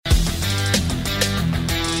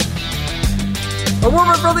A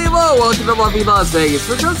warmer friendly hello, welcome to lovely Las Vegas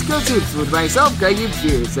for Coast to Coast Hoops with myself, Greg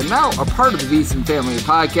Hughes, and now a part of the VSiN Family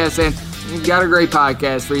Podcast, and we've got a great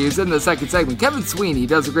podcast for you. It's in the second segment. Kevin Sweeney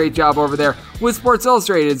does a great job over there with Sports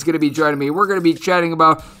Illustrated. Is going to be joining me. We're going to be chatting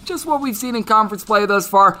about just what we've seen in conference play thus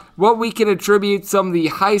far, what we can attribute some of the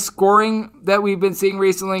high scoring that we've been seeing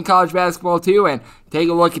recently in college basketball to, and take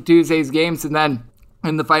a look at Tuesday's games, and then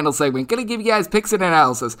in the final segment, going to give you guys picks and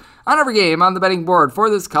analysis on every game on the betting board for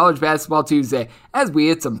this College Basketball Tuesday as we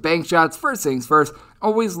hit some bank shots. First things first,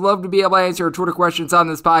 always love to be able to answer your Twitter questions on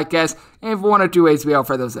this podcast, and for one or two ways we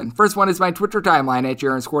offer those in. First one is my Twitter timeline at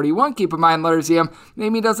JaronSquarty1. Keep in mind, letters EM,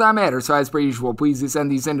 naming does not matter, so as per usual, please do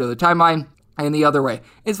send these into the timeline. And the other way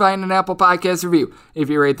is find an Apple Podcast review. If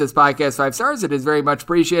you rate this podcast 5 stars, it is very much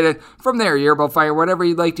appreciated. From there, you're able to find whatever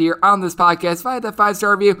you'd like to hear on this podcast. Find that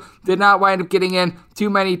 5-star review. Did not wind up getting in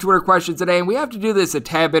too many Twitter questions today, and we have to do this a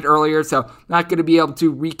tad bit earlier, so not going to be able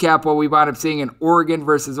to recap what we wound up seeing in Oregon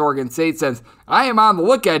versus Oregon State, since I am on the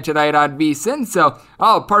lookout tonight on VSiN, so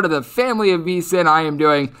part of the family of VSiN, I am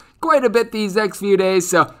doing quite a bit these next few days,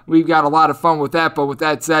 so we've got a lot of fun with that. But with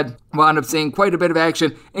that said, we'll end up seeing quite a bit of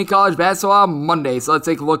action in college basketball on Monday. So let's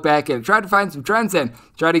take a look back and try to find some trends and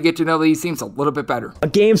try to get to know these teams a little bit better.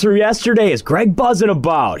 Games from yesterday is Greg buzzing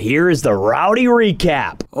about. Here is the rowdy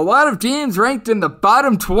recap. A lot of teams ranked in the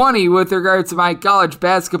bottom 20 with regards to my college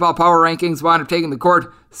basketball power rankings wound up taking the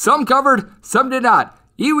court. Some covered, some did not.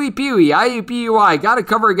 IUPUI got a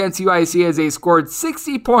cover against UIC as they scored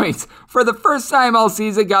 60 points for the first time all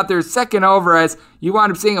season, got their second over as you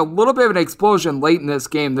wound up seeing a little bit of an explosion late in this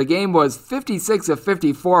game. The game was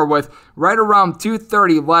 56-54 with right around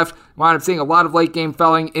 2:30 left. Wound up seeing a lot of late game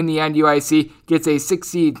felling. In the end, UIC gets a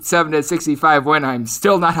 67-65 win. I'm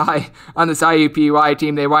still not high on this IUPUI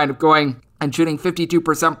team. They wind up going and shooting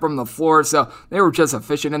 52% from the floor, so they were just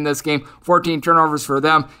efficient in this game. 14 turnovers for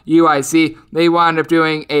them. UIC, they wound up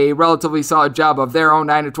doing a relatively solid job of their own,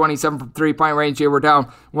 9 of 27 from three-point range. They were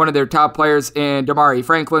down one of their top players in Damari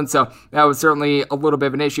Franklin, so that was certainly a little bit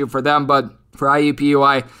of an issue for them, but for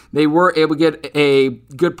IUPUI, they were able to get a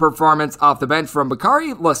good performance off the bench from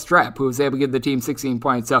Bakari Lestrap, who was able to give the team 16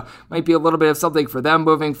 points. So might be a little bit of something for them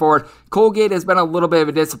moving forward. Colgate has been a little bit of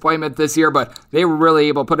a disappointment this year, but they were really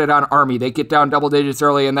able to put it on Army. They get down double digits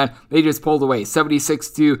early, and then they just pulled away.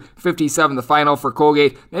 76-57 the final for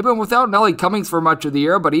Colgate. They've been without Nelly Cummings for much of the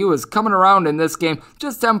year, but he was coming around in this game.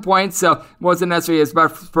 Just 10 points, so wasn't necessarily his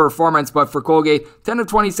best performance, but for Colgate, 10 of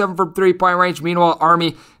 27 from three-point range. Meanwhile,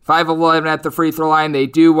 Army, 5 of 11 at the free throw line. They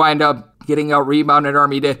do wind up getting out rebounded.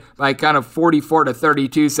 Army did by kind of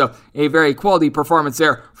 44-32, so a very quality performance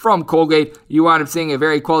there from Colgate. You wind up seeing a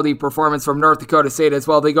very quality performance from North Dakota State as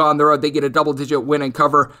well. They go on the road, they get a double-digit win and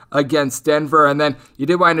cover against Denver, and then you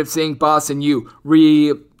did wind up seeing Boston U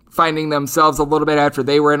finding themselves a little bit after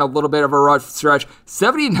they were in a little bit of a rough stretch.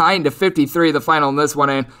 79-53 the final in this one,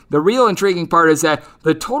 and the real intriguing part is that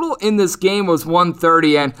the total in this game was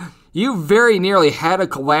 130, and you very nearly had a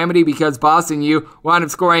calamity because Boston U wound up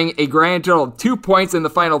scoring a grand total of 2 points in the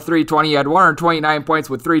final 3:20. You had 129 points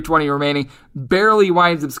with 3:20 remaining. Barely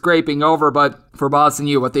winds up scraping over, but for Boston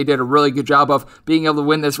U, what they did a really good job of being able to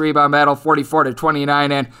win this rebound battle,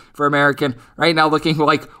 44-29, and for American, right now looking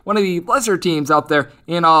like one of the lesser teams out there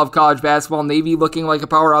in all of college basketball. Navy looking like a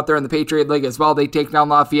power out there in the Patriot League as well. They take down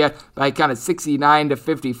Lafayette by kind of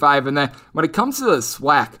 69-55, and then when it comes to the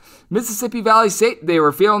SWAC, Mississippi Valley State, they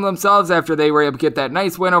were feeling themselves after they were able to get that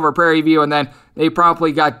nice win over Prairie View, and then they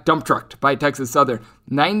promptly got dump trucked by Texas Southern.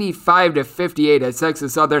 95-58 at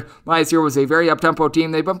Texas Southern. Last year was a very up-tempo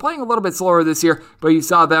team. They've been playing a little bit slower this year, but you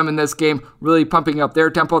saw them in this game really pumping up their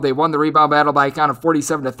tempo. They won the rebound battle by a count of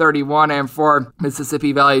 47-31, and for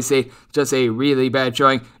Mississippi Valley State, just a really bad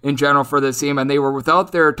showing in general for this team, and they were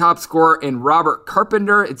without their top scorer in Robert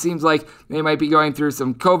Carpenter. It seems like they might be going through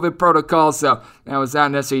some COVID protocols, so that was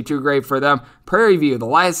not necessarily too great for them. Prairie View, the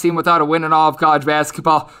last team without a win in all of college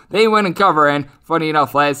basketball, they win and cover, and funny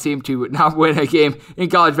enough, last team to not win a game in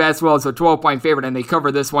college basketball is a 12-point favorite, and they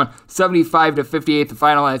cover this one 75-58 the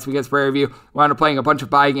final. That's because Prairie View wound up playing a bunch of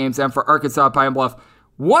bye games, and for Arkansas Pine Bluff,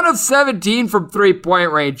 1 of 17 from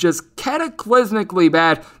three-point range, just cataclysmically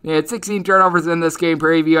bad. They had 16 turnovers in this game.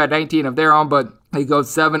 Prairie View had 19 of their own, but they go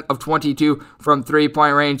 7 of 22 from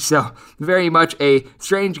three-point range, so very much a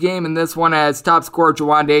strange game in this one as top scorer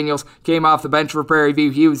Jawan Daniels came off the bench for Prairie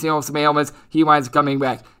View. He was dealing with some ailments. He winds up coming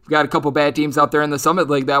back. We got a couple bad teams out there in the Summit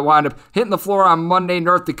League that wound up hitting the floor on Monday.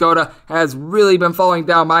 North Dakota has really been falling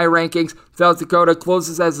down my rankings. South Dakota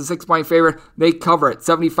closes as a 6-point favorite. They cover it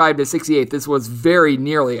 75-68. This was very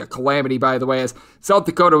nearly a calamity, by the way, as South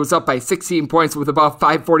Dakota was up by 16 points with about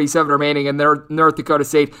 5:47 remaining, and North Dakota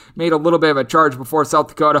State made a little bit of a charge before South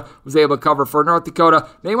Dakota was able to cover. For North Dakota,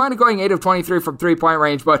 they wound up going 8 of 23 from 3-point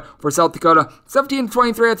range, but for South Dakota, 17 of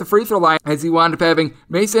 23 at the free throw line, as he wound up having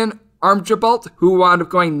Mason Armjabalt, who wound up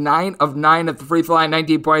going 9 of 9 at the free throw line,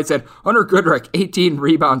 19 points, and Hunter Goodrick, 18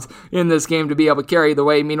 rebounds in this game to be able to carry the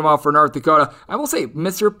way. Meanwhile, for North Dakota, I will say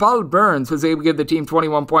Mr. Paul Burns was able to give the team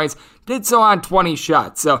 21 points, did so on 20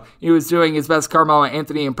 shots, so he was doing his best Carmelo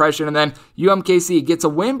Anthony impression. And then UMKC gets a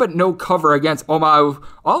win, but no cover against Omaha, who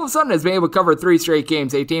all of a sudden has been able to cover 3 straight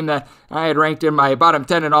games, a team that I had ranked in my bottom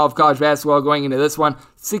 10 in all of college basketball going into this one.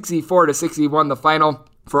 64-61 the final.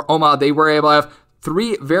 For Omaha, they were able to have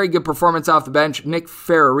 3 very good performances off the bench. Nick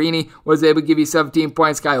Ferrarini was able to give you 17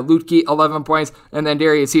 points. Kyle Lutke, 11 points. And then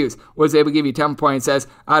Darius Hughes was able to give you 10 points. As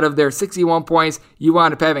out of their 61 points, you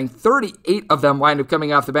wound up having 38 of them wind up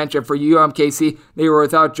coming off the bench. And for UMKC, they were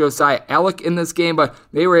without Josiah Alec in this game, but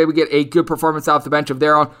they were able to get a good performance off the bench of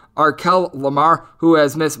their own. Arkel Lamar, who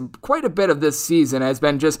has missed quite a bit of this season, has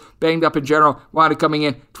been just banged up in general, wound up coming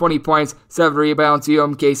in 20 points, 7 rebounds.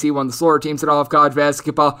 UMKC, one of the slower teams in all of college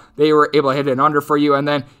basketball. They were able to hit an under for you, and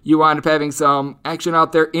then you wound up having some action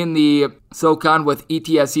out there in the SoCon with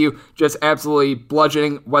ETSU just absolutely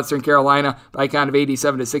bludgeoning Western Carolina by a count of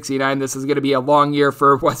 87-69. This is going to be a long year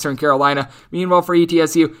for Western Carolina. Meanwhile, for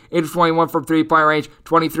ETSU, 8 of 21 from 3-point range,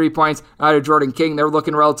 23 points out of Jordan King. They're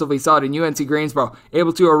looking relatively solid. In UNC Greensboro,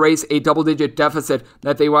 able to erase a double-digit deficit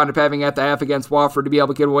that they wound up having at the half against Wofford to be able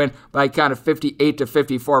to get a win by a count of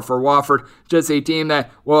 58-54 for Wofford. Just a team that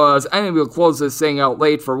was, I think we'll close this thing out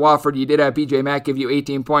late for Wofford. You did have PJ Mack give you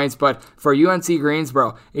 18 points, but for UNC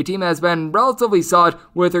Greensboro, a team that has been relatively solid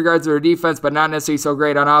with regards to their defense, but not necessarily so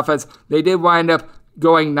great on offense, they did wind up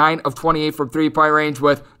going 9 of 28 from 3-point range,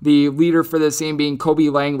 with the leader for this team being Kobe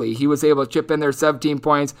Langley. He was able to chip in their 17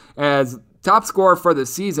 points as top scorer for the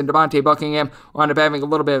season. DeMonte Buckingham wound up having a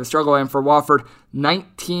little bit of a struggle, and for Wofford,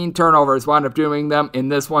 19 turnovers wound up doing them in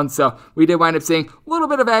this one. So we did wind up seeing a little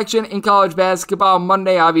bit of action in college basketball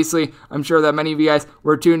Monday. Obviously, I'm sure that many of you guys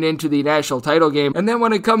were tuned into the national title game. And then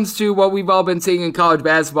when it comes to what we've all been seeing in college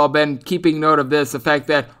basketball, been keeping note of this, the fact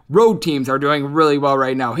that road teams are doing really well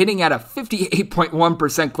right now, hitting at a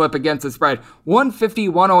 58.1% clip against the spread. 150,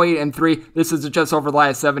 108, and 3. This is just over the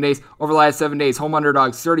last 7 days. Over the last 7 days, home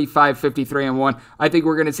underdogs 35, 53, and 1. I think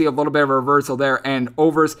we're going to see a little bit of a reversal there, and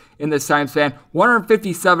overs in this time span.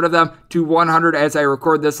 157 of them to 100 as I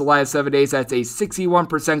record this the last 7 days. That's a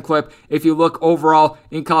 61% clip. If you look overall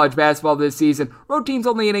in college basketball this season, road teams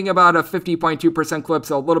only hitting about a 50.2% clip,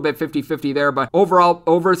 so a little bit 50-50 there, but overall,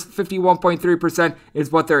 overs 51.3%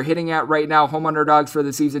 is what they're hitting at right now. Home underdogs for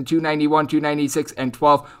the season, 291, 296, and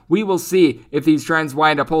 12. We will see if these trends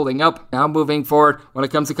wind up holding up. Now moving forward, when it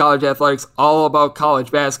comes to college athletics, all about college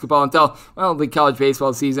basketball until, well, the college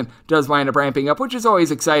baseball season does wind up ramping up, which is always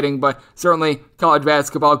exciting, but certainly college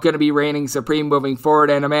basketball going to be reigning supreme moving forward,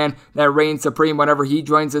 and a man that reigns supreme whenever he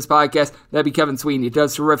joins this podcast, that'd be Kevin Sweeney. He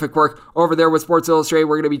does terrific work over there with Sports Illustrated.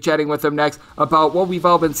 We're going to be chatting with him next about what we've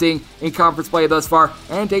all been seeing in conference play thus far,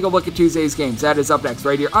 and take a look at Tuesday's games. That is up next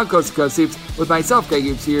right here on Coast to Coast Hoops with myself, Greg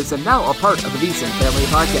Hoops, and now a part of the VSiN Family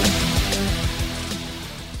Podcast.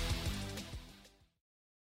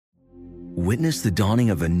 Witness the dawning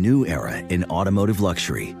of a new era in automotive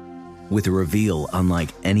luxury with a reveal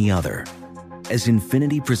unlike any other as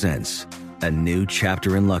Infiniti presents a new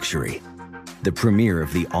chapter in luxury, the premiere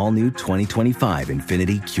of the all-new 2025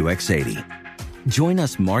 Infiniti QX80. Join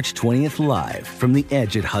us March 20th live from the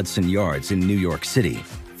Edge at Hudson Yards in New York City,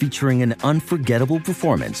 featuring an unforgettable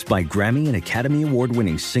performance by Grammy and Academy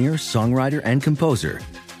Award-winning singer, songwriter, and composer,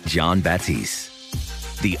 Jon Batiste.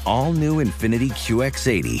 The all-new Infiniti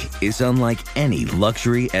QX80 is unlike any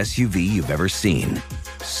luxury SUV you've ever seen.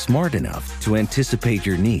 Smart enough to anticipate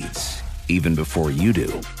your needs, even before you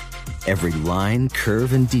do. Every line,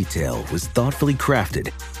 curve, and detail was thoughtfully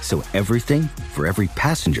crafted, so everything for every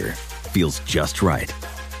passenger feels just right.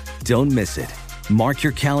 Don't miss it. Mark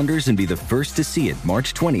your calendars and be the first to see it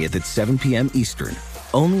March 20th at 7 p.m. Eastern,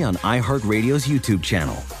 only on iHeartRadio's YouTube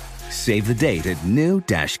channel. Save the date at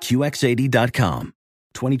new-QX80.com.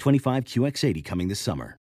 2025 QX80 coming this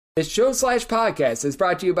summer. This show/podcast is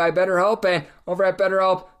brought to you by BetterHelp, and over at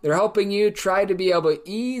BetterHelp. They're helping you try to be able to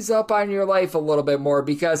ease up on your life a little bit more,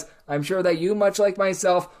 because I'm sure that you, much like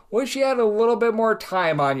myself, wish you had a little bit more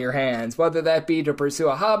time on your hands, whether that be to pursue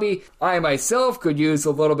a hobby. I myself could use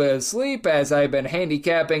a little bit of sleep, as I've been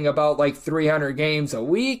handicapping about like 300 games a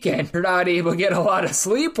week, and you're not able to get a lot of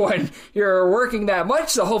sleep when you're working that much,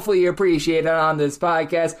 so hopefully you appreciate it on this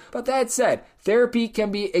podcast. But that said, therapy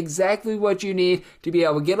can be exactly what you need to be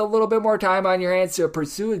able to get a little bit more time on your hands to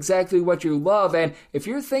pursue exactly what you love. And if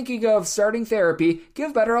you're thinking of starting therapy,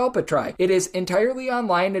 give BetterHelp a try. It is entirely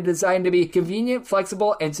online and designed to be convenient,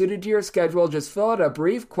 flexible, and suited to your schedule. Just fill out a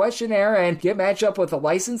brief questionnaire and get matched up with a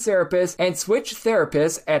licensed therapist and switch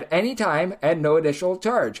therapists at any time at no additional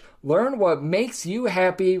charge. Learn what makes you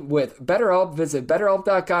happy with BetterHelp. Visit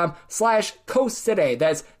BetterHelp.com/coast today.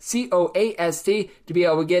 That's COAST to be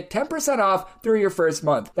able to get 10% off through your first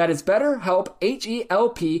month. That is BetterHelp,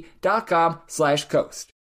 HELP.com/coast.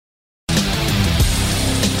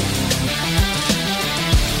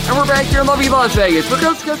 And we're back here in lovely Las Vegas for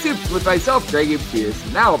Coast to Coast Hoops with myself, Greg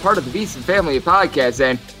Pierce, now a part of the Beeson family of podcasts,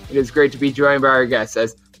 and it is great to be joined by our guest,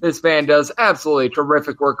 as this man does absolutely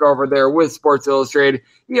terrific work over there with Sports Illustrated.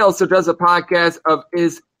 He also does a podcast of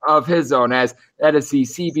his own, as that is the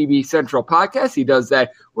CBB Central podcast. He does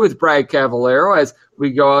that with Brad Cavallero, as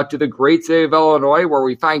we go out to the great state of Illinois, where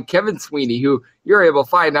we find Kevin Sweeney, who you're able to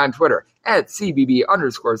find on Twitter at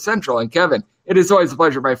CBB_Central. And Kevin, it is always a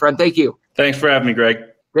pleasure, my friend. Thank you. Thanks for having me, Greg.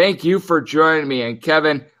 Thank you for joining me. And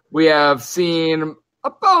Kevin, we have seen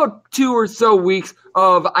about 2 or so weeks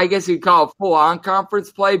of, I guess you'd call it full-on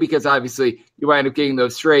conference play, because obviously you wind up getting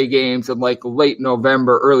those stray games in like late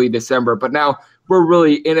November, early December. But now we're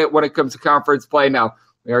really in it when it comes to conference play. Now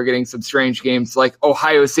we are getting some strange games like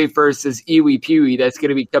Ohio State versus EWPUE. That's going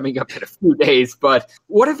to be coming up in a few days. But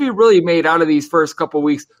what have you really made out of these first couple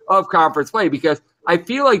weeks of conference play? Because I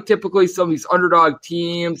feel like typically some of these underdog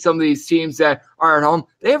teams, some of these teams that are at home,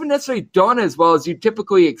 they haven't necessarily done as well as you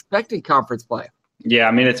typically expect in conference play. Yeah,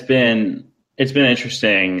 I mean, it's been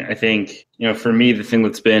interesting. I think, for me, the thing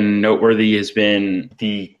that's been noteworthy has been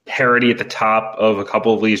the parity at the top of a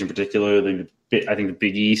couple of leagues in particular. I think the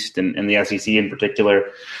Big East and the SEC in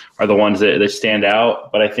particular are the ones that stand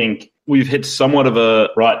out. But I think we've hit somewhat of a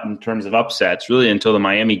rut in terms of upsets, really until the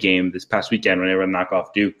Miami game this past weekend when they were to knock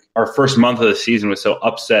off Duke. Our first month of the season was so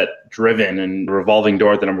upset-driven and revolving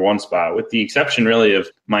door at the number one spot, with the exception really of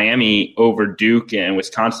Miami over Duke and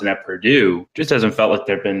Wisconsin at Purdue. Just hasn't felt like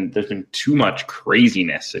there's been too much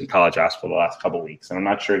craziness in college basketball the last couple of weeks. And I'm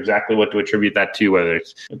not sure exactly what to attribute that to, whether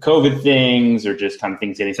it's COVID things or just kind of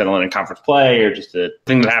things getting settled in conference play or just a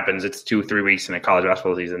thing that happens. It's 2 or 3 weeks in a college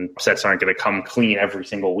basketball season. Upsets aren't going to come clean every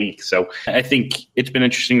single week. So I think it's been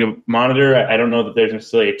interesting to monitor. I don't know that there's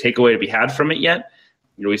necessarily a takeaway to be had from it yet.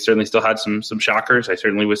 We certainly still had some shockers. I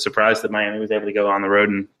certainly was surprised that Miami was able to go on the road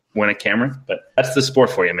and win a Cameron. But that's the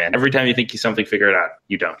sport for you, man. Every time you think you something figured out,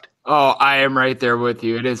 you don't. Oh, I am right there with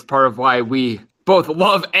you. It is part of why we both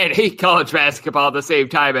love and hate college basketball at the same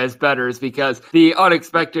time as bettors, because the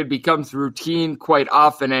unexpected becomes routine quite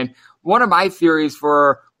often. And one of my theories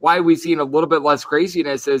for why we've seen a little bit less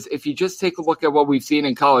craziness is if you just take a look at what we've seen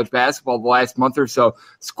in college basketball the last month or so,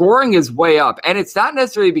 scoring is way up. And it's not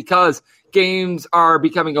necessarily because games are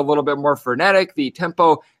becoming a little bit more frenetic. The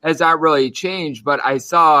tempo has not really changed, but I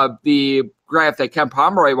saw the graph that Ken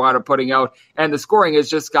Pomeroy wound up putting out, and the scoring has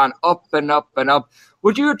just gone up and up and up.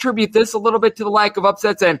 Would you attribute this a little bit to the lack of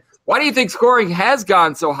upsets? And why do you think scoring has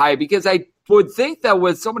gone so high? Because I would think that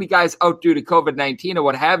with so many guys out due to COVID-19 and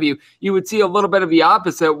what have you, you would see a little bit of the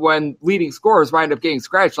opposite when leading scorers wind up getting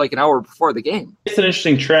scratched like an hour before the game. It's an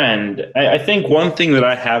interesting trend. I think one thing that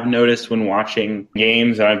I have noticed when watching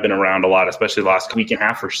games, and I've been around a lot, especially the last week and a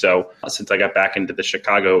half or so since I got back into the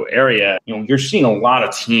Chicago area, you're seeing a lot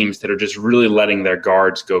of teams that are just really letting their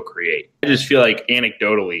guards go create. I just feel like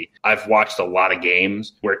anecdotally, I've watched a lot of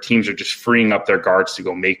games where teams are just freeing up their guards to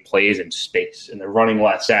go make plays in space, and they're running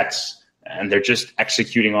less sets. And they're just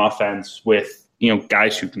executing offense with,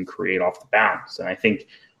 guys who can create off the bounce. And I think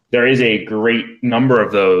there is a great number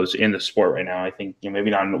of those in the sport right now. I think,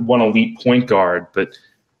 maybe not one elite point guard, but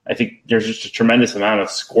I think there's just a tremendous amount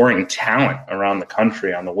of scoring talent around the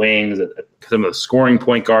country on the wings. Some of the scoring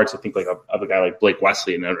point guards, I think of a guy like Blake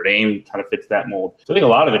Wesley at Notre Dame, he kind of fits that mold. So I think a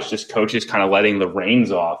lot of it's just coaches kind of letting the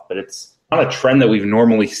reins off, but it's not a trend that we've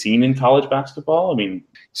normally seen in college basketball. I mean,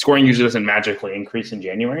 scoring usually doesn't magically increase in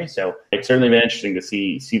January, so it's certainly been interesting to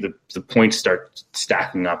see the points start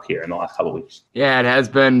stacking up here in the last couple of weeks. Yeah, it has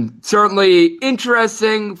been certainly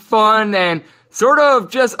interesting, fun, and sort of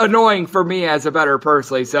just annoying for me as a bettor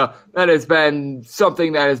personally. So that has been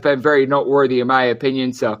something that has been very noteworthy in my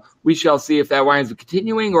opinion. So we shall see if that winds up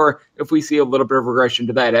continuing or if we see a little bit of regression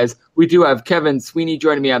to that, as we do have Kevin Sweeney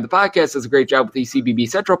joining me on the podcast. Does a great job with the CBB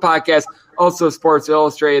Central podcast, also Sports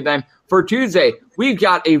Illustrated. Then for Tuesday, we've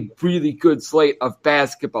got a really good slate of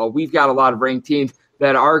basketball. We've got a lot of ranked teams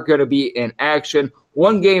that are going to be in action.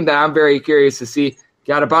 One game that I'm very curious to see,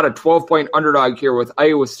 got about a 12-point underdog here with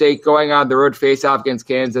Iowa State going on the road face-off against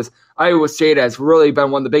Kansas. Iowa State has really been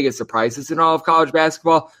one of the biggest surprises in all of college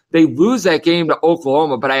basketball. They lose that game to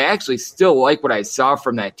Oklahoma, but I actually still like what I saw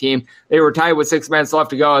from that team. They were tied with 6 minutes left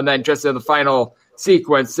to go, and then just in the final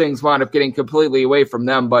sequence, things wound up getting completely away from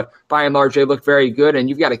them. But by and large, they look very good. And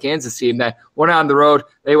you've got a Kansas team that went on the road.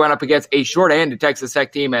 They went up against a short-handed Texas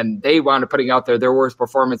Tech team, and they wound up putting out their worst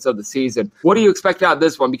performance of the season. What do you expect out of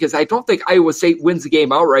this one? Because I don't think Iowa State wins the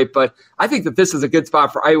game outright, but I think that this is a good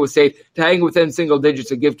spot for Iowa State to hang within single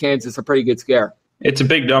digits and give Kansas a pretty good scare. It's a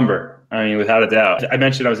big number. I mean, without a doubt. I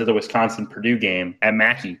mentioned I was at the Wisconsin-Purdue game at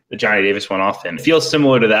Mackey, the Johnny Davis one often. It feels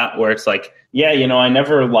similar to that, where it's like, yeah, I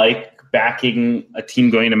never like backing a team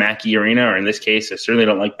going to Mackey Arena, or in this case, I certainly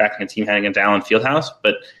don't like backing a team heading into Allen Fieldhouse,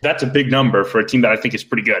 but that's a big number for a team that I think is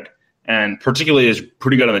pretty good, and particularly is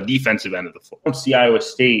pretty good on the defensive end of the floor. I don't see Iowa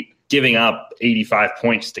State giving up 85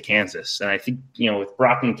 points to Kansas, and I think, with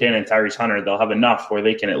Brockington and Tyrese Hunter, they'll have enough where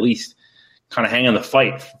they can at least kind of hang on the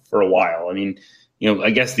fight for a while. I mean,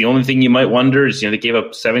 I guess the only thing you might wonder is, they gave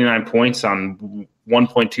up 79 points on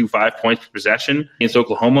 1.25 points per possession against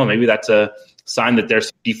Oklahoma. Maybe that's a sign that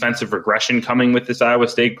there's defensive regression coming with this Iowa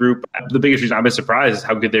State group. The biggest reason I've been surprised is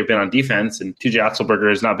how good they've been on defense. And TJ Otzelberger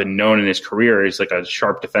has not been known in his career. He's like a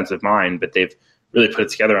sharp defensive mind, but they've really put it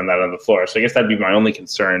together on that on the floor. So I guess that'd be my only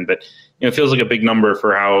concern. But, it feels like a big number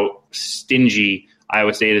for how stingy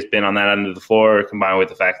Iowa State has been on that end of the floor, combined with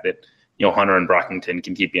the fact that, Hunter and Brockington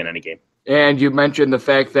can keep you in any game. And you mentioned the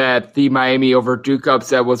fact that the Miami over Duke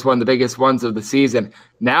upset was one of the biggest ones of the season.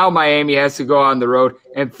 Now Miami has to go on the road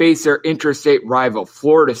and face their interstate rival,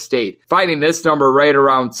 Florida State, finding this number right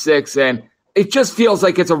around 6. And it just feels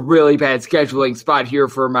like it's a really bad scheduling spot here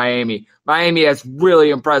for Miami. Miami has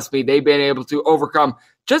really impressed me. They've been able to overcome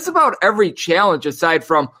just about every challenge aside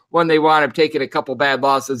from when they wound up taking a couple bad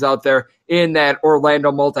losses out there in that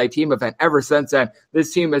Orlando multi-team event. Ever since then,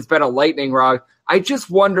 this team has been a lightning rod. I just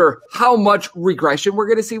wonder how much regression we're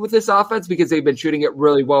going to see with this offense, because they've been shooting it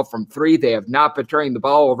really well from three. They have not been turning the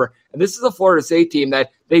ball over. And this is a Florida State team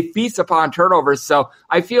that they feast upon turnovers. So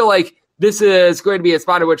I feel like this is going to be a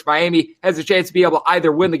spot in which Miami has a chance to be able to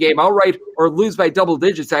either win the game outright or lose by double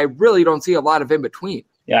digits. I really don't see a lot of in between.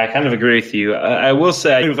 Yeah, I kind of agree with you. I will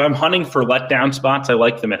say, if I'm hunting for letdown spots, I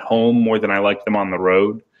like them at home more than I like them on the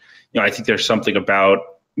road. I think there's something about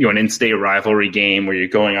an in-state rivalry game where you're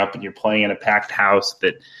going up and you're playing in a packed house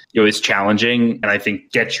that is challenging and I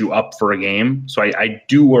think gets you up for a game. So I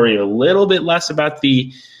do worry a little bit less about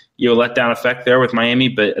the letdown effect there with Miami,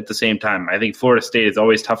 but at the same time, I think Florida State is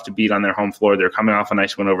always tough to beat on their home floor. They're coming off a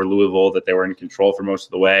nice win over Louisville that they were in control for most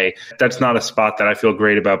of the way. That's not a spot that I feel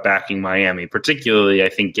great about backing Miami, particularly I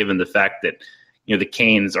think given the fact that the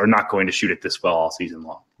Canes are not going to shoot it this well all season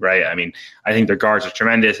long, right? I mean, I think their guards are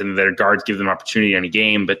tremendous and their guards give them opportunity in a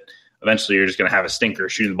game, but eventually you're just going to have a stinker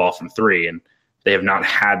shooting the ball from three, and they have not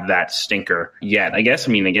had that stinker yet. I guess,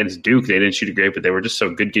 against Duke, they didn't shoot it great, but they were just so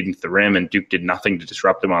good getting to the rim, and Duke did nothing to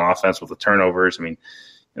disrupt them on offense with the turnovers.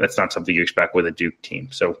 That's not something you expect with a Duke team.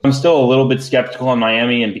 So I'm still a little bit skeptical on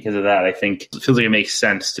Miami, and because of that, I think it feels like it makes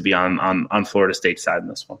sense to be on Florida State's side in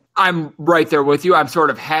this one. I'm right there with you. I'm sort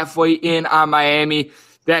of halfway in on Miami.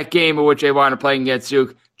 That game in which they wound up playing against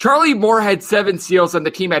Duke, Charlie Moore had 7 steals and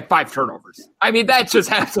the team had 5 turnovers. That's just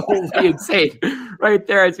absolutely insane right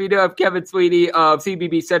there. As we do have Kevin Sweeney of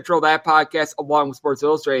CBB Central, that podcast, along with Sports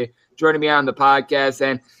Illustrated, joining me on the podcast.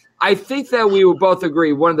 And I think that we would both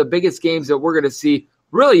agree one of the biggest games that we're going to see,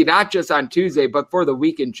 really not just on Tuesday, but for the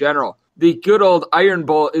week in general, the good old Iron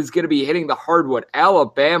Bowl is going to be hitting the hardwood.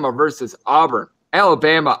 Alabama versus Auburn.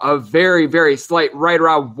 Alabama, a very, very slight, right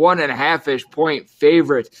around 1.5-ish point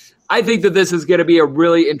favorite. I think that this is going to be a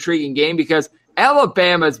really intriguing game because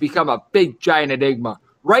Alabama has become a big, giant enigma.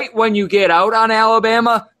 Right when you get out on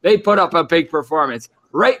Alabama, they put up a big performance.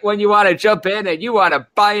 Right when you want to jump in and you want to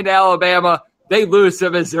buy into Alabama, they lose to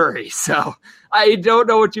Missouri. So I don't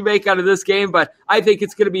know what you make out of this game, but I think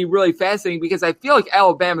it's going to be really fascinating because I feel like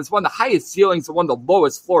Alabama is one of the highest ceilings and one of the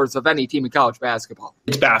lowest floors of any team in college basketball.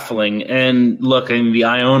 It's baffling. And look, I mean, the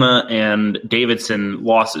Iona and Davidson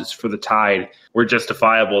losses for the Tide were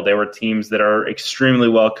justifiable. They were teams that are extremely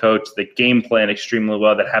well coached, that game plan extremely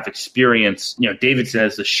well, that have experience. Davidson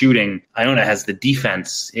has the shooting. Iona has the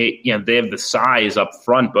defense. They have the size up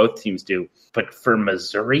front. Both teams do. But for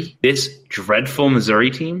Missouri, this dreadful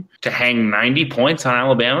Missouri team to hang 90 points on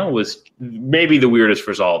Alabama was maybe the weirdest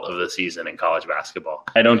result of the season in college basketball.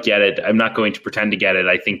 I don't get it. I'm not going to pretend to get it.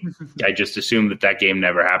 I think I just assume that game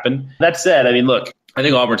never happened. That said, I mean, look, I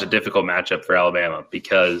think Auburn's a difficult matchup for Alabama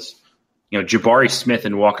because Jabari Smith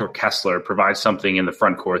and Walker Kessler provide something in the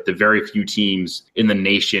front court that very few teams in the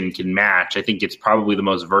nation can match. I think it's probably the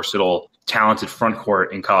most versatile, talented front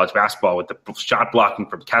court in college basketball with the shot blocking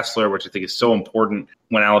from Kessler, which I think is so important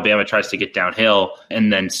when Alabama tries to get downhill,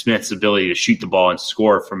 and then Smith's ability to shoot the ball and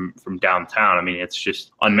score from downtown. I mean, it's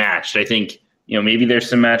just unmatched. I think maybe there's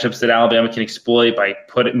some matchups that Alabama can exploit by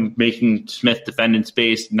making Smith defend in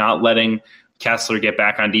space, not letting Kessler get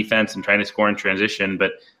back on defense and trying to score in transition,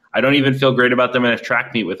 but I don't even feel great about them in a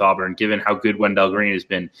track meet with Auburn, given how good Wendell Green has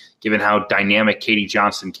been, given how dynamic Katie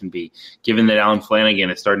Johnson can be, given that Alan Flanagan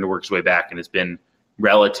is starting to work his way back and has been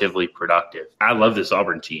relatively productive. I love this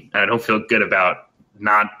Auburn team, and I don't feel good about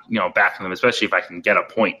not backing them, especially if I can get a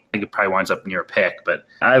point. I think it probably winds up near a pick, but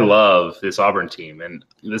I love this Auburn team, and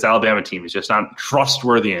this Alabama team is just not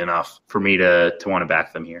trustworthy enough for me to want to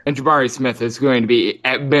back them here. And Jabari Smith is going to be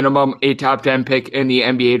at minimum a top 10 pick in the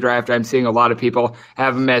NBA draft. I'm seeing a lot of people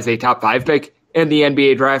have him as a top 5 pick in the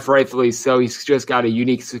NBA draft, rightfully so. He's just got a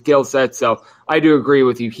unique skill set, so I do agree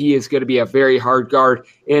with you. He is going to be a very hard guard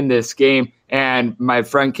in this game. And my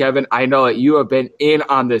friend Kevin, I know that you have been in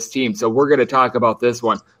on this team, so we're going to talk about this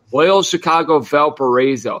one. Loyola Chicago,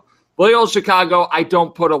 Valparaiso. Loyola Chicago, I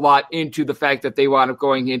don't put a lot into the fact that they wound up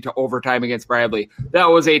going into overtime against Bradley. That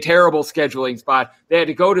was a terrible scheduling spot. They had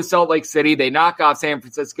to go to Salt Lake City. They knock off San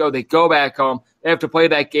Francisco. They go back home. They have to play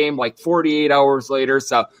that game like 48 hours later.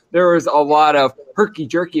 So there was a lot of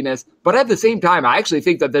herky-jerkiness. But at the same time, I actually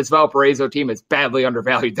think that this Valparaiso team is badly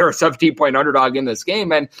undervalued. They're a 17-point underdog in this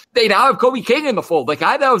game, and they now have Kobe King in the fold. The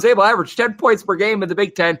guy that was able to average 10 points per game in the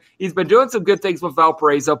Big Ten. He's been doing some good things with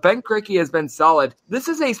Valparaiso. Ben Krikke has been solid. This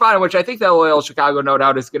is a spot in which I think that Loyola Chicago, no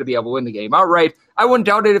doubt, is going to be able to win the game outright. I wouldn't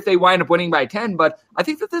doubt it if they wind up winning by 10, but I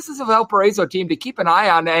think that this is a Valparaiso team to keep an eye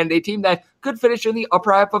on and a team that could finish in the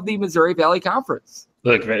upper half of the Missouri Valley Conference.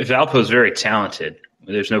 Look, Valpo is very talented.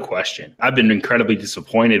 There's no question. I've been incredibly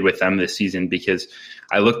disappointed with them this season because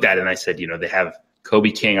I looked at it and I said, they have Kobe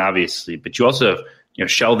King, obviously, but you also have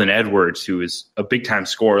Sheldon Edwards, who is a big-time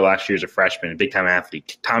scorer last year as a freshman, a big-time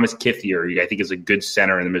athlete. Thomas Kithier, I think, is a good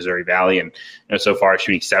center in the Missouri Valley, and so far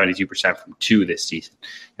shooting 72% from 2 this season.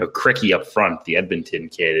 Krikke up front, the Edmonton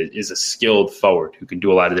kid, is a skilled forward who can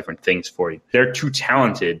do a lot of different things for you. They're too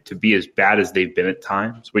talented to be as bad as they've been at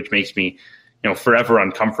times, which makes me forever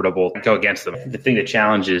uncomfortable to go against them. The thing that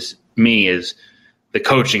challenges me is the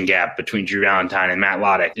coaching gap between Drew Valentine and Matt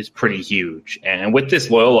Loddick is pretty huge. And with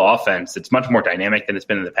this Loyola offense, it's much more dynamic than it's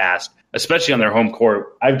been in the past, especially on their home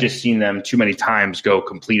court. I've just seen them too many times go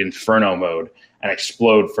complete inferno mode and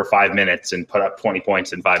explode for 5 minutes and put up 20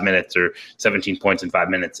 points in 5 minutes or 17 points in 5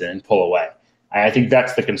 minutes and pull away. I think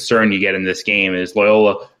that's the concern you get in this game is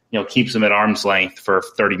Loyola, keeps them at arm's length for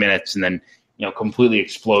 30 minutes and then completely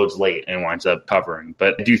explodes late and winds up covering.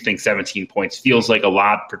 But I do think 17 points feels like a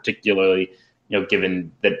lot, particularly,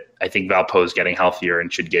 given that I think Valpo is getting healthier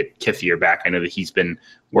and should get Kithier back. I know that he's been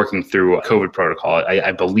working through a COVID protocol.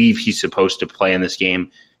 I believe he's supposed to play in this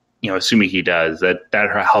game. Assuming he does, that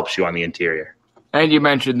helps you on the interior. And you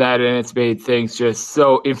mentioned that, and it's made things just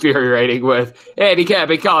so infuriating with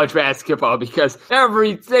handicapping college basketball because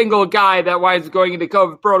every single guy that winds up going into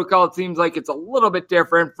COVID protocol, it seems like it's a little bit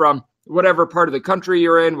different from whatever part of the country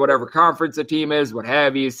you're in, whatever conference the team is, what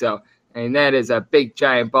have you. So, and that is a big,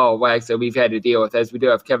 giant ball of wax that we've had to deal with, as we do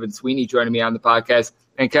have Kevin Sweeney joining me on the podcast.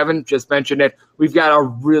 And Kevin just mentioned it. We've got a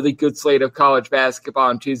really good slate of college basketball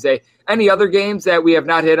on Tuesday. Any other games that we have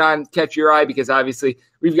not hit on catch your eye? Because obviously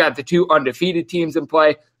we've got the 2 undefeated teams in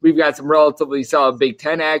play. We've got some relatively solid Big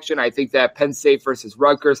Ten action. I think that Penn State versus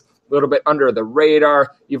Rutgers, a little bit under the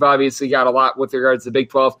radar. You've obviously got a lot with regards to the Big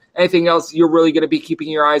 12. Anything else you're really going to be keeping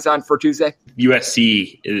your eyes on for Tuesday?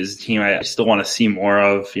 USC is a team I still want to see more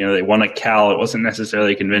of. They won at Cal. It wasn't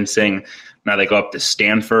necessarily convincing. Now they go up to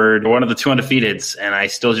Stanford, one of the 2 undefeateds, and I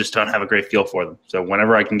still just don't have a great feel for them. So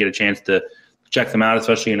whenever I can get a chance to check them out,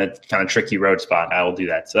 especially in a kind of tricky road spot, I will do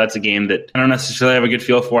that. So that's a game that I don't necessarily have a good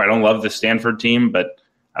feel for. I don't love the Stanford team, but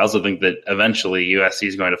I also think that eventually USC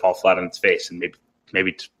is going to fall flat on its face, and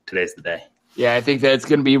maybe today's the day. Yeah, I think that it's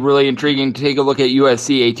going to be really intriguing to take a look at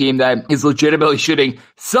USC, a team that is legitimately shooting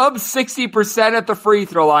sub 60% at the free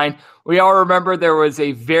throw line. We all remember there was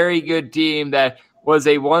a very good team that was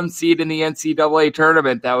a 1 seed in the NCAA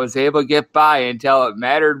tournament that was able to get by until it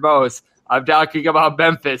mattered most. I'm talking about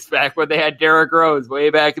Memphis back when they had Derrick Rose way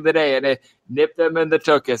back in the day, and it nipped them in the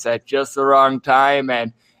tuchus at just the wrong time.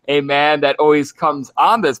 And a man that always comes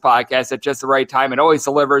on this podcast at just the right time and always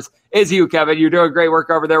delivers is you, Kevin. You're doing great work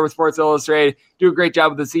over there with Sports Illustrated. Do a great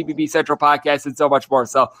job with the CBB Central podcast and so much more.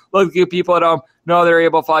 So look at people at home. Know they're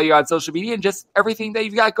able to follow you on social media and just everything that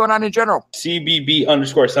you've got going on in general.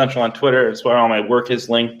 CBB_Central on Twitter. It's where all my work is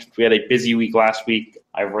linked. We had a busy week last week.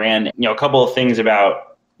 I ran a couple of things about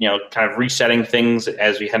kind of resetting things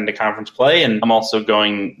as we head into conference play. And I'm also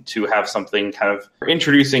going to have something kind of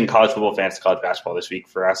introducing college football fans to college basketball this week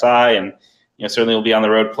for SI. And, certainly we'll be on the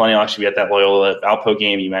road plenty. I'll actually be at that Loyola Valpo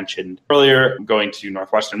game you mentioned earlier. I'm going to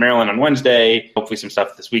Northwestern Maryland on Wednesday. Hopefully some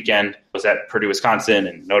stuff this weekend. I was at Purdue, Wisconsin,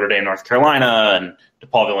 and Notre Dame, North Carolina, and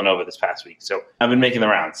DePaul, Villanova this past week. So I've been making the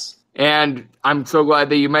rounds. And I'm so glad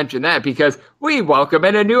that you mentioned that because we welcome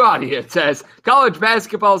in a new audience as college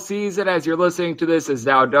basketball season, as you're listening to this, is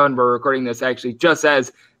now done. We're recording this actually just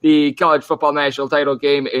as the college football national title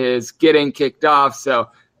game is getting kicked off. So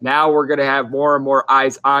now we're going to have more and more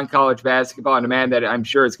eyes on college basketball, and a man that I'm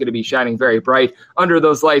sure is going to be shining very bright under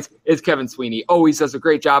those lights is Kevin Sweeney. Always does a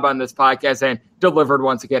great job on this podcast and delivered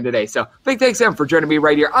once again today. So big thanks to him for joining me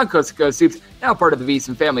right here on Coast to Coast Hoops, now part of the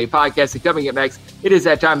VSiN family podcast. And coming up next, it is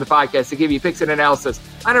that time of the podcast to give you picks and analysis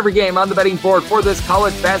on every game on the betting board for this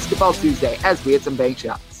college basketball Tuesday as we hit some bank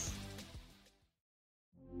shots.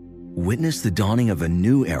 Witness the dawning of a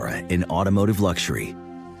new era in automotive luxury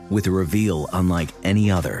with a reveal unlike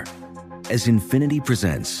any other as Infiniti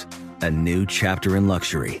presents a new chapter in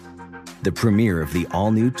luxury, the premiere of the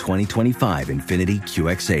all-new 2025 Infiniti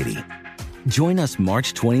QX80. Join us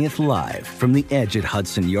March 20th live from the Edge at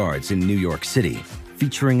Hudson Yards in New York City,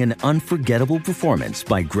 featuring an unforgettable performance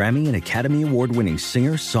by Grammy and Academy Award-winning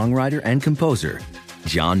singer, songwriter, and composer,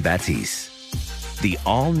 Jon Batiste. The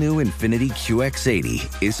all-new Infiniti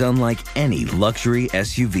QX80 is unlike any luxury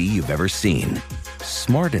SUV you've ever seen.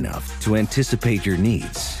 Smart enough to anticipate your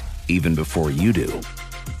needs, even before you do.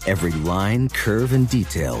 Every line, curve, and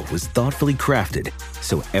detail was thoughtfully crafted,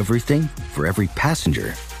 so everything for every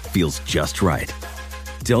passenger feels just right.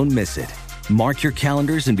 Don't miss it. Mark your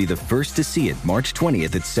calendars and be the first to see it March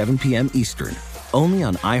 20th at 7 p.m. Eastern, only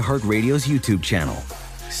on iHeartRadio's YouTube channel.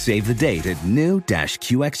 Save the date at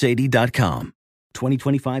new-QX80.com.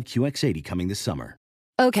 2025 QX80 coming this summer.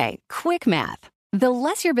 Okay, quick math. The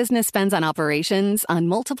less your business spends on operations, on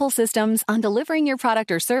multiple systems, on delivering your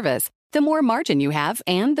product or service, the more margin you have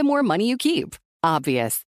and the more money you keep.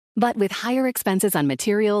 Obvious. But with higher expenses on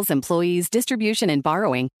materials, employees, distribution, and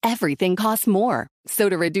borrowing, everything costs more. So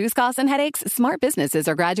to reduce costs and headaches, smart businesses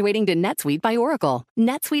are graduating to NetSuite by Oracle.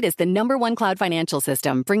 NetSuite is the #1 cloud financial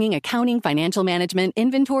system, bringing accounting, financial management,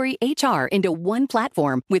 inventory, HR into one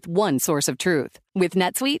platform with one source of truth. With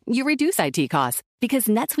NetSuite, you reduce IT costs because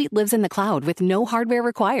NetSuite lives in the cloud with no hardware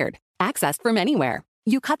required, accessed from anywhere.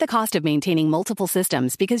 You cut the cost of maintaining multiple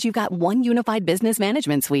systems because you've got one unified business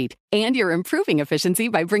management suite. And you're improving efficiency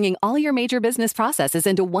by bringing all your major business processes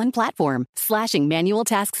into one platform, slashing manual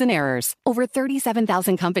tasks and errors. Over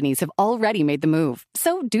 37,000 companies have already made the move.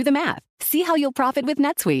 So do the math. See how you'll profit with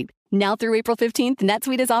NetSuite. Now through April 15th,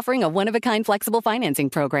 NetSuite is offering a one-of-a-kind flexible financing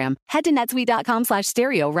program. Head to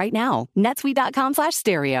netsuite.com/stereo right now.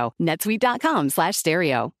 netsuite.com/stereo.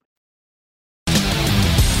 netsuite.com/stereo.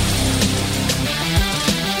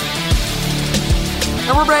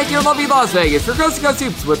 And we're back here in lovely Las Vegas for Coast to Coast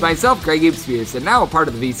Hoops with myself, Greg Spears, and now a part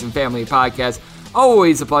of the VSiN family podcast.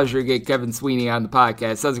 Always a pleasure to get Kevin Sweeney on the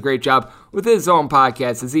podcast. Does a great job with his own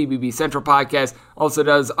podcast, the ZBB Central podcast. Also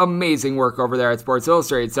does amazing work over there at Sports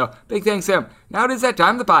Illustrated. So big thanks to him. Now it is that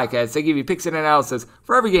time of the podcast. They give you picks and analysis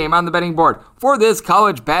for every game on the betting board for this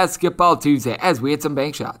college basketball Tuesday as we hit some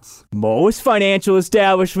bank shots. Most financial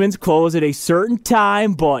establishments close at a certain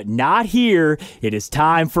time, but not here. It is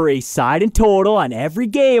time for a side and total on every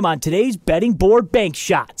game on today's betting board bank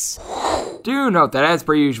shots. Do note that, as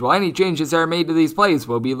per usual, any changes that are made to these plays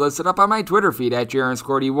will be listed up on my Twitter feed at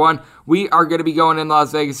JaronScordy1. We are going to be going in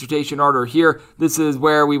Las Vegas rotation order here. This is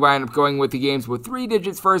where we wind up going with the games with 3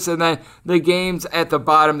 digits first, and then the games at the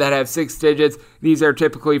bottom that have 6 digits. These are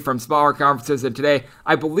typically from smaller conferences, and today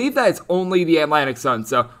I believe that it's only the Atlantic Sun.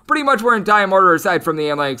 So pretty much we're in time order aside from the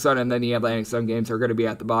Atlantic Sun, and then the Atlantic Sun games are going to be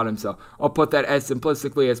at the bottom. So I'll put that as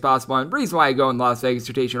simplistically as possible. And the reason why I go in Las Vegas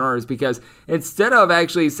rotation order is because instead of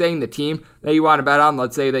actually saying the team that you want to bet on,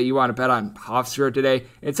 let's say that you want to bet on Hofstra today,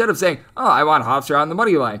 instead of saying, oh, I want Hofstra on the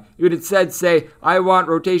money line, you would instead say, I want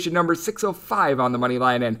rotation number 605 on the money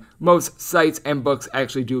line, and most sites and books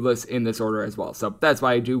actually do list in this order as well. So that's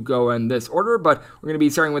why I do go in this order, but we're going to be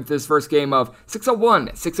starting with this first game of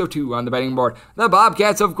 601, 602 on the betting board. The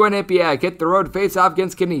Bobcats of Quinnipiac hit the road to face off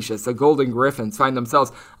against Canisius. The Golden Griffins find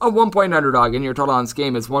themselves a 1-point underdog, and your total on this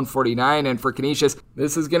game is 149, and for Canisius,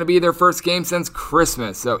 this is going to be their first game since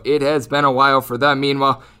Christmas, so it has been a while for them.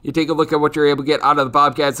 Meanwhile, you take a look at what you're able to get out of the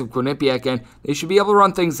Bobcats of Quinnipiac, and they should be able to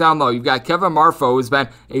run things down low. You've got Kevin Marfo, who's been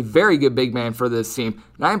a very good big man for this team.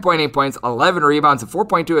 9.8 points, 11 rebounds, and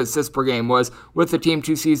 4.2 assists per game was with the team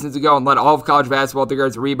 2 seasons ago and led all of college basketball with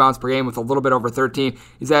regards to rebounds per game with a little bit over 13.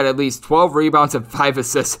 He's had at least 12 rebounds and 5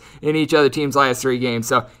 assists in each of the team's last 3 games,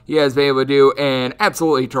 so he has been able to do an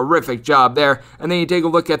absolutely terrific job there. And then you take a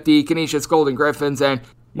look at the Canisius Golden Griffins, and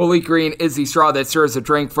Malik Green is the straw that stirs the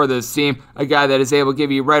drink for this team, a guy that is able to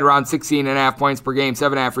give you right around 16.5 points per game,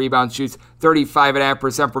 7.5 rebounds, shoots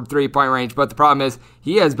 35.5% from three-point range, but the problem is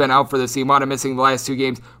he has been out for this team, wound up missing the last 2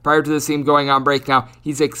 games prior to this team going on break. Now,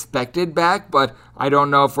 he's expected back, but I don't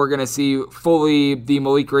know if we're going to see fully the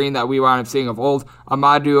Malik Green that we wound up seeing of old.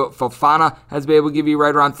 Amadou Fofana has been able to give you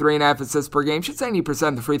right around 3.5 assists per game, shoots 90%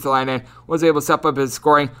 of the free throw line, and was able to step up his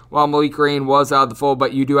scoring while Malik Green was out of the fold,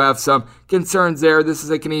 but you do have some concerns there. This is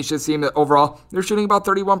a Canisius team that overall, they're shooting about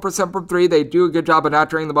 31% from 3. They do a good job of not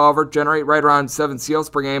turning the ball over, generate right around 7 steals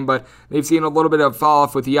per game, but they've seen a little bit of fall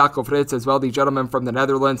off with Jakob Fritz as well. The gentleman from the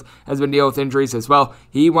Netherlands has been dealing with injuries as well.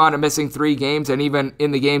 He wound up missing 3 games, and even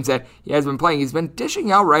in the games that he has been playing, he's been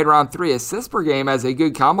dishing out right around 3 assists per game as a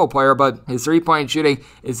good combo player, but his 3-point shooting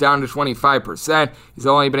is down to 25%. He's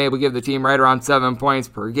only been able to give the team right around 7 points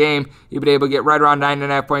per game. He's been able to get right around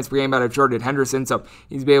 9.5 points per game out of Jordan Henderson, so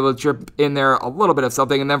he's been able to chip in there a little bit of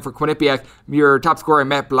something. And then for Quinnipiac, your top scorer,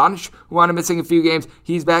 Matt Blanche, who wound up missing a few games,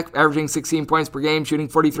 he's back, averaging 16 points per game, shooting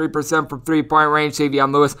 43% from three-point range.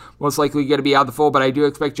 Savion Lewis most likely going to be out of the fold, but I do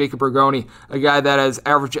expect Jacob Bergoni, a guy that has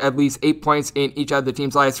averaged at least 8 points in each of the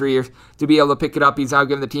team's last 3 years, to be able to pick it up. He's now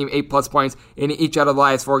given the team 8+ points in each out of the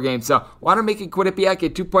last 4 games. So want to make it Quinnipiac a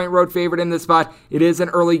 2-point road favorite in this spot. It is an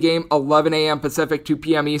early game, 11 a.m. Pacific, 2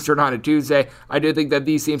 p.m. Eastern on a Tuesday. I do think that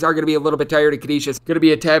these teams are going to be a little bit tired of Canisius, going to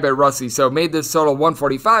be a tad bit rusty. So made this total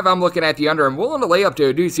 145. I'm looking at the under and willing to lay up to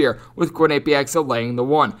a deuce here with Quinnipiac, so laying the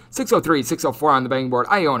 1. 603, 604 on the betting board.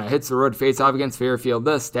 Iona hits the road face off against Fairfield.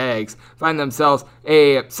 The Stags find themselves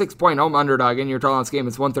a 6-point home underdog, and your total on this game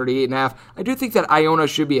is 138.5. I do think that Iona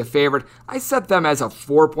should be a favorite. I set them as a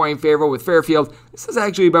 4-point favorite with Fairfield. This has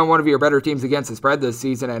actually been one of your better teams against the spread this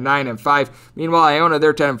season at 9-5. Meanwhile, Iona,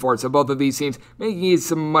 they're 10-4, so both of these teams making you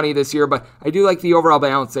some money this year, but I do like the overall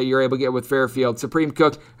balance that you're able to get with Fairfield. Supreme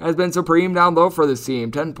Cook has been supreme down low for this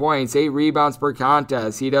team. 10 points, 8 rebounds per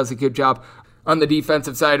contest. He does a good job on the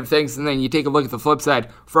defensive side of things. And then you take a look at the flip side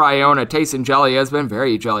for Iona. Tyson Jelly has been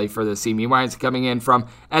very jelly for this team. He winds up coming in from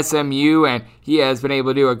SMU, and he has been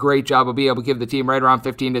able to do a great job of being able to give the team right around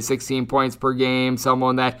 15 to 16 points per game.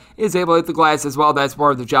 Someone that is able to hit the glass as well. That's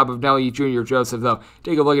more of the job of Nelly Jr. Joseph, though.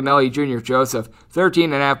 Take a look at Nelly Jr. Joseph.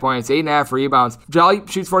 13.5 points, 8.5 rebounds. Jelly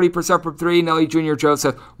shoots 40% from 3. Nelly Jr.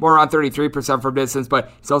 Joseph more around 33% from distance,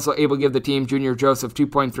 but he's also able to give the team Jr. Joseph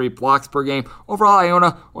 2.3 blocks per game. Overall,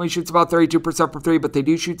 Iona only shoots about 32% from 3, but they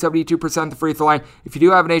do shoot 72% the free throw line. If you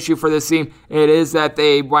do have an issue for this team, it is that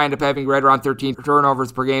they wind up having right around 13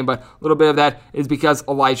 turnovers per game, but a little bit of that is because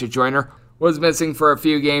Elijah Joyner was missing for a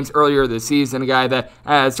few games earlier this season, a guy that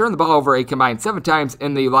has turned the ball over a combined 7 times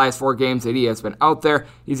in the last 4 games that he has been out there.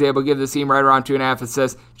 He's able to give the team right around 2.5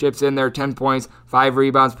 assists, chips in there 10 points, 5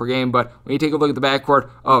 rebounds per game, but when you take a look at the backcourt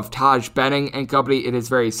of Taj Benning and company, it is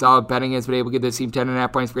very solid. Benning has been able to give this team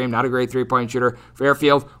 10.5 points per game, not a great 3-point shooter.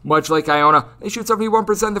 Fairfield, much like Iona, they shoot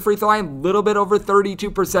 71% of the free throw line, a little bit over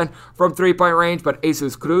 32% from 3-point range, but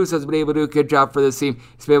Jesus Cruz has been able to do a good job for this team.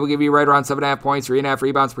 He's been able to give you right around 7.5 points, 3.5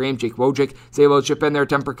 rebounds per game. Jake Wojcik is able to chip in their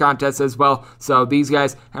 10 per contest as well, so these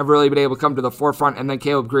guys have really been able to come to the forefront. And then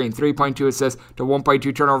Caleb Green, 3.2 assists to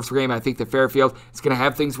 1.2 turnovers per game. I think that Fairfield is going to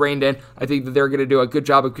have things reined in. I think that they're going to do a good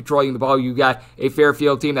job of controlling the ball. You got a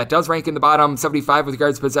Fairfield team that does rank in the bottom 75 with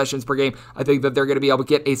regards to possessions per game. I think that they're going to be able to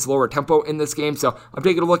get a slower tempo in this game, so I'm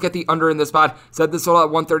taking a look at the under in this spot. Set this total at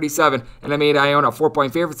 137, and I made Iona a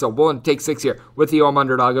 4-point favorite, so willing to take 6 here with the home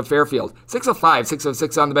underdog of Fairfield. 605,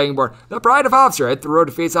 606 on the betting board. The Pride of Hofstra hit the road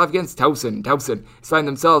to face off against Towson. Towson find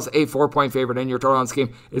themselves a 4-point favorite, and your total on this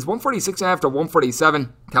game is 146.5 to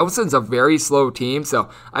 147. Towson's a very slow team, so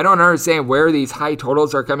I don't understand where these high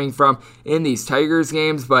totals are are coming from in these Tigers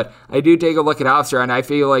games, but I do take a look at Hofstra, and I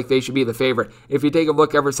feel like they should be the favorite. If you take a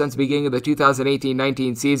look ever since the beginning of the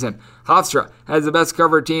 2018-19 season, Hofstra has the best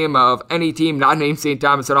covered team of any team not named St.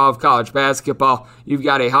 Thomas in all of college basketball. You've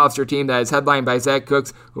got a Hofstra team that is headlined by Zach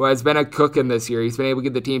Cooks, who has been a cooking this year. He's been able to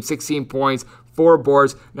give the team 16 points, 4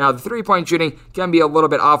 boards. Now, the three-point shooting can be a little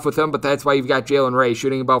bit off with him, but that's why you've got Jalen Ray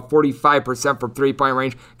shooting about 45% from three-point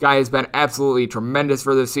range. Guy has been absolutely tremendous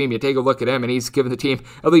for this team. You take a look at him, and he's given the team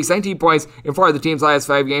at least 19 points in 4 of the team's last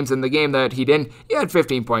 5 games. In the game that he didn't, he had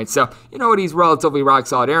 15 points. So, you know what? He's relatively rock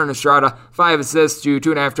solid. Aaron Estrada, 5 assists to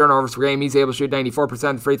 2.5 turnovers per game. He's able to shoot 94%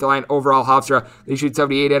 at the free throw line. Overall, Hofstra, they shoot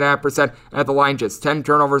 78.5% at the line, just 10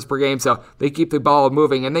 turnovers per game. So, they keep the ball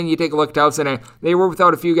moving. And then you take a look at Towson, and they were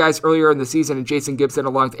without a few guys earlier in the season, and Jason Gibson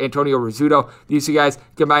along with Antonio Rizzuto. These two guys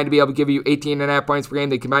combined to be able to give you 18.5 points per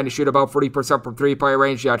game. They combined to shoot about 40% from three-point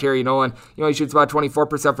range. Terry Nolan, he shoots about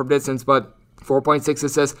 24% from distance, but 4.6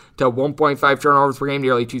 assists to 1.5 turnovers per game,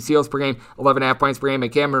 nearly 2 steals per game, 11.5 points per game.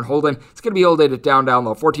 And Cameron Holden, it's going to be holding it down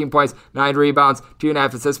low. 14 points, 9 rebounds,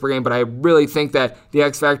 2.5 assists per game. But I really think that the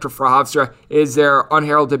X factor for Hofstra is their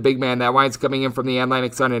unheralded big man that winds coming in from the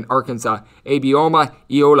Atlantic Sun in Arkansas, Abioma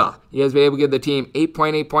Iola. He has been able to give the team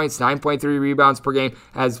 8.8 points, 9.3 rebounds per game,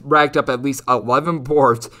 has racked up at least 11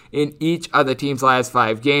 boards in each of the team's last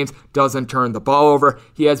 5 games, doesn't turn the ball over.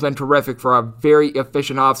 He has been terrific for a very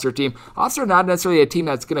efficient Hofstra team. Hofstra not necessarily a team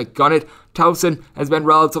that's going to gun it. Towson has been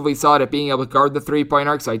relatively solid at being able to guard the three-point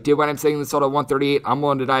arc, so I did wind up saying this total 138. I'm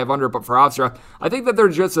willing to dive under, but for Hofstra, I think that they're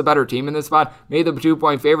just a better team in this spot. Made them a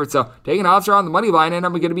 2-point favorite, so taking Hofstra on the money line, and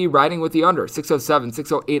I'm going to be riding with the under. 607,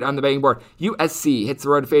 608 on the betting board. USC hits the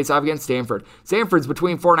road to face off against Stanford. Stanford's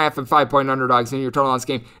between 4.5 and 5-point underdogs, and your total on this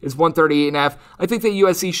game is 138.5. I think that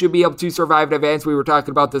USC should be able to survive and advance. We were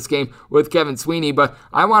talking about this game with Kevin Sweeney, but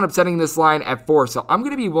I wound up setting this line at 4, so I'm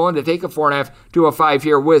going to be willing to take a 4.5 to a 5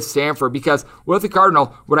 here with Stanford, because with the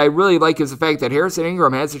Cardinal, what I really like is the fact that Harrison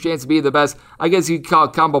Ingram has a chance to be the best, I guess you'd call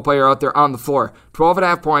it, combo player out there on the floor.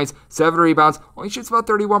 12.5 points, 7 rebounds, only shoots about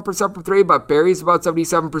 31% from 3, but buries about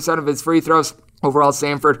 77% of his free throws. Overall,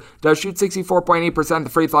 Stanford does shoot 64.8% at the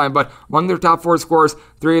free throw line, but among their top 4 scorers,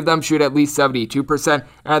 3 of them shoot at least 72%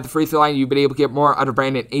 at the free throw line. You've been able to get more out of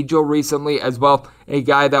Brandon Angel recently as well, a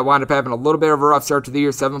guy that wound up having a little bit of a rough start to the year,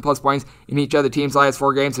 7+ points in each of the team's last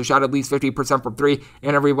 4 games, so shot at least 50% from 3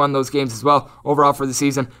 in every one of those games as well. Overall for the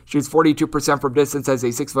season, shoots 42% from distance as a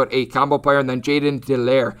 6'8" combo player, and then Jaden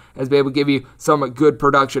Delaire has been able to give you some good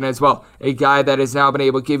production as well. A guy that has now been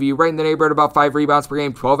able to give you right in the neighborhood about 5 rebounds per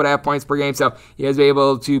game, 12.5 points per game, so he has been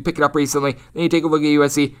able to pick it up recently. Then you take a look at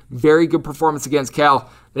USC, very good performance against Cal.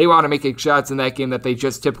 They want to make shots in that game that they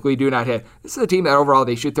just typically do not hit. This is a team that overall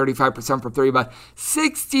they shoot 35% from 3, but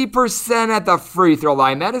 60% at the free throw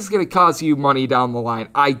line. That is going to cost you money down the line.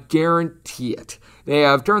 I guarantee it. They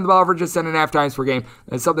have turned the ball over just 10.5 times per game.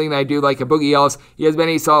 That's something that I do like. A Boogie Ellis, he has been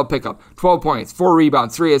a solid pickup. 12 points, 4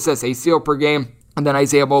 rebounds, 3 assists, a steal per game. And then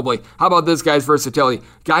Isaiah Mobley. How about this guy's versatility?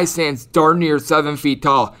 Guy stands darn near 7 feet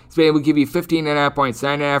tall. He's been able to give you 15.5 points,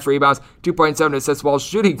 9.5 rebounds, 2.7 assists while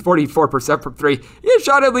shooting 44% from 3. He has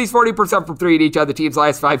shot at least 40% from 3 in each of the team's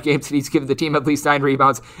last 5 games, and he's given the team at least 9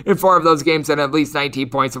 rebounds in 4 of those games and at least 19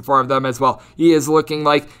 points in 4 of them as well. He is looking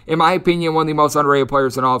like, in my opinion, one of the most underrated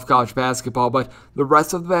players in all of college basketball. But the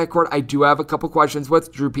rest of the backcourt, I do have a couple questions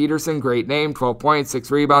with. Drew Peterson, great name, 12 points,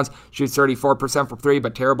 6 rebounds, shoots 34% from 3,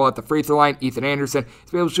 but terrible at the free throw line. Ethan Anderson,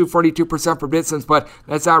 he's been able to shoot 42% from distance, but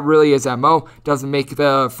that's not really his MO. Doesn't make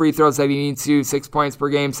the free throws that he needs to, 6 points per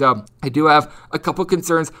game. So I do have a couple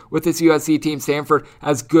concerns with this USC team. Stanford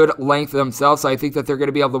has good length themselves, so I think that they're going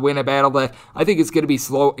to be able to win a battle that I think is going to be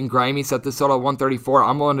slow and grimy. Set this total at 134.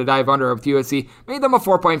 I'm willing to dive under with USC. Made them a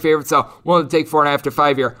 4-point favorite, so willing to take 4.5 to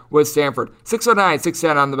 5 here with Stanford. 609,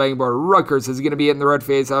 610 on the betting board. Rutgers is going to be in the road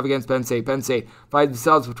face off against Penn State. Penn State finds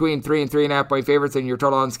themselves between 3 and 3.5 point favorites, and your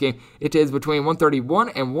total on this game, it is between 131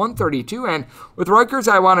 and 132. And with Rutgers,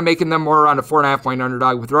 I want to make them more around a 4.5 point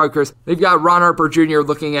underdog. With Rutgers, they've got Ron Harper Jr.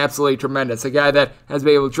 looking absolutely tremendous. A guy that has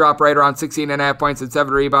been able to drop right around 16.5 points and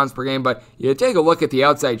 7 rebounds per game. But you take a look at the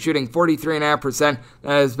outside, shooting 43.5%. That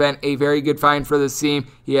has been a very good find for this team.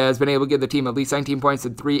 He has been able to give the team at least 19 points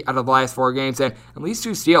in 3 out of the last 4 games and at least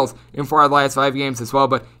 2 steals in 4 out of the last 5 games as well.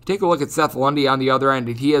 But you take a look at Seth Lundy on the other end,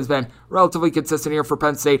 and he has been relatively consistent here for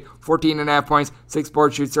Penn State. 14.5 points, 6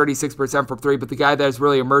 boards, shoots 36% from 3, but the guy that is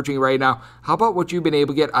really emerging right now, how about what you've been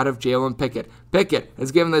able to get out of Jalen Pickett? Pickett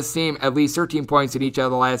has given this team at least 13 points in each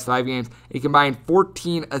of the last 5 games, a combined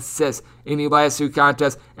 14 assists in the last 2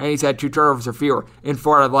 contests, and he's had 2 turnovers or fewer in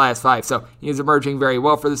 4 out of the last 5. So he is emerging very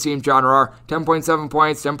well for the team. John Harrar, 10.7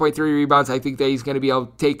 points, 10.3 rebounds. I think that he's going to be able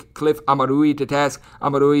to take Cliff Amarui to task.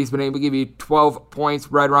 Amarui's been able to give you 12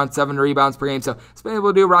 points, right around 7 rebounds per game. So he's been able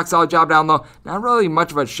to do a rock solid job down low. Not really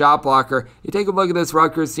much of a shot blocker. You take a look at this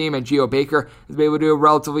Rutgers team, and Geo Baker has been able to do a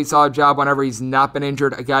relatively solid job whenever he's not been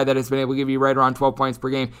injured. A guy that has been able to give you right around 12 points per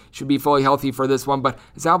game. Should be fully healthy for this one, but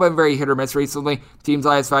it's now been very hit or miss recently. Team's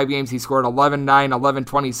last 5 games, he scored 11, 9, 11,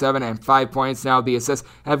 27, and 5 points. Now the assists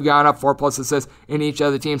have gone up, 4+ assists in each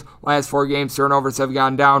of the teams. Last 4 games, turnovers have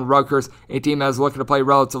gone down. Rutgers, a team that is looking to play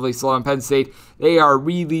relatively slow, in Penn State, they are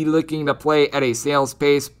really looking to play at a snail's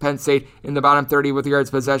pace. Penn State in the bottom 30 with regards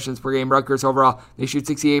to possessions per game. Rutgers overall, they shoot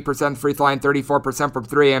 68% free throw line, 34% from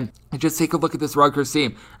 3. And just take a look at this Rutgers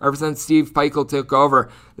team. Ever since Steve Peichel took over,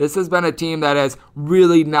 this has been a team that has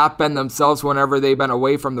really not been themselves whenever they've been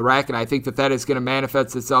away from the rack, and I think that is going to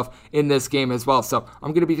manifest itself in this game as well. So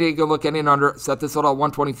I'm going to be taking a look at in under, set this total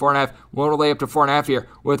at 124.5. Won't lay up to 4.5 here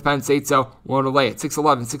with Penn State, so won't lay at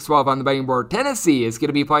 6'11", 6'12 on the betting board. Tennessee is going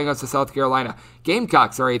to be playing us to South Carolina.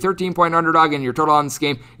 Gamecocks are a 13-point underdog, and your total on this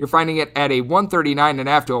game, you're finding it at a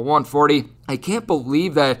 139.5 to a 140. I can't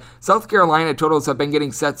believe that South Carolina totals have been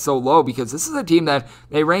getting set so low, because this is a team that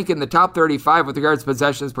they rank in the top 35 with regards to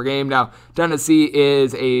possessions per game. Now, Tennessee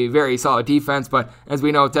is a very solid defense, but as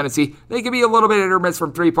we know, Tennessee, they can be a little bit hit or miss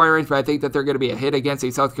from three-point range, but I think that they're going to be a hit against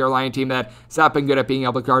a South Carolina team that's not been good at being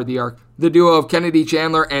able to guard the arc. The duo of Kennedy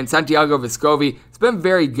Chandler and Santiago Vescovi, it's been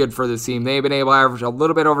very good for this team. They've been able to average a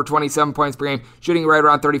little bit over 27 points per game, shooting right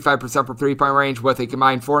around 35% from three-point range with a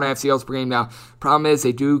combined 4.5 steals per game. Now, problem is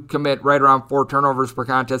they do commit right around 4 turnovers per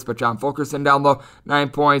contest, but John Fulkerson down low, 9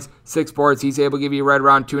 points, 6 boards. He's able to give you right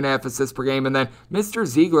around 2.5 assists per game, and then Mr.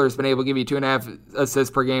 Ziegler has been able to give you 2.5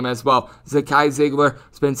 assists per game as well. Zakai Ziegler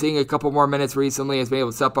has been seeing a couple more minutes recently, has been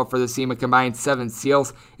able to step up for this team, a combined 7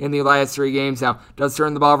 steals in the last 3 games. Now, does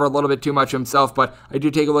turn the ball over a little bit too much himself, but I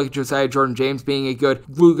do take a look at Josiah Jordan-James being a good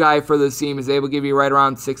glue guy for this team. Is able to give you right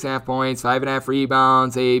around 6.5 points, 5.5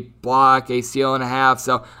 rebounds, a block, a steal and a half.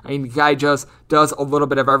 So, I mean, the guy just does a little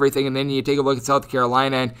bit of everything. And then you take a look at South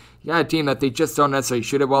Carolina, and you got a team that they just don't necessarily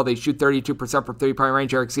shoot it well. They shoot 32% from three-point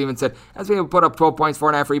range. Eric Stevenson has been able to put up 12 points,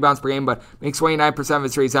 4.5 rebounds per game, but makes 29% of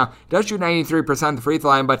his threes. Now, he does shoot 93% of the free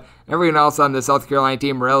throw line, but everyone else on the South Carolina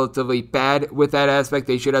team relatively bad with that aspect.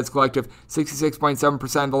 They shoot as a collective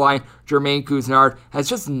 66.7% of the line. Jermaine Couisnard has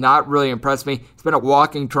just not really impressed me. It's been a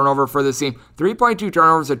walking turnover for this team. 3.2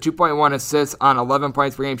 turnovers and 2.1 assists on 11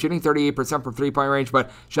 points per game, shooting 38% from three-point range,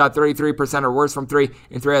 but shot 33% or worse from 3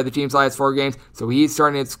 in 3 of the team's last 4 games. So he's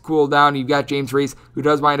starting to cool down. You've got James Reese, who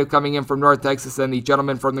does wind up coming in from North Texas, and the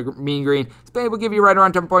gentleman from the Mean Green. He's been able to give you right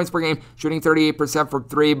around 10 points per game, shooting 38% from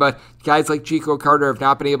 3, but guys like Chico Carter have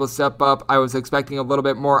not been able to step up. I was expecting a little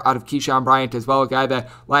bit more out of Keyshawn Bryant as well, a guy that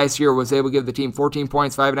last year was able to give the team 14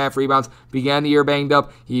 points, 5.5 rebounds, began the year banged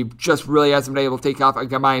up. He just really hasn't been able to take off a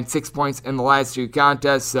combined 6 points in the last 2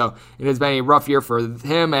 contests, so it has been a rough year for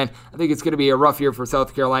him, and I think it's going to be a rough year for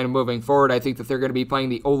South Carolina moving forward. I think that they're going to be playing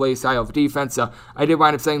the Ole style of defense, so I did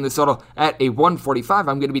wind up setting this total at a 145.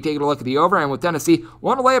 I'm going to be taking a look at the over, and with Tennessee,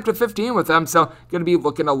 want to lay up to 15 with them, so going to be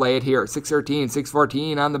looking to lay it here. 613,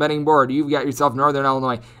 614 on the betting board. You've got yourself Northern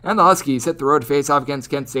Illinois, and the Huskies hit the road to face off against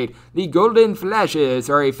Kent State. The Golden Flashes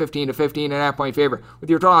are a 15 to 15.5 point favorite with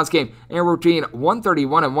your total on this game, and we're between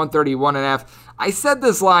 131 and 131.5. I set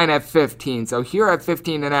this line at 15, so here at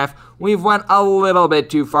 15.5, we've went a little bit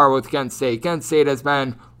too far with Kent State. Kent State has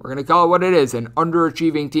been, we're going to call it what it is, an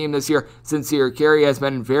underachieving team this year. Sincere Carey has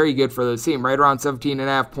been very good for this team, right around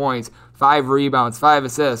 17.5 points. 5 rebounds, 5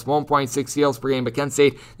 assists, 1.6 steals per game. But Kent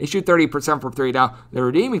State, they shoot 30% from 3. Now, the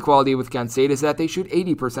redeeming quality with Kent State is that they shoot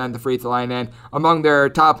 80% of the free throw line. And among their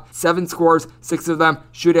top 7 scorers, 6 of them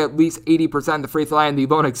shoot at least 80% of the free throw line. The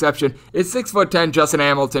lone exception is 6'10" Justin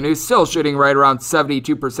Hamilton, who's still shooting right around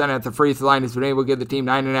 72% at the free throw line. Has been able to give the team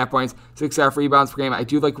 9.5 points, 6.5 rebounds per game. I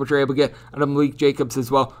do like what you're able to get out of Malik Jacobs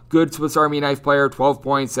as well. Good Swiss Army knife player, 12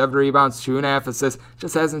 points, 7 rebounds, 2.5 assists.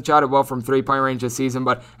 Just hasn't shot it well from 3-point range this season,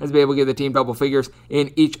 but has been able to give the team double figures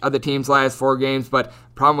in each of the team's last 4 games. But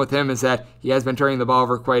Problem with him is that he has been turning the ball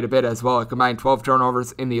over quite a bit as well. A combined 12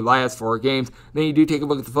 turnovers in the last 4 games. Then you do take a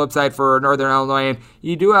look at the flip side for Northern Illinois, and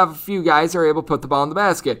you do have a few guys that are able to put the ball in the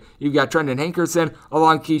basket. You've got Trenton Hankerson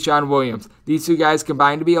along Keyshawn Williams. These two guys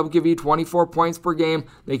combined to be able to give you 24 points per game.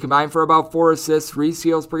 They combine for about 4 assists, 3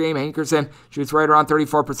 steals per game. Hankerson shoots right around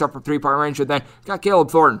 34% from three-point range. And then got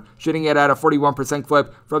Caleb Thornton shooting it at a 41%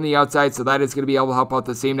 clip from the outside, so that is going to be able to help out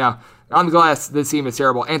this team. Now, on the glass, this team is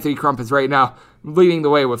terrible. Anthony Crump is right now leading the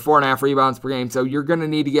way with 4.5 rebounds per game, so you're going to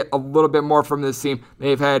need to get a little bit more from this team.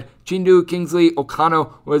 They've had Chindu Kingsley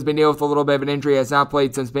Okano, who has been dealing with a little bit of an injury, has not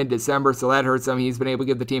played since mid-December, so that hurts him. He's been able to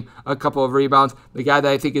give the team a couple of rebounds. The guy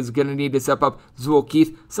that I think is going to need to step up, Zool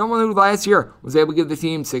Keith, someone who last year was able to give the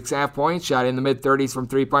team 6.5 points, shot in the mid-30s from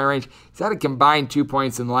three-point range. He's had a combined 2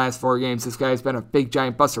 points in the last 4 games. This guy's been a big,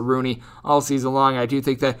 giant Buster Rooney all season long. I do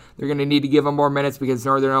think that they're going to need to give him more minutes because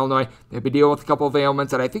Northern Illinois, they've been dealing with a couple of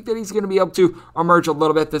ailments, and I think that he's going to be able to emerge a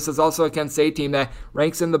little bit. This is also a Kent State team that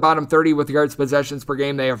ranks in the bottom 30 with regards to possessions per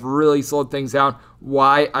game. They have really slowed things down.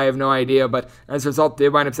 Why? I have no idea, but as a result, they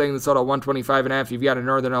wind up setting this total at 125.5. You've got a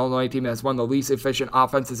Northern Illinois team that's one of the least efficient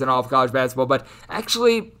offenses in all of college basketball, but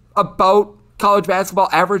actually about college basketball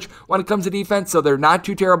average when it comes to defense, so they're not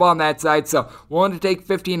too terrible on that side. So willing to take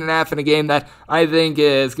 15.5 in a game that I think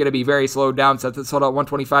is going to be very slowed down. Set this total at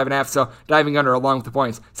 125.5, so diving under along with the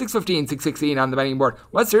points. 615, 616 on the betting board.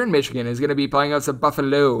 Western Michigan is going to be playing us at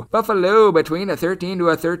Buffalo. Buffalo between a 13 to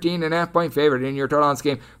a 13.5 point favorite in your total on this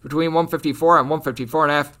game between 154 and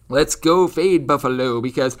 154.5. Let's go fade Buffalo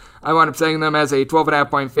because I wound up setting them as a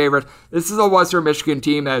 12.5 point favorite. This is a Western Michigan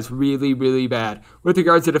team that is really, really bad with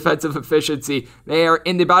regards to defensive efficiency. They are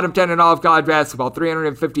in the bottom 10 in all of college basketball,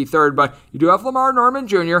 353rd, but you do have Lamar Norman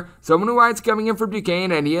Jr., someone who is coming in from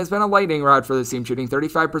Duquesne, and he has been a lightning rod for this team, shooting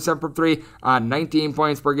 35% from 3 on 19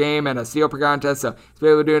 points per game and a steal per contest, so he's been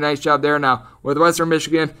able to do a nice job there. Now, with Western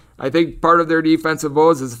Michigan, I think part of their defensive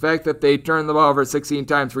woes is the fact that they turn the ball over 16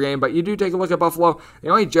 times per game, but you do take a look at Buffalo. They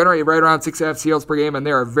only generate right around 6.5 steals per game, and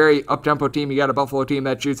they're a very up-tempo team. You got a Buffalo team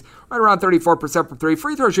that shoots right around 34% from 3.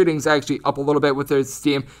 Free throw shooting is actually up a little bit with this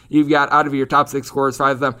team. You've got out of your top 6 scorers,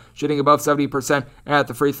 5 of them shooting above 70% at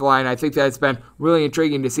the free throw line. I think that it's been really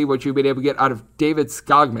intriguing to see what you've been able to get out of David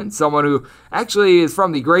Skogman, someone who actually is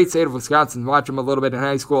from the great state of Wisconsin. Watch him a little bit in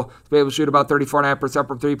high school. He's been able to shoot about 34.5%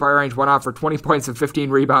 from three-point range, went off for 20 points and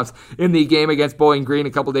 15 rebounds in the game against Bowling Green a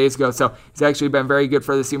couple days ago, so he's actually been very good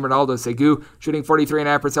for the team. Ronaldo Segu shooting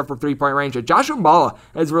 43.5% from three-point range. And Josh Umbala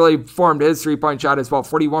has really formed his three-point shot as well,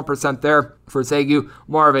 41% there for Segu,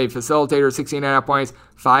 more of a facilitator, 16.5 points,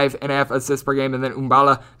 5.5 assists per game, and then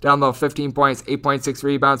Umbala down low, 15 points, 8.6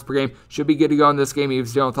 rebounds per game. Should be good to go in this game. He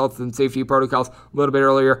was dealing with health and safety protocols a little bit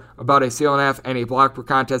earlier, about a steal and a half and a block per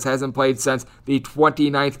contest. Hasn't played since the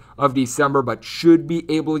 29th of December, but should be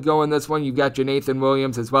able to go in this one. You've got Jonathan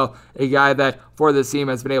Williams as well, a guy that for this team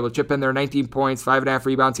has been able to chip in there, 19 points, 5.5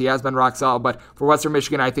 rebounds. He has been rock solid, but for Western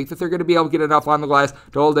Michigan, I think that they're going to be able to get enough on the glass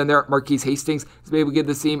to hold in there. Marquise Hastings has been able to give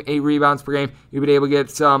this team 8 rebounds per game. You've been able to get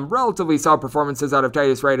some relatively solid performances out of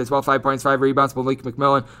Titus Wright as well, 5 points, 5 rebounds. Malik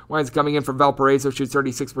McMillan winds coming in from Valparaiso, shoots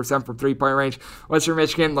 36% from three-point range. Western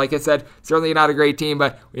Michigan, like I said, certainly not a great team,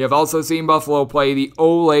 but we have also seen Buffalo play the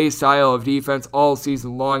Ole style of defense all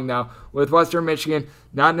season long now. With Western Michigan,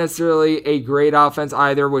 not necessarily a great offense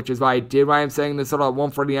either, which is why I'm saying this total at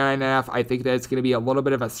 149.5. I think that it's going to be a little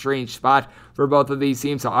bit of a strange spot for both of these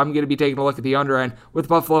teams, so I'm going to be taking a look at the under end with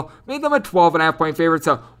Buffalo. Made them a 12.5 point favorite,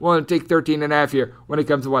 so we'll take 13.5 here when it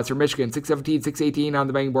comes to Western Michigan. 617, 618 on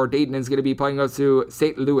the betting board. Dayton is going to be playing us to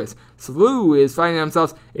St. Louis. SLU is finding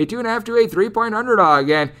themselves a 2.5 to a 3-point underdog,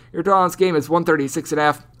 and your total on this game is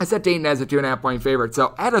 136.5. I set Dayton as a 2.5 point favorite,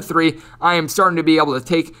 so at a 3, I am starting to be able to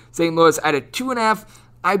take St. Louis at a 2.5.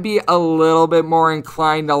 I'd be a little bit more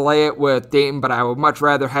inclined to lay it with Dayton, but I would much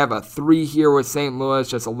rather have a 3 here with St. Louis,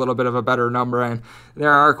 just a little bit of a better number. And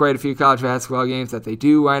there are quite a few college basketball games that they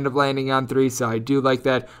do wind up landing on 3, so I do like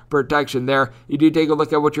that protection there. You do take a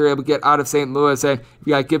look at what you're able to get out of St. Louis, and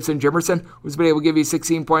you got Gibson Jimerson, who's been able to give you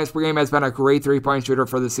 16 points per game, has been a great 3-point shooter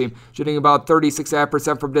for this team, shooting about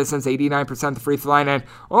 36.5% from distance, 89% the free throw line, and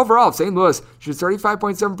overall, St. Louis shoots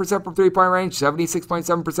 35.7% from 3-point range,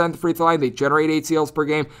 76.7% the free throw line. They generate 8 steals per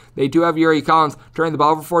game. They do have Yuri Collins turning the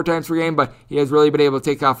ball over 4 times per game, but he has really been able to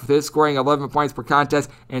take off with his scoring, 11 points per contest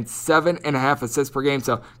and 7.5 assists per game.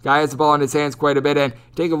 So guy has the ball in his hands quite a bit, and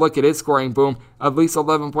take a look at his scoring boom. at least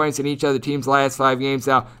 11 points in each of the team's last 5 games.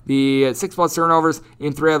 Now, the 6+ turnovers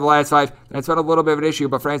in 3 of the last 5, that's been a little bit of an issue,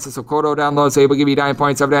 but Francis Okoto down low is able to give you 9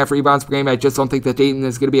 points, 7.5 rebounds per game. I just don't think that Dayton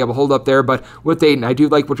is going to be able to hold up there, but with Dayton, I do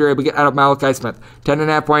like what you're able to get out of Malachi Smith.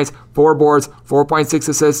 10.5 points, 4 boards, 4.6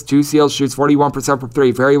 assists, 2 steals, shoots 41% from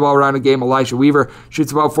 3. Very well-rounded game. Elijah Weaver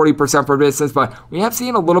shoots about 40% from distance, but we have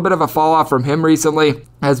seen a little bit of a fall-off from him recently.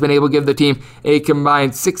 Has been able to give the team a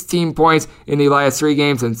combined 16 points in the last 3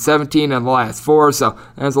 games and 17 in the last 4, so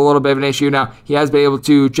that's a little bit of an issue. Now, he has been able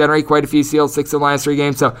to generate quite a few steals, 6 in the last 3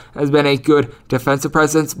 games, so has been a good defensive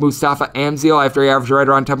presence. Mustafa Amzil, after he averaged right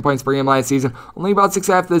around 10 points per game last season, only about 6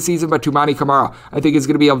 after the season, but Tumani Kamara, I think, is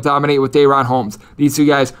going to be able to dominate with Day'Ron Holmes. These 2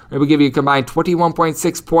 guys are able to give you a combined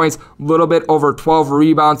 21.6 points, a little bit over 12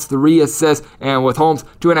 rebounds, 3 assists, and with Holmes,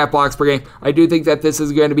 2.5 blocks per game. I do think that this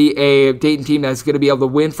is going to be a Dayton team that's going to be able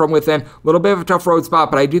to win from within. A little bit of a tough road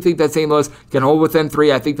spot, but I do think that St. Louis can hold within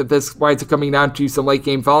 3. I think that this winds up coming down to some late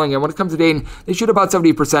game fouling, and when it comes to Dayton, they shoot about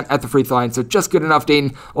 70% at the free throw line, so just good enough.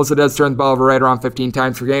 Dayton also does turn the ball over right around 15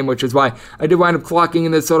 times per game, which is why I did wind up clocking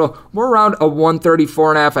in this total more around a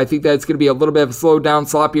 134.5. I think that it's going to be a little bit of a slowed down,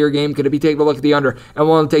 sloppier game. Could it be taking a look at the under? And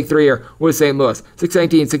we'll take 3 here with St. Louis.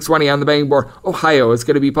 619, 620 on the betting board. Ohio is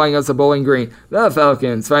going to be playing us at Bowling Green. The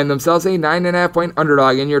Falcons find themselves a 9.5 point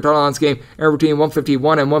underdog in your total on this game, anywhere between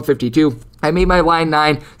 151 and 152. I made my line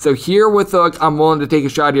 9, so here with the hook, I'm willing to take a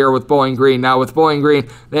shot here with Bowling Green. Now, with Bowling Green,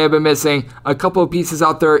 they have been missing a couple of pieces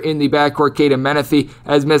out there in the backcourt. Caden Menefee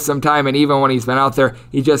has missed some time, and even when he's been out there,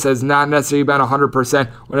 he just has not necessarily been 100%.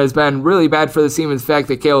 What has been really bad for the team is the fact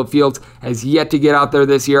that Caleb Fields has yet to get out there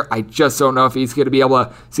this year. I just don't know if he's going to be able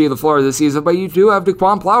to see the floor this season, but you do have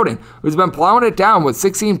Daquan Plowden, who's been plowing it down with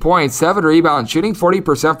 16 points, 7 rebounds, shooting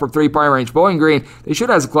 40% from 3-point range. Bowling Green, they should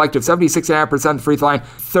have a collective 76.5% free throw line,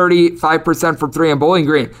 35% from 3 in Bowling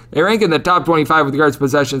Green. They rank in the top 25 with regards to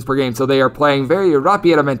possessions per game, so they are playing very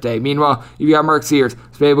rapidamente. Meanwhile, you've got Mark Sears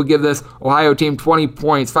to be able to give this Ohio team 20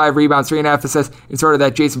 points, 5 rebounds, 3.5 assists in sort of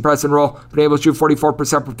that Jason Preston role, been able to shoot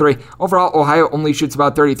 44% from 3. Overall, Ohio only shoots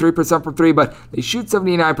about 33% from 3, but they shoot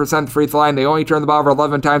 79% at the free throw line. They only turn the ball over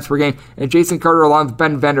 11 times per game, and Jason Carter along with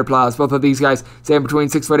Ben Vanderplas, both of these guys stand between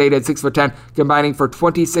 6'8" and 6'10", combining for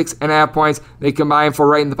 26.5 points. They combine for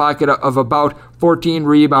right in the pocket of about 14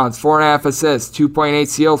 rebounds, 4.5 assists, 2.8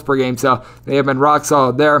 steals per game, so they have been rock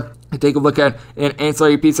solid there. Take a look at an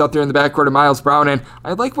ancillary piece out there in the backcourt of Miles Brown, and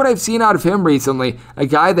I like what I've seen out of him recently. A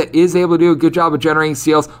guy that is able to do a good job of generating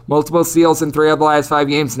steals, multiple steals in 3 of the last 5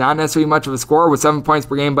 games, not necessarily much of a scorer with 7 points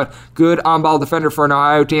per game, but good on-ball defender for an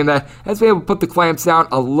Ohio team that has been able to put the clamps down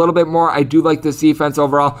a little bit more. I do like this defense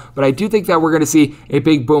overall, but I do think that we're going to see a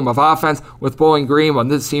big boom of offense with Bowling Green. When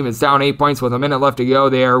this team is down 8 points with a minute left to go,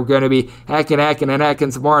 they are going to be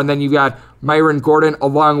hacking some more, and then you've got Myron Gordon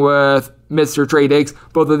along with Mr. Trey Diggs.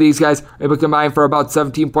 Both of these guys are able to combine for about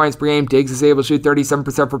 17 points per game. Diggs is able to shoot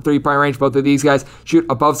 37% from 3-point range. Both of these guys shoot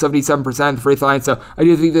above 77% at the free throw line. So I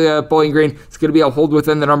do think the Bowling Green is going to be able to hold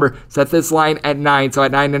within the number. Set this line at 9. So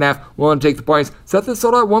at 9.5, willing to take the points. Set this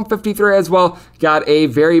total at 153 as well. Got a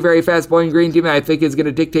very, very fast Bowling Green team that I think is going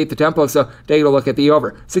to dictate the tempo. So take a look at the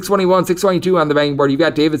over. 621, 622 on the betting board. You've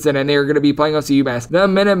got Davidson, and they're going to be playing us to UMass. The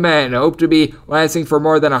Minutemen hope to be lasting for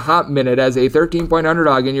more than a hot minute as a 13-point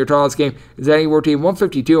underdog in your tallest game is anywhere between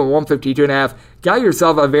 152 and 152.5. Got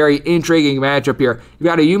yourself a very intriguing matchup here. You've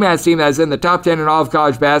got a UMass team that's in the top 10 in all of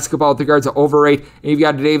college basketball with regards to overrate, and you've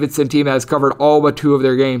got a Davidson team that has covered all but 2 of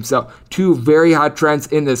their games. So 2 very hot trends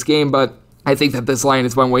in this game, but I think that this line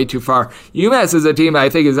has went way too far. UMass is a team that I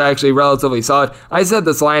think is actually relatively solid. I set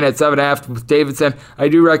this line at 7.5 with Davidson. I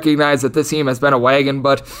do recognize that this team has been a wagon,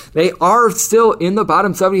 but they are still in the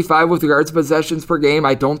bottom 75 with regards to possessions per game.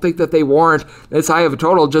 I don't think that they warrant this high of a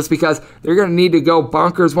total just because they're going to need to go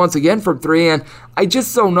bonkers once again from 3, and I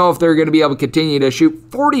just don't know if they're going to be able to continue to shoot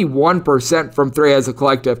 41% from 3 as a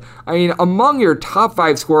collective. I mean, among your top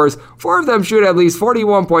 5 scorers, 4 of them shoot at least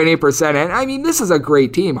 41.8%, and I mean, this is a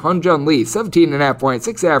great team. Hyunjung Lee, 17.5 points,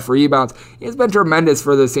 6.5 rebounds. He has been tremendous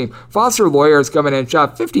for this team. Foster Loyer is coming in and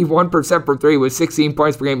shot 51% from 3 with 16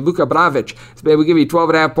 points per game. Luka Bravic has been able to give you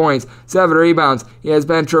 12.5 points, 7 rebounds. He has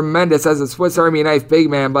been tremendous as a Swiss Army knife big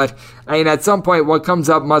man, but I mean, at some point, what comes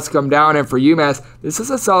up must come down, and for UMass, this is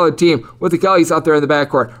a solid team with the Kellys out there in the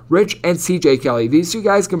backcourt. Rich and CJ Kelly. These 2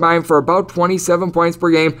 guys combined for about 27 points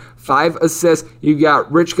per game, 5 assists. You've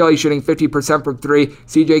got Rich Kelly shooting 50% from 3.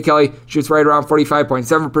 CJ Kelly shoots right around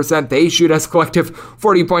 45.7%. They shoot shoot as a collective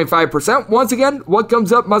 40.5%. Once again, what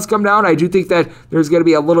comes up must come down. I do think that there's going to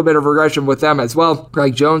be a little bit of regression with them as well.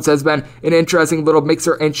 Greg Jones has been an interesting little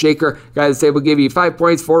mixer and shaker. Guy that's able to give you 5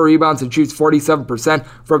 points, 4 rebounds, and shoots 47%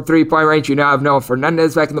 from 3-point range. You now have Noah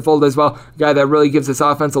Fernandez back in the fold as well. A guy that really gives this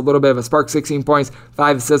offense a little bit of a spark. 16 points,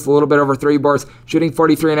 5 assists, a little bit over 3 boards, shooting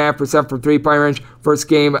 43.5% from 3-point range. First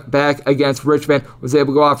game back against Richmond, was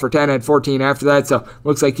able to go off for 10 and 14 after that, so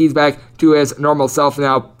looks like he's back to his normal self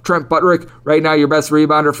now. Trent Butterick, right now your best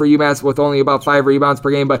rebounder for UMass with only about 5 rebounds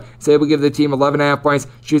per game, but is able to give the team 11.5 points,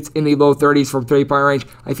 shoots in the low 30s from 3-point range.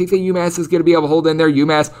 I think that UMass is going to be able to hold in there.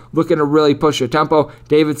 UMass looking to really push the tempo.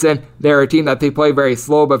 Davidson, they're a team that they play very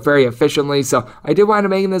slow but very efficiently, so I did wind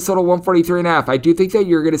up making this total 143.5. I do think that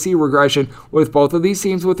you're going to see regression with both of these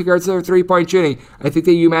teams with regards to their 3-point shooting. I think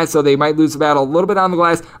that UMass, so they might lose the battle a little bit on the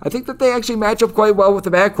glass. I think that they actually match up quite well with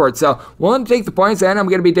the backcourt, so willing to take the points, and I'm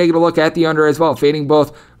going to be taking a look at the under as well, fading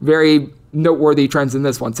both very noteworthy trends in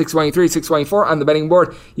this one. 623, 624 on the betting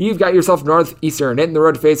board. You've got yourself Northeastern hitting the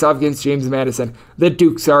road to face off against James Madison. The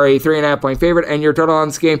Dukes are a 3.5 point favorite, and your total on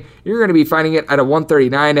this game, you're going to be finding it at a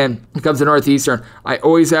 139, and it comes to Northeastern. I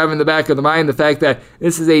always have in the back of the mind the fact that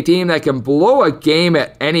this is a team that can blow a game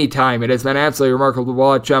at any time. It has been absolutely remarkable to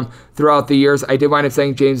watch them throughout the years. I did wind up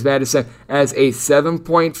saying James Madison as a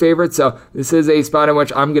 7-point favorite, so this is a spot in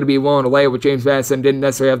which I'm going to be willing to lay it with James Madison. Didn't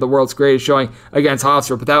necessarily have the world's greatest showing against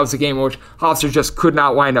Hofstra, but that was a game in which Hofstra just could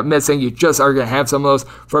not wind up missing. You just are going to have some of those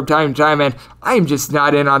from time to time, and I'm just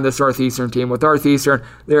not in on this Northeastern team. With Northeastern,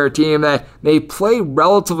 they're a team that they play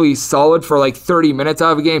relatively solid for like 30 minutes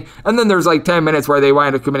out of a game, and then there's like 10 minutes where they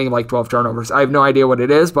wind up committing like 12 turnovers. I have no idea what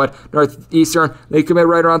it is, but Northeastern, they commit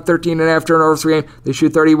right around 13.5 turnovers per game. They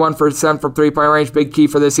shoot 31% from 3-point range. Big key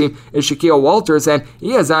for this team is Shaquille Walters, and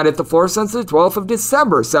he has not hit the floor since the 12th of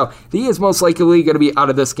December, so he is most likely going to be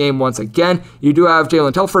out of this game once again. You do have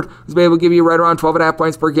Jalen Telford, who's been able to give you right around 12.5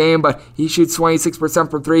 points per game, but he shoots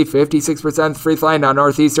 26% from 3, 56% free throw line. Now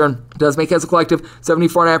Northeastern does make as a collective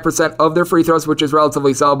 74.5% of their free throws, which is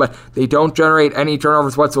relatively solid, but they don't generate any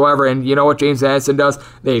turnovers whatsoever, and you know what James Madison does?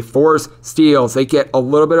 They force steals. They get a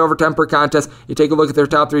little bit over 10 per contest. You take a look at their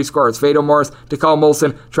top 3 scorers: Fado Morris, DeCall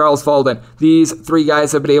Molson, Charles Fulden. These 3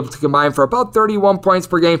 guys have been able to combine for about 31 points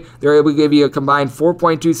per game. They're able to give you a combined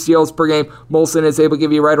 4.2 steals per game. Molson is able to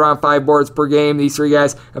give you right around 5 boards per game. These 3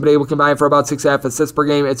 guys have been able to combine for about 6.5 assists per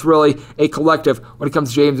game. It's really a collective when it comes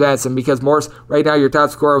to James Madison, because Morris, right now, your top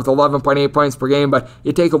scorer with 11.8 points per game, but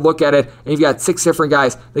you take a look at it, and you've got 6 different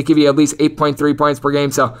guys that give you at least 8.3 points per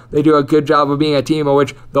game, so they do a good job of being a team in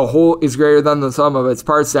which the whole is greater than the sum of its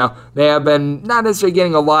parts. Now, they have been not necessarily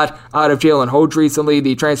getting a lot out of Jalen Hoge recently.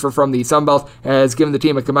 The transfer from the Sun Belt has given the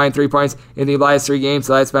team a combined 3 points in the last 3 games,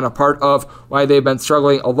 so that's been a part of why they've been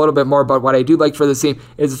struggling a little bit more. But what I do like for this team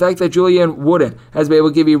is the fact that Julian Wooden has been able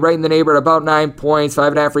to give you right in the neighborhood about 9 points,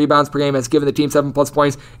 5.5 rebounds per game, has given the team 7+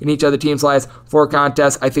 points in each of the team's last 4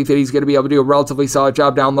 contests. I think that he's going to be able to do a relatively solid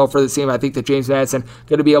job down low for this team. I think that James Madison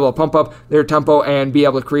going to be able to pump up their tempo and be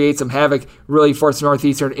able to create some havoc, really force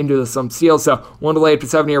Northeastern into some steals. So one to lay up to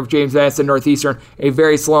 7 here with James Madison. Northeastern, a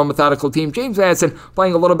very slow and methodical team. James Madison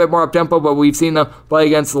playing a little bit more up tempo, but we've seen them play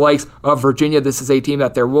against the likes of Virginia. This is a team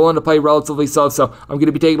that they're willing to play relatively slow, so I'm going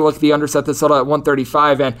to be taking a look at the underset this total at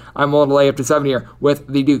 135, and I'm willing to lay up to 7 here with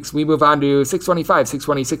the Dukes. We move on to 625,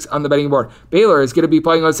 626 on the betting board. Baylor is going to be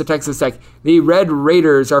playing against Texas Tech. The Red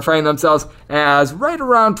Raiders are finding themselves as right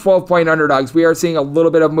around 12-point underdogs. We are seeing a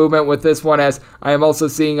little bit of movement with this one, as I am also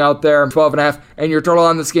seeing out there 12.5, and your total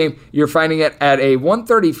on this game, you're finding it at a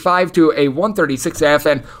 135 to a 136.5,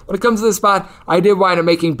 and when it comes to this spot, I did wind up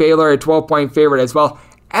making Baylor a 12-point favorite as well.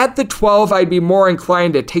 At the 12, I'd be more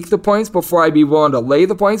inclined to take the points before I'd be willing to lay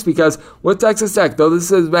the points, because with Texas Tech, though this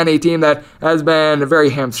has been a team that has been very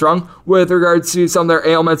hamstrung with regards to some of their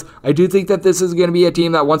ailments, I do think that this is going to be a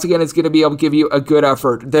team that once again is going to be able to give you a good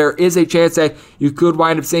effort. There is a chance that you could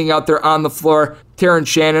wind up seeing out there on the floor Terrence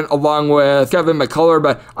Shannon along with Kevin McCullough,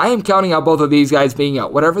 but I am counting on both of these guys being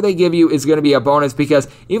out. Whatever they give you is going to be a bonus, because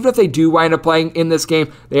even if they do wind up playing in this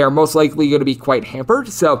game, they are most likely going to be quite hampered.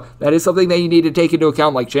 So that is something that you need to take into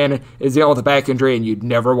account. Like Shannon is dealing with a back injury, and you'd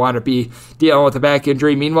never want to be dealing with a back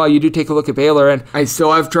injury. Meanwhile, you do take a look at Baylor, and I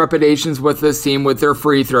still have trepidations with this team with their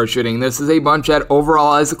free throw shooting. This is a bunch that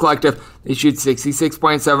overall as a collective, they shoot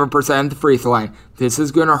 66.7% at the free throw line. This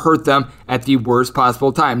is going to hurt them at the worst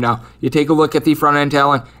possible time. Now, you take a look at the front end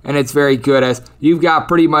talent, and it's very good, as you've got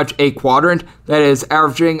pretty much a quadrant that is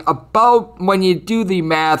averaging about, when you do the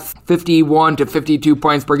math, 51 to 52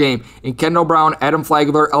 points per game. In Kendall Brown, Adam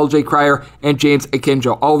Flagler, LJ Cryer, and James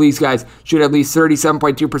Akinjo. All these guys shoot at least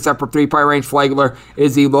 37.2% from three-point range. Flagler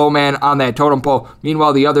is the low man on that totem pole.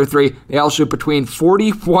 Meanwhile, the other three, they all shoot between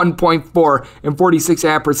 41.4 and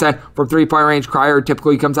 46.5% from three-point range. Cryer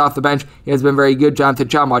typically comes off the bench. He has been very good. Jonathan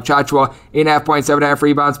Chachua, 8.5 points, 7.5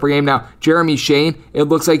 rebounds per game. Now, Jeremy Shane, it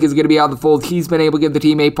looks like is going to be out of the fold. He's been able to give the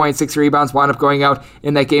team 8.6 rebounds, wound up going out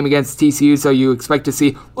in that game against TCU, so you expect to see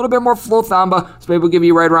a little bit more Flo Thamba, so able to give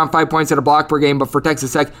you right around 5 points at a block per game. But for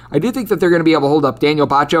Texas Tech, I do think that they're going to be able to hold up. Daniel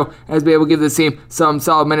Bacho has been able to give this team some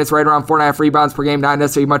solid minutes, right around 4.5 rebounds per game. Not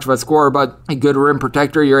necessarily much of a scorer, but a good rim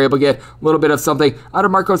protector. You're able to get a little bit of something out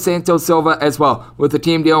of Marco Santos Silva as well. With the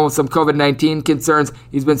team dealing with some COVID-19 concerns,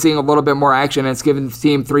 he's been seeing a little bit more action, and it's given the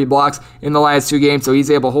team 3 blocks in the last 2 games, so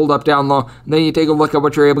he's able to hold up down low. And then you take a look at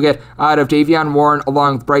what you're able to get out of Davion Warren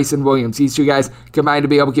along with Bryson Williams. These 2 guys combined to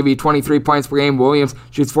be able to give you 23 points per game. Williams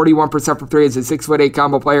shoots 41% from 3 as a 6'8"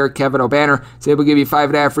 combo player. Kevin O'Banner is able to give you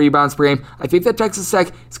 5.5 rebounds per game. I think that Texas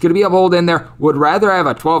Tech is going to be able to hold in there. Would rather have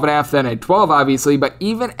a 12.5 than a 12, obviously, but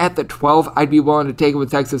even at the 12, I'd be willing to take it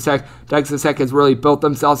with Texas Tech. Texas Tech has really built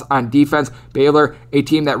themselves on defense. Baylor, a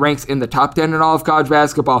team that ranks in the top 10 in all of college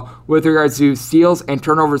basketball with regards to steals and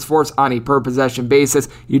turnovers forced on a per possession basis.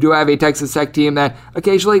 You do have a Texas Tech team that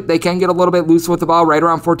occasionally they can get a little bit loose with the ball, right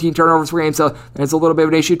around 14 turnovers per game, so that's a little bit of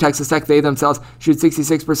an issue. Texas Tech, they themselves shoot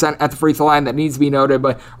 66% at the free throw line. That needs to be noted,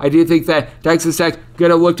 but I do think that Texas Tech going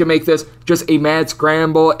to look to make this just a mad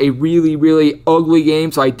scramble, a really, really ugly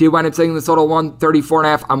game. So I did wind up saying the total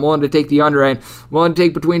 134.5. I'm willing to take the under end. I'm willing to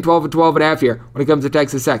take between 12 and 12.5 here when it comes to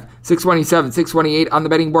Texas Tech. 627, 628 on the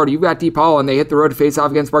betting board. You've got DePaul, and they hit the road to face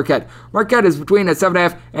off against Marquette. Marquette is between a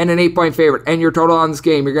 7.5 and an 8-point favorite, and your total on this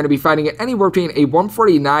game, you're going to be finding it anywhere between a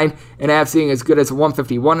 149.5, seeing as good as a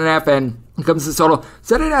 151.5, and when it comes to total,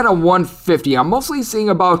 set it at a 150. I'm mostly seeing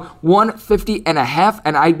about 150.5,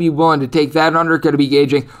 and I'd be willing to take that under. Going to be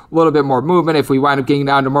gauging a little bit more movement. If we wind up getting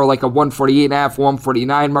down to more like a 148.5,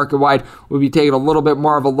 149 market wide, we'll be taking a little bit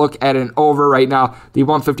more of a look at an over right now. The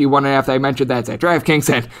 151.5 that I mentioned, that's at DraftKings,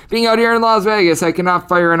 and being out here in Las Vegas, I cannot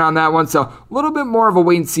fire in on that one. So a little bit more of a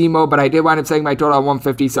wait and see mode, but I did wind up saying my total at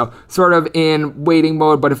 150, so sort of in waiting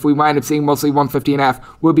mode. But if we wind up seeing mostly 150.5,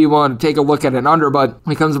 we'll be willing to take a look at an under. But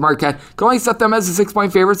when it comes to Marquette, can only set them as a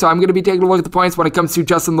 6-point favorite, so I'm going to be taking a look at the points. When it comes to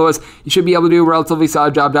Justin Lewis, you should be able to do a relatively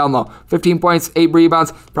solid job down low. 15 points, 8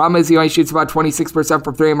 rebounds. Problem is he only shoots about 26%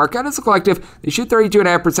 from 3. Marquette as a collective, they shoot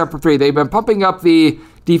 32.5% from 3. They've been pumping up the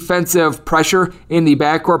defensive pressure in the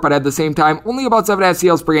backcourt, but at the same time, only about 7.5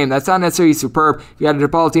 steals per game. That's not necessarily superb. You got a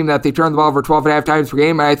DePaul team that they turn the ball over 12.5 times per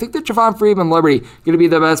game, and I think that Javon Freeman Liberty going to be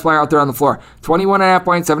the best player out there on the floor. 21.5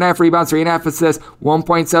 points, 7.5 rebounds, 3.5 assists,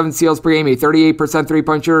 1.7 steals per game, a 38%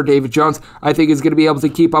 three-point shooter. David Jones, I think, is going to be able to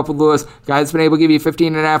keep up with Lewis. Guy that's been able to give you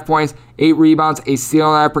 15.5 points, 8 rebounds, a steal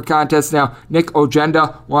and a half per contest. Now, Nick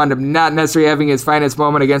Ojeda wound up not necessarily having his finest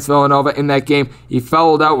moment against Villanova in that game. He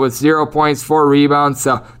fouled out with 0 points, 4 rebounds,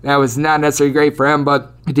 so that was not necessarily great for him,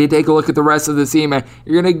 but I did take a look at the rest of the team, and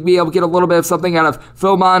you're going to be able to get a little bit of something out of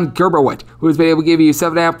Philmon Gerberwit, who has been able to give you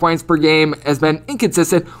 7.5 points per game, has been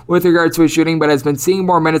inconsistent with regards to his shooting, but has been seeing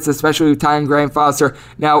more minutes, especially with Ty and Graham Foster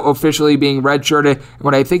now officially being redshirted. And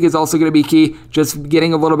what I think is also going to be key, just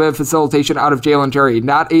getting a little bit of facilitation out of Jalen Terry.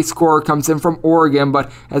 Not a scorer, comes in from Oregon,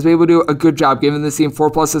 but has been able to do a good job, giving the team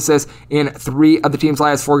 4+ assists in 3 of the team's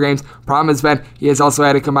last 4 games. Problem has been, he has also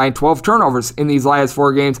had a combined 12 turnovers in these last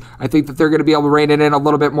 4 games. I think that they're going to be able to rein it in a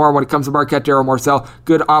little bit more when it comes to Marquette. Darryl Morsell,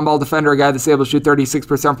 good on-ball defender, a guy that's able to shoot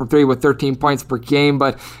 36% from 3 with 13 points per game.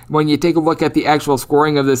 But when you take a look at the actual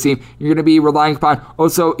scoring of this team, you're going to be relying upon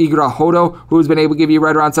Oso Ighodaro, who's been able to give you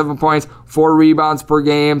right around 7 points, 4 rebounds per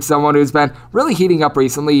game, someone who's been really heating up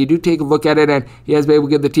recently. You do take a look at it, and he has been able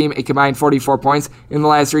to give the team a combined 44 points in the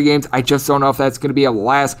last 3 games. I just don't know if that's going to be able to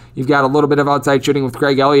last. You've got a little bit of outside shooting with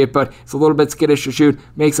Craig Elliott, but it's a little bit skittish to shoot.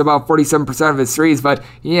 Makes about 47% of his threes, but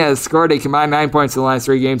he has scored a combined 9 points in the last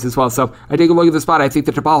 3 games as well. So I take a look at the spot. I think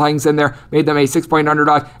the DePaul hangs in there, made them a 6-point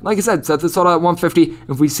underdog. Like I said, set this total at 150.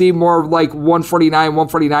 If we see more like 149,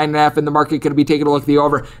 149.5 in the market, going to be taking a look at the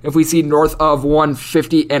over. If we see north of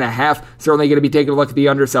 150.5, certainly going to be taking a look at the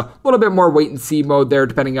under. So a little bit more wait and see mode there,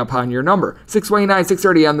 depending upon your number. 629,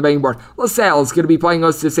 630 on the betting board. LaSalle is going to be playing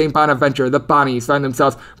host to St. Bonaventure. The Bonnies find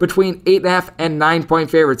themselves between 8.5 and 9-point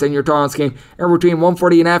favorites in your total on this game, and between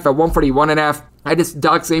 140.5 and 141.5. I just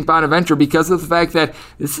dock St. Bonaventure because of the fact that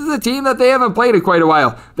this is a team that they haven't played in quite a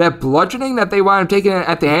while. That bludgeoning that they wound up taking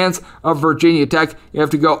at the hands of Virginia Tech, you have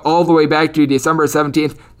to go all the way back to December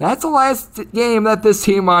 17th. That's the last game that this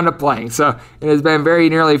team wound up playing. So it has been very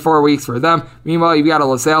nearly 4 weeks for them. Meanwhile, you've got a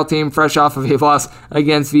LaSalle team fresh off of a loss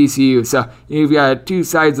against VCU. So you've got two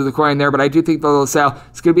sides of the coin there, but I do think that LaSalle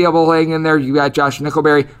is going to be able to hang in there. You got Josh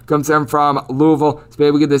Nickelberry, comes in from Louisville. So be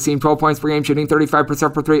able to get this team 12 points per game, shooting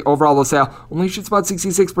 35% for three. Overall, LaSalle only shoots about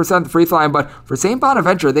 66% at the free throw line, but for St.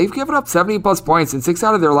 Bonaventure, they've given up 70 plus points in 6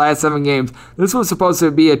 out of their last 7 games. This was supposed to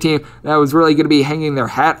be a team that was really going to be hanging their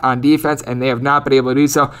hat on defense, and they have not been able to do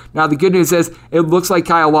so. Now, the good news is it looks like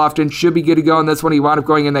Kyle Lofton should be good to go in this one. He wound up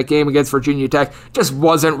going in that game against Virginia Tech. Just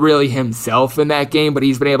wasn't really himself in that game, but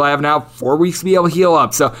he's been able to have now 4 weeks to be able to heal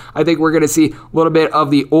up. So I think we're going to see a little bit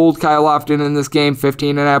of the old Kyle Lofton in this game,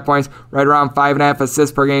 15.5 points, right around 5.5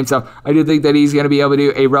 assists per game. So I do think that he's going to be able to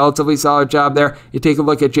do a relatively solid job there. You take a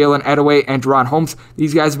look at Jalen Edaway and Jerron Holmes.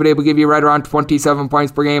 These guys have been able to give you right around 27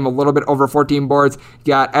 points per game, a little bit over 14 boards.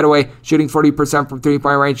 You got Edaway shooting 40% from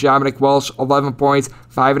three-point range. Dominic Welsh, 11 points,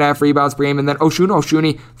 5.5 rebounds per game. And then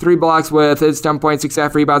Oshuni, 3 blocks with his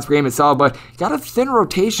 10.6 rebounds per game is solid, but got a thin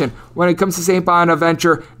rotation when it comes to St.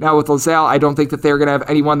 Bonaventure. Now with LaSalle, I don't think that they're going to have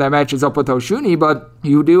anyone that matches up with Oshuni, but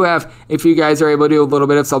you do have a few guys that are able to do a little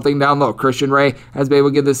bit of something down low. Christian Ray has been able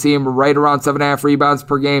to give this team right around 7.5 rebounds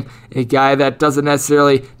per game. A guy that doesn't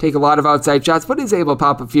necessarily take a lot of outside shots, but is able to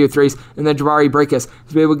pop a few threes. And then Jabari Breakus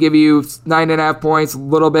has been able to give you 9.5 points, a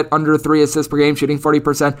little bit under 3 assists per game, shooting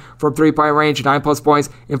 40% from three-point range, 9 plus points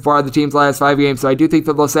in 4 of the team's last 5 games. So I do think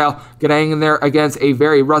that LaSalle can hang in there against a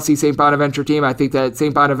very rusty St. Bonaventure team. I think that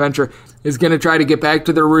St. Bonaventure is going to try to get back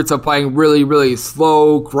to their roots of playing really, really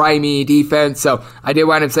slow, grimy defense. So I did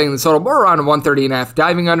wind up saying the total more around 130.5,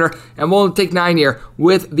 diving under, and we'll take 9 here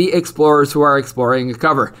with the Explorers, who are exploring a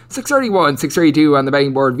cover. 631, 632 on the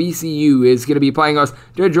betting board. VCU is going to be playing us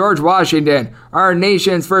to George Washington. Our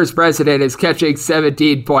nation's first president is catching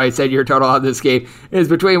 17 points, and your total on this game is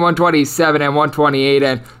between 127 and 128.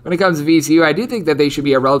 And when it comes to VCU, I do think that they should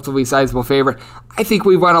be a relatively sizable favorite. I think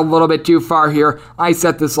we went a little bit too far here. I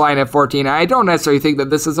set this line at 14. I don't necessarily think that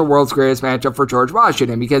this is the world's greatest matchup for George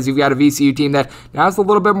Washington, because you've got a VCU team that now has a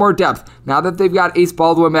little bit more depth. Now that they've got Ace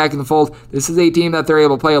Baldwin back in the fold, this is a team that they're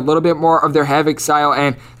able to play a little bit more of their Havoc style,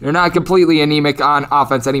 and they're not completely anemic on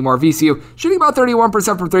offense anymore. VCU shooting about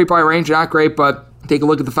 31% from three-point range, not great, but take a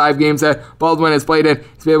look at the 5 games that Baldwin has played in.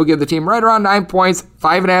 He's been able to give the team right around 9 points,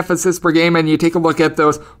 5.5 assists per game, and you take a look at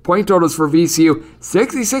those point totals for VCU,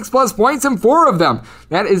 66 plus points in 4 of them.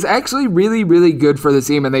 That is actually really, really good for the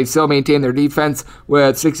team, and they've still maintained their defense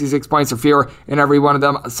with 66 points or fewer in every one of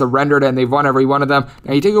them, surrendered, and they've won every one of them.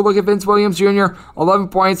 Now you take a look at Vince Williams Jr., 11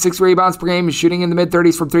 points, 6 rebounds per game. He's shooting in the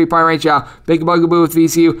mid-30s from three-point range. Yeah, big bugaboo with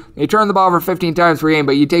VCU. They turn the ball over 15 times per game,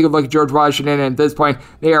 but you take a look at George Washington, and at this point,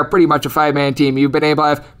 they are pretty much a 5-man team. You've been able to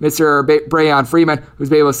have Mr. Brayon Freeman, who's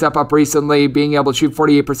been able to step up recently, being able to shoot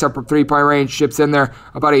 48% from three-point range, chips in there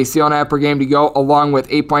about a steal and a half per game to go, along with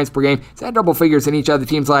 8 points per game. He's had double figures in each of the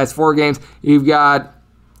team's last 4 games. You've got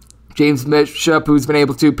James Bishop, who's been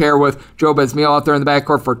able to pair with Joe Besmeal out there in the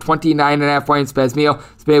backcourt for 29.5 points. Besmeal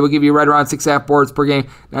has been able to give you right around 6.5 boards per game.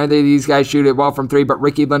 Neither of these guys shoot it well from 3, but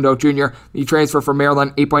Ricky Lindo Jr., the transfer from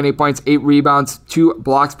Maryland, 8.8 points, 8 rebounds, 2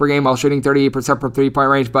 blocks per game while shooting 38% from three-point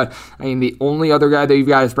range. But, I mean, the only other guy that you've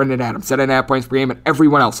got is Brendan Adams, 7.5 points per game, and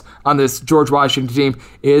everyone else on this George Washington team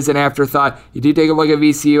is an afterthought. You do take a look at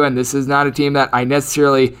VCU, and this is not a team that I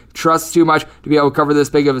necessarily trust too much to be able to cover this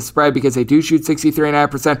big of a spread, because they do shoot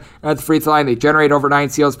 63.5% at the free throw line. They generate over 9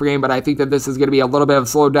 steals per game, but I think that this is going to be a little bit of a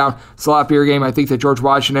slowed down, sloppier game. I think that George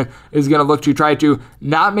Washington is going to look to try to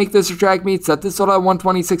not make this a track meet, set this total at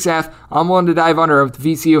 126.5. I'm willing to dive under with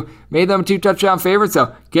VCU. Made them a 2-touchdown favorite,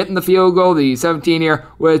 so getting the field goal, the 17 here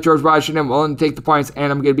with George Washington, willing to take the points,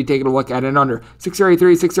 and I'm going to be taking a look at an under.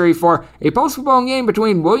 633, 634, a postponed game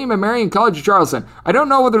between William and Mary and College of Charleston. I don't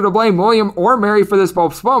know whether to blame William or Mary for this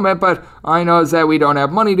postponement, but I know is that we don't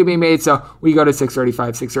have money to be made, so we go to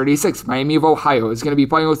 635, 636. Miami of Ohio is going to be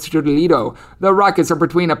playing with Toledo. The Rockets are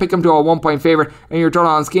between a pick'em to a 1-point favorite, and your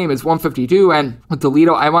total on this game is 152, and with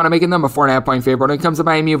Toledo, I want to make them a 4.5-point favorite. When it comes to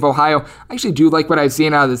Miami of Ohio, I actually do like what I've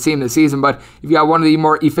seen out of the team this season, but you've got one of the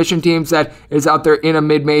more efficient teams that is out there in a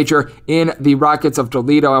mid-major in the Rockets of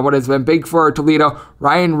Toledo. And what has been big for Toledo,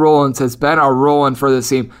 Ryan Rollins has been a rolling for this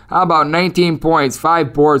team. How about 19 points,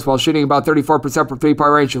 5 boards while shooting about 34% from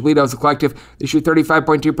three-point range. Toledo as a collective, they shoot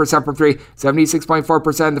 35.2% from three,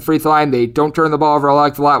 76.4% in the free throw line. They don't turn the ball over a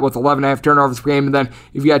lot with 11.5 turnovers per game. And then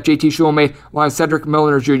you've got JT Schulmate along with Cedric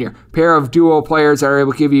Milner Jr., pair of duo players that are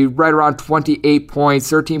able to give you right around 28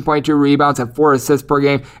 points, 13.2 rebounds, and 4 assists per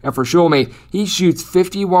game. And for Schulmate, he shoots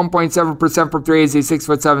 51.7% from three as a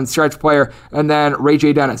 6'7" stretch player. And then Ray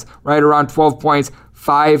J. Dennis, right around 12 points,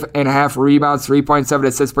 5.5 rebounds, 3.7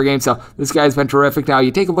 assists per game. So this guy's been terrific. Now, you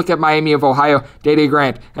take a look at Miami of Ohio. Dede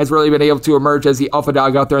Grant has really been able to emerge as the alpha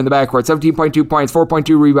dog out there in the backcourt. 17.2 points,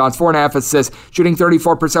 4.2 rebounds, 4.5 assists, shooting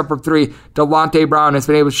 34% from three. Delonte Brown has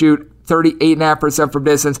been able to shoot 38.5% from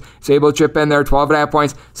distance. He's able to chip in there, 12.5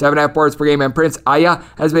 points, 7.5 boards per game. And Prince Aya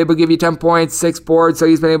has been able to give you 10 points, 6 boards, so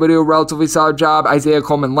he's been able to do a relatively solid job. Isaiah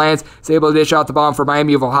Coleman-Lance is able to dish out the ball for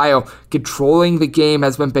Miami of Ohio. Controlling the game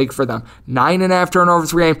has been big for them. 9.5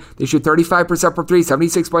 turnovers per game. They shoot 35% from three,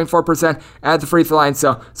 76.4% at the free throw line.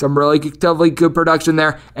 So some relatively good production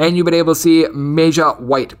there. And you've been able to see Meja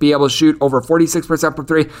White be able to shoot over 46% from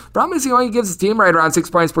three. Problem is he only gives his team right around 6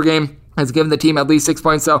 points per game. Has given the team at least 6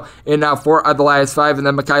 points, so in now 4 of the last 5, and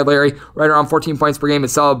then Makai Larry right around 14 points per game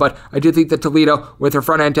is solid, but I do think that Toledo, with their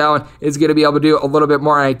front-end talent, is going to be able to do a little bit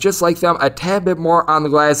more, and I just like them a tad bit more on the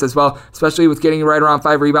glass as well, especially with getting right around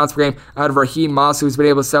 5 rebounds per game out of Raheem Moss, who's been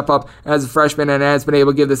able to step up as a freshman and has been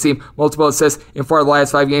able to give the team multiple assists in 4 of the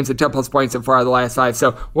last 5 games and 10 plus points in 4 of the last 5,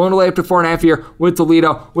 so willing to lay up to 4.5 here with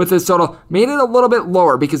Toledo. With this total, made it a little bit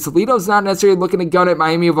lower because Toledo's not necessarily looking to gun at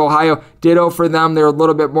Miami of Ohio. Ditto for them. They're a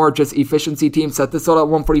little bit more just efficiency teams. Set this total at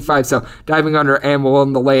 145, so diving under and we'll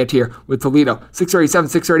lay it here with Toledo. 637,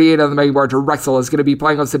 638 on the mega board. Drexel is going to be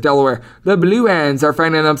playing against Delaware. The Blue Hens are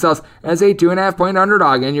finding themselves as a 2.5 point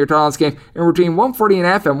underdog in your total game in between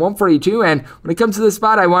 140.5 and 142, and when it comes to this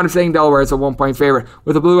spot, I want to say Delaware is a 1 point favorite.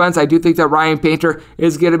 With the Blue Hens, I do think that Ryan Painter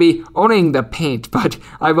is going to be owning the paint, but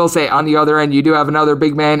I will say on the other end, you do have another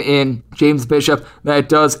big man in James Bishop that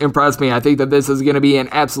does impress me. I think that this is going to be an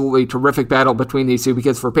absolutely terrific battle between these two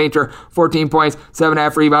because for Painter, 14 points,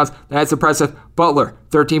 7.5 rebounds, that's impressive. Butler,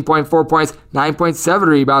 13.4 points, 9.7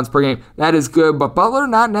 rebounds per game. That is good, but Butler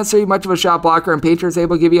not necessarily much of a shot blocker, and Painter is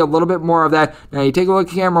able to give you a little bit more of that. Now, you take a look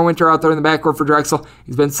at Cameron Winter out there in the backcourt for Drexel.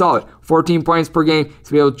 He's been solid. 14 points per game. He's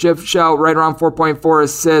been able to dish out right around 4.4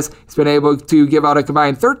 assists. He's been able to give out a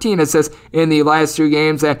combined 13 assists in the last 2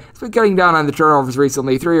 games, and he's been cutting down on the turnovers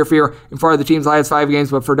recently. 3 or fewer in 4 of the team's last 5 games,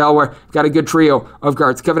 but for Delaware, got a good trio of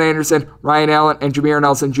guards. Kevin Anderson, Ryan Allen, and Jameer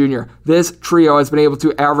Nelson Jr. This trio has been able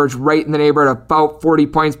to average right in the neighborhood of about 40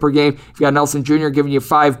 points per game. You've got Nelson Jr. giving you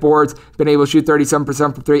 5 boards, been able to shoot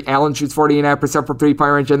 37% from 3. Allen shoots 49% from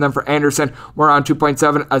 3-point range, and then for Anderson, we're on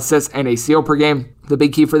 2.7 assists and a steal per game. The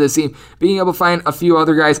big key for this team, being able to find a few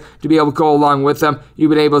other guys to be able to go along with them. You've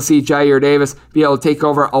been able to see Jair Davis be able to take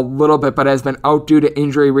over a little bit, but has been out due to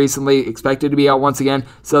injury recently, expected to be out once again,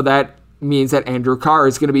 so that means that Andrew Carr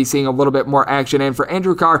is going to be seeing a little bit more action. And for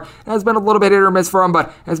Andrew Carr, it has been a little bit hit or miss for him,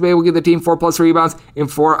 but has been able to give the team 4+ rebounds in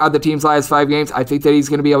 4 of the team's last 5 games. I think that he's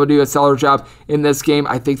going to be able to do a stellar job in this game.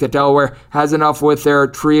 I think that Delaware has enough with their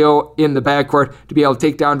trio in the backcourt to be able to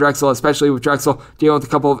take down Drexel, especially with Drexel dealing with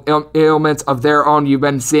a couple of ailments of their own. You've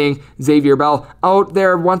been seeing Xavier Bell out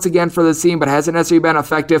there once again for this team, but hasn't necessarily been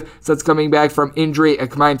effective since coming back from injury, a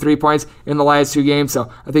combined 3 points in the last 2 games.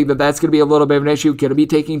 So I think that that's going to be a little bit of an issue. Going to be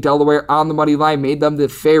taking Delaware on the money line, made them the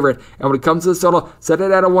favorite. And when it comes to this total, set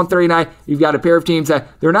it at a 139. You've got a pair of teams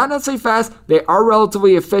that they're not necessarily fast, they are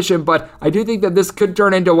relatively efficient, but I do think that this could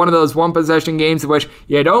turn into one of those one possession games in which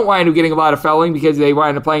you don't wind up getting a lot of fouling because they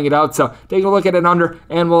wind up playing it out. So take a look at an under,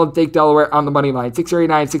 and we'll take Delaware on the money line.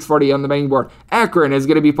 639, 640 on the betting board. Akron is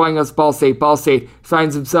going to be playing against Ball State. Ball State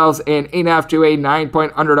finds themselves an 8.5 to a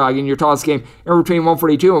 9-point underdog in your tallest game in between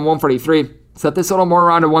 142 and 143. Set this total more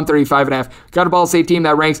around to 135.5. Got a Ball State team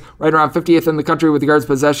that ranks right around 50th in the country with regards to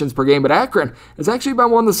possessions per game, but Akron has actually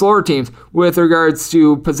been one of the slower teams with regards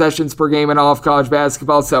to possessions per game in all of college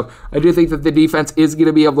basketball, so I do think that the defense is going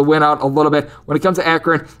to be able to win out a little bit. When it comes to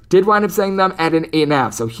Akron, did wind up setting them at an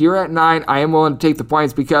 8.5, so here at 9, I am willing to take the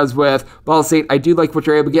points because with Ball State, I do like what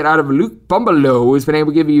you're able to get out of Luke Bumbalo, who's been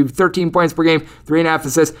able to give you 13 points per game, 3.5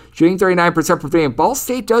 assists, shooting 39% from 3, and Ball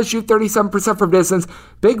State does shoot 37% from distance.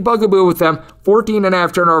 Big bugaboo with them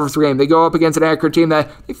 14.5 turnovers per game. They go up against an Akron team that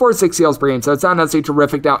they force 6 steals per game, so it's not necessarily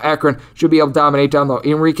terrific. Now, Akron should be able to dominate down low.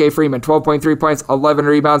 Enrique Freeman, 12.3 points, 11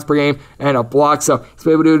 rebounds per game, and a block, so he's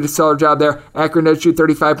able to do a solid job there. Akron does shoot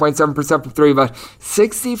 35.7% from 3, but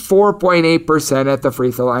 64.8% at the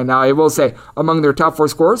free throw line. Now, I will say, among their top 4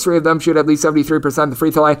 scorers, 3 of them shoot at least 73% at the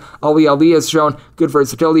free throw line. Ali has shown good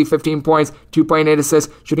versatility, 15 points, 2.8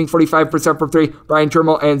 assists, shooting 45% from 3. Brian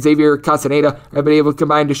Termel and Xavier Castaneda have been able to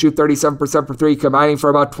combine to shoot 37% from 3, combining for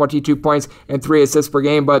about 22 points and 3 assists per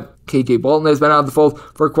game, but KJ Bolton has been out of the fold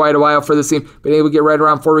for quite a while for this team, been able to get right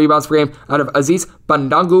around 4 rebounds per game out of Aziz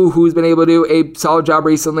Bandangu, who's been able to do a solid job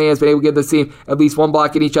recently, has been able to give this team at least 1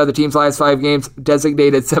 block in each of the team's last 5 games,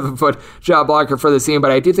 designated 7-foot shot blocker for the team,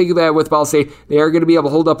 but I do think that with Ball State, they are going to be able to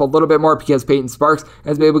hold up a little bit more because Peyton Sparks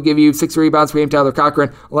has been able to give you 6 rebounds per game. Tyler Cochran,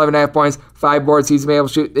 11.5 points, 5 boards. He's been able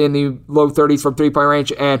to shoot in the low 30s from 3-point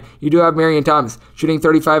range, and you do have Marion Thomas shooting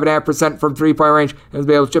 35.5% from 3-point range, and has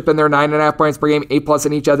been able to chip in there 9.5 points per game, 8+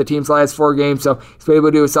 in each of the team's last 4 games, so he's been able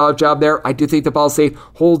to do a solid job there. I do think the Ball State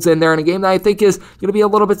holds in there in a game that I think is going to be a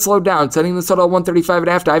little bit slowed down, setting the total at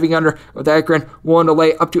 135.5, diving under with Akron, willing to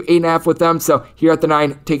lay up to 8.5 with them, so here at the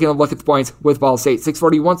 9, taking a look at the points with Ball State.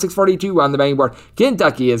 641, 642 on the betting board.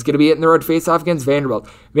 Kentucky is going to be hitting the road face-off against Vanderbilt.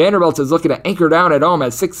 Vanderbilt is looking to anchor down at home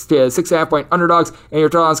as 6.5 point underdogs, and your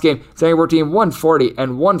total on this game, setting your team 140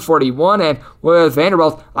 and 141, and with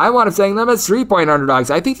Vanderbilt, I want to setting them as 3-point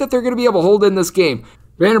underdogs. I think that they're going to be able to hold in this game.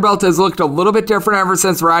 Vanderbilt has looked a little bit different ever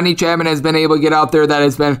since Rodney Chapman has been able to get out there. That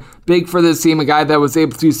has been big for this team. A guy that was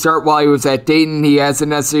able to start while he was at Dayton. He hasn't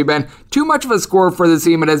necessarily been too much of a scorer for this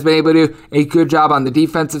team, but has been able to do a good job on the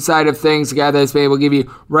defensive side of things. A guy that has been able to give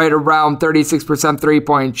you right around 36%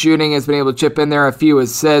 3-point shooting, has been able to chip in there a few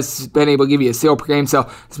assists, been able to give you a steal per game, so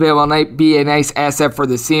it's been able to be a nice asset for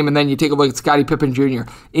this team. And then you take a look at Scottie Pippen Jr.,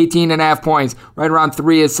 18.5 points, right around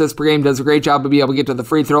 3 assists per game, does a great job of being able to get to the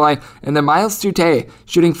free throw line. And then Miles Tute,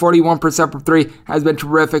 shooting 41% from 3, has been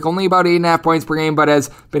terrific, only about 8.5 points per game, but has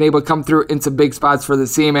been able to come through in some big spots for the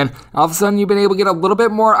team. And all of a sudden, you've been able to get a little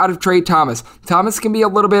bit more out of Trey Thomas. Thomas can be a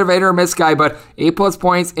little bit of a hit or miss guy, but 8+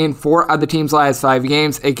 points in 4 of the team's last 5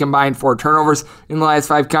 games, a combined 4 turnovers in the last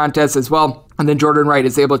 5 contests as well. And then Jordan Wright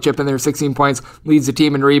is able to chip in there 16 points, leads the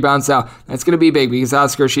team in rebounds. Now, that's going to be big because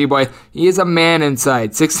Oscar Sheboy, he is a man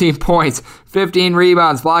inside. 16 points, 15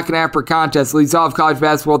 rebounds, block and half per contest, leads all of college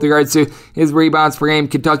basketball with regards to his rebounds per game.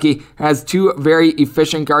 Kentucky has 2 very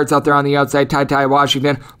efficient guards out there on the outside, Ty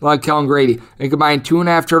Washington, like Kellen Grady. They combine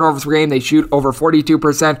 2.5 turnovers per game. They shoot over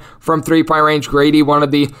 42% from 3-point range. Grady, one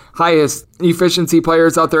of the highest efficiency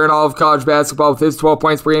players out there in all of college basketball with his 12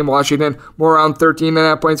 points per game. Washington, more around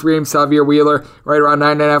 13.5 points per game. Xavier Wheeler, right around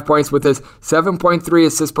 9.5 points with his 7.3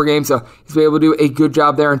 assists per game, so he's been able to do a good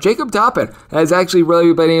job there. And Jacob Toppin has actually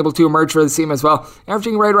really been able to emerge for the team as well,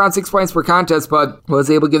 averaging right around 6 points per contest, but was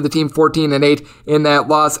able to give the team 14-8 in that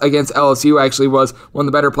loss against LSU. Actually was one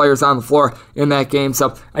of the better players on the floor in that game.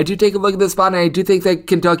 So I do take a look at this spot, and I do think that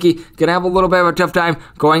Kentucky can have a little bit of a tough time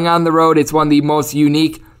going on the road. It's one of the most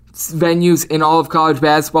unique venues in all of college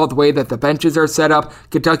basketball, the way that the benches are set up.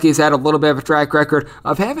 Kentucky has had a little bit of a track record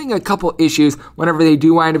of having a couple issues whenever they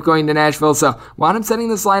do wind up going to Nashville, so while I'm setting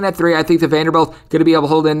this line at 3, I think the Vanderbilt going to be able to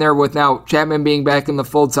hold in there with now Chapman being back in the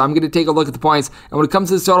fold, so I'm going to take a look at the points. And when it comes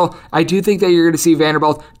to this total, I do think that you're going to see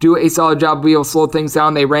Vanderbilt do a solid job of being able to slow things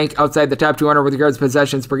down. They rank outside the top 200 with regards to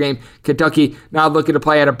possessions per game. Kentucky not looking to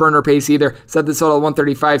play at a burner pace either. Set the total at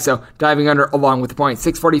 135, so diving under along with the points.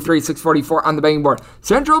 643, 644 on the betting board.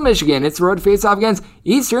 Central Michigan, it's the road face-off against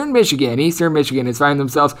Eastern Michigan. Eastern Michigan is finding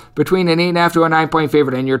themselves between an 8.5 to a 9-point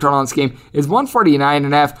favorite, and your total on this game is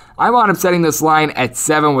 149.5. I wound up setting this line at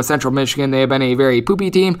 7 with Central Michigan. They have been a very poopy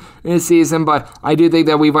team this season, but I do think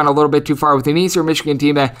that we went a little bit too far with an Eastern Michigan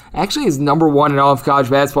team that actually is number 1 in all of college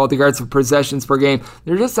basketball with regards to possessions per game.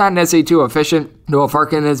 They're just not necessarily too efficient. Noah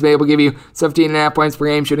Farkin has been able to give you 17.5 points per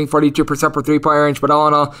game, shooting 42% for 3-point range, but all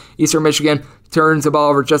in all, Eastern Michigan turns the ball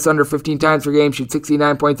over just under 15 times per game, shoots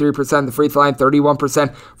 69.3% in the free throw line,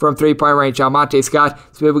 31% from 3-point range. Almonte Scott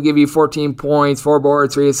has been able to give you 14 points, 4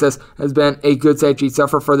 boards, 3 assists, has been a good stat sheet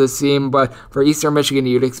stuffer for this team, but for Eastern Michigan,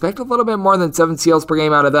 you'd expect a little bit more than 7 steals per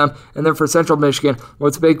game out of them. And then for Central Michigan,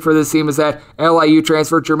 what's big for this team is that LIU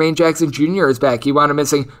transfer Jermaine Jackson Jr. is back. He wound up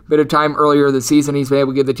missing a bit of time earlier this season. He's been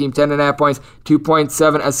able to give the team 10.5 points, 2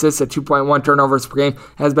 2.7 assists at 2.1 turnovers per game,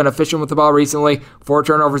 has been efficient with the ball recently, 4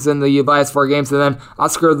 turnovers in the last 4 games, and then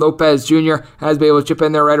Oscar Lopez Jr. has been able to chip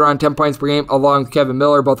in there right around 10 points per game along with Kevin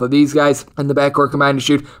Miller. Both of these guys in the backcourt combined to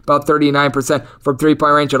shoot about 39% from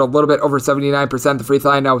 3-point range at a little bit over 79% the free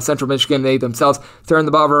throw line. Now with Central Michigan, they themselves turn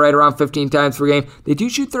the ball over right around 15 times per game. They do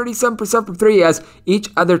shoot 37% from 3 as each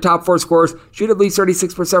of their top 4 scorers shoot at least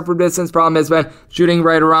 36% from distance. Problem has been shooting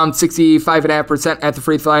right around 65.5% at the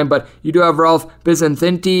free throw line, but you do have Ralph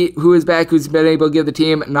Bizantinti, who is back, who's been able to give the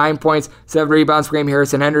team 9 points, 7 rebounds per game.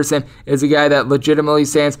 Harrison Henderson is a guy that legitimately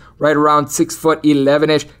stands right around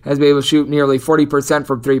 6'11" has been able to shoot nearly 40%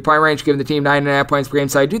 from 3-point range, giving the team 9.5 points per game.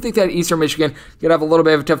 So I do think that Eastern Michigan could have a little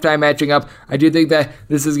bit of a tough time matching up. I do think that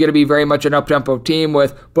this is going to be very much an up-tempo team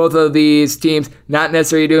with both of these teams not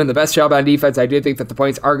necessarily doing the best job on defense. I do think that the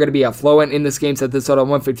points are going to be affluent in this game, set this total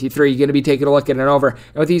 153. You're going to be taking a look at an over.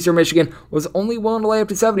 And with Eastern Michigan was only willing to lay up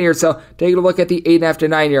to 7 here, so taking a look at the 8.5 to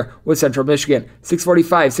 9 here with Central Michigan.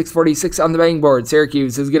 645, 646 on the betting board.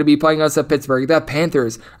 Syracuse is going to be playing us at Pittsburgh. The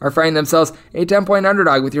Panthers are finding themselves a 10-point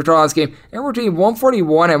underdog with your total on this game. And we're between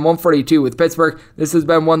 141 and 142 with Pittsburgh. This has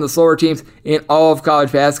been one of the slower teams in all of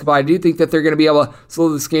college basketball. I do think that they're going to be able to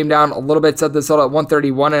slow this game down a little bit, set this total at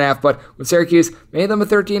 131.5, but with Syracuse, made them a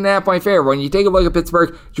 13.5 point favorite. When you take a look at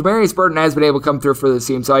Pittsburgh, Jamarius Burton has been able to come through for this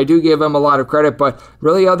team, so I do give him a lot of credit, but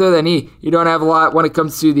really other than you don't have a lot when it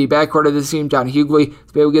comes to the backcourt of this team. John Hughley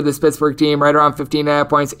has been able to give this Pittsburgh team right around 15.5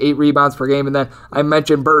 points, 8 rebounds per game, and then I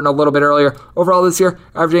mentioned Burton a little bit earlier. Overall this year,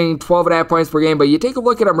 averaging 12.5 points per game, but you take a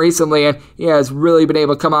look at him recently, and he has really been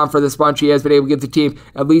able to come on for this bunch. He has been able to give the team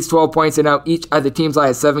at least 12 points, and now each of the team's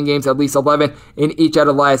last 7 games, at least 11 in each out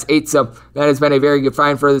of the last 8, so that has been a very good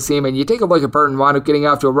find for this team. And you take a look at Burton, wound up getting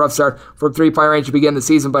off to a rough start from 3-point range to begin the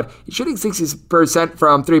season, but he's shooting 60%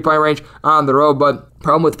 from 3-point range on the road, but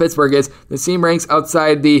problem with Pittsburgh is the team ranks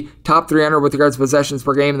outside the top 300 with regards to possessions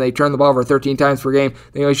per game, and they turn the ball over 13 times per game.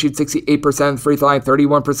 They only shoot 68% of the free throw line,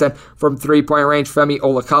 31% from 3-point range. Femi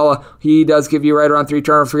Olakala, he does give you right around 3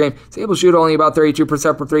 turnovers per game. He's able to shoot only about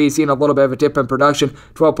 32% from 3. He's seen a little bit of a dip in production,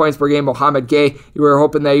 12 points per game. Mohamed Gay, you were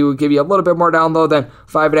hoping that he would give you a little bit more down low than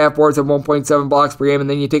 5.5 boards and 1.7 blocks per game. And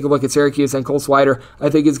then you take a look at Syracuse, and Cole Swider, I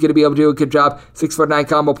think is going to be able to do a good job. 6'9"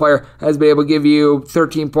 combo player, has been able to give you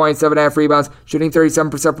 13 points, 7.5 rebounds, shooting 37%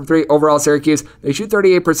 from 3. Overall, Syracuse, they shoot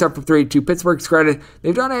 38% from 3. To Pittsburgh's credit,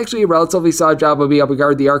 they've done actually a relatively solid job of being able to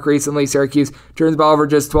guard the arc recently. Syracuse turns the ball over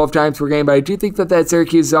just 12 times per game, but I do think that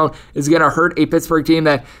Syracuse zone is going to hurt a Pittsburgh team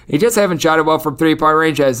that they just haven't shot it well from 3-point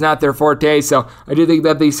range. That is not their forte, so I do think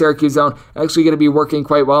that the Syracuse zone actually going to be working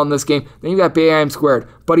quite well in this game. Then you've got Boeheim squared.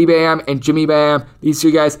 Buddy Boeheim and Jimmy Boeheim, these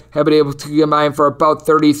two guys have been able to combine for about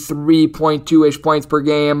 33.2-ish points per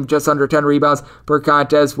game, just under 10 rebounds per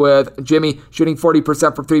contest, with Jimmy shooting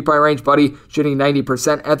 40% from 3-point range, Buddy shooting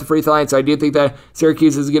 90% at the free throw line. So I do think that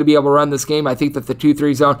Syracuse is going to be able to run this game. I think that the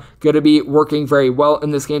 2-3 zone going to be working very well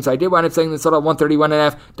in this game. So I did wind up saying this total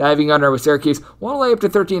 131.5, diving under with Syracuse. Want to lay up to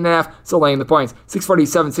 13.5, so laying the points.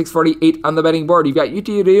 647, 648 on the betting board. You've got UT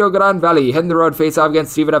Rio Grande Valley heading the road face off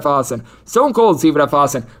against Stephen F. Austin. Stone cold Stephen F.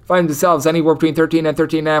 Austin find themselves anywhere between 13 and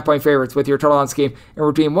 13.5 point favorites with your total on this game,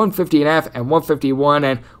 and between 150.5 and 151.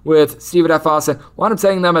 And with Stephen F. Austin, wound up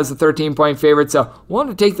setting them as a 13-point favorite. So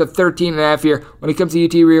wanted to take the 13.5 here. When it comes to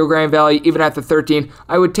UT Rio Grande Valley, even at the 13,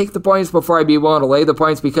 I would take the points before I'd be willing to lay the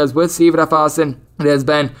points, because with Stephen F. Austin, it has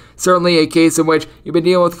been certainly a case in which you've been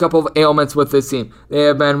dealing with a couple of ailments with this team. They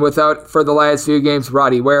have been without, for the last few games,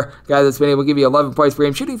 Roddy Ware, a guy that's been able to give you 11 points per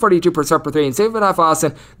game, shooting 42% per 3. And Stephen F.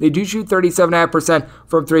 Austin, they do shoot 37.5%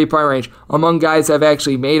 from 3-point range. Among guys that have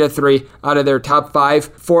actually made a 3 out of their top 5,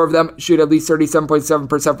 4 of them shoot at least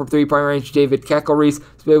 37.7% from 3-point range. David Kekelreese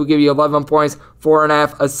is able to give you 11 points,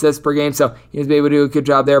 4.5 assists per game, so he's been able to do a good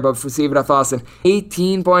job there. But for Stephen F. Austin,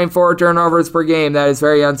 18.4 turnovers per game. That is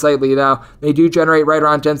very unsightly. Now, they do generate right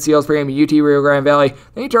around 10 steals per game at UT Rio Grande Valley.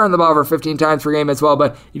 They turn the ball over 15 times per game as well,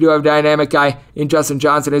 but you do have a dynamic guy in Justin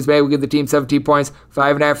Johnson who's been able to give the team 17 points,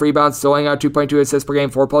 5.5 rebounds, still out 2.2 assists per game,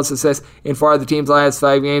 4+ assists in 4 of the team's last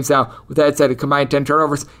 5 games. Now, with that said, a combined 10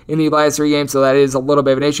 turnovers in the last 3 games, so that is a little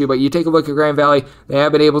bit of an issue. But you take a look at Grand Valley, they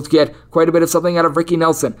have been able to get quite a bit of something out of Ricky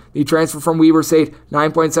Nelson, the transfer from Weber State.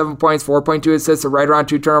 9.7 points, 4.2 assists, right around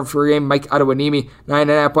 2 turnovers per game. Mike Adewanimi,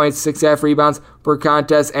 9.5 points, 6.5 rebounds, per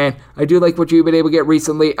contest, and I do like what you've been able to get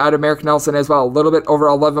recently out of Merrick Nelson as well. A little bit over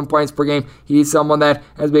 11 points per game. He's someone that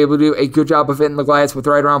has been able to do a good job of hitting the glass with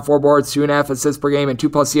right around 4 boards, 2.5 assists per game, and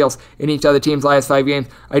 2+ steals in each of the team's last 5 games.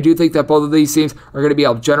 I do think that both of these teams are going to be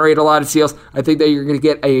able to generate a lot of steals. I think that you're going to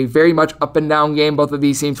get a very much up and down game. Both of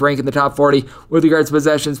these teams rank in the top 40 with regards to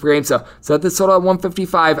possessions per game. So set this total at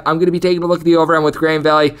 155. I'm going to be taking a look at the over-end with Grand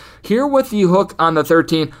Valley. Here with the hook on the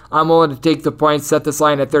 13, I'm willing to take the points, set this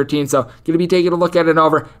line at 13. So going to be taking a look at an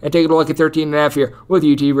over and taking a look at 13.5 here with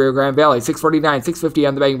UT Rio Grande Valley. 649, 650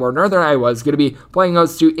 on the betting board. Northern Iowa is going to be playing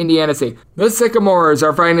host to Indiana State. The Sycamores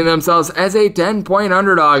are finding themselves as a 10-point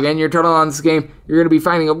underdog, and your total on this game, you're going to be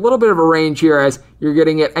finding a little bit of a range here as you're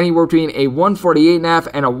getting it anywhere between a 148.5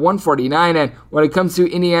 and a 149. And when it comes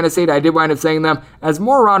to Indiana State, I did wind up saying them as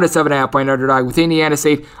more around a 7.5 point underdog. With Indiana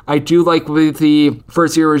State, I do like with the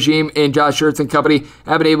first year regime in Josh Schertz and company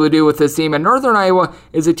have been able to do with this team. And Northern Iowa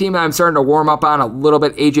is a team that I'm starting to warm up on a little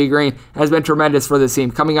bit. AJ Green has been tremendous for this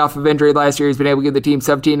team. Coming off of injury last year, he's been able to give the team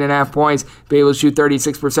 17.5 points, be able to shoot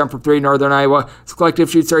 36% from 3. Northern Iowa, his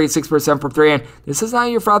collective shoots 36% from 3. And this is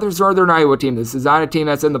not your father's Northern Iowa team. This is not a team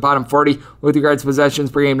that's in the bottom 40 with regards to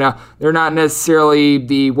possessions per game. Now, they're not necessarily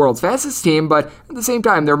the world's fastest team, but at the same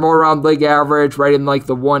time, they're more around league average, right in like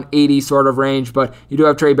the 180 sort of range. But you do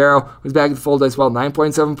have Trey Barrow, who's back in the fold as well.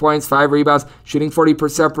 9.7 points, 5 rebounds, shooting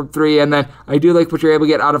 40% from 3. And then I do like what you're able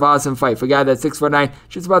to get out of Austin Fife, a guy that's 6'9",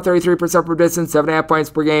 shoots about 33% from distance, 7.5 points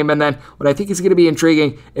per game. And then what I think is going to be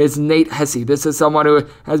intriguing is Nate Hesse. This is someone who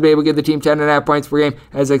has been able to give the team 10.5 points per game,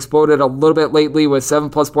 has exploded a little bit lately with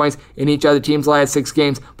 7+ points in each of the team's last 6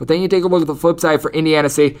 games. But then you take a look at the flip side for Indiana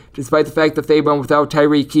State. Despite the fact that they've been without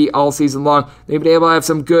Tyree Key all season long, they've been able to have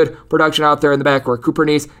some good production out there in the backcourt. Cooper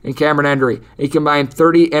Neese and Cameron Henry, a combined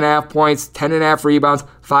 30.5 points, 10.5 rebounds,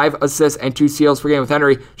 5 assists, and 2 steals per game, with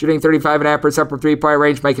Henry shooting 35.5% from 3-point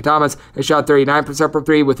range. Micah Thomas has shot 39% from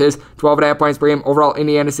 3 with his 12.5 points per game. Overall,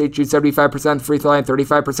 Indiana State shoots 75% free throw line,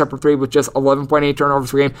 35% from 3 with just 11.8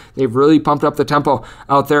 turnovers per game. They've really pumped up the tempo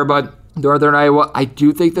out there, but Northern Iowa, I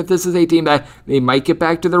do think that this is a team that they might get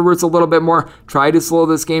back to their roots a little bit more, try to slow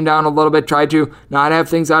this game down a little bit, try to not have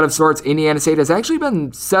things out of sorts. Indiana State has actually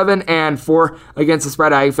been 7-4 against the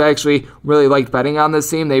spread. I've actually really liked betting on this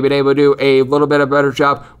team. They've been able to do a little bit of a better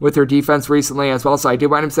job with their defense recently as well, so I did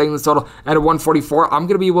wind up setting this total at a 144. I'm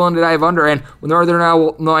going to be willing to dive under, and with Northern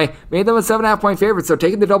Illinois, made them a 7.5 point favorite, so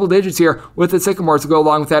taking the double digits here with the Sycamores to go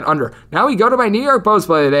along with that under. Now we go to my New York Post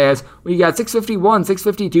play today as we got 651,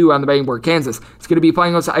 652 on the betting board. Kansas is going to be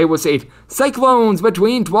playing against Iowa State. Cyclones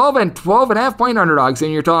between 12 and 12.5 point underdogs in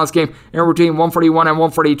your tallest game, and between 141 and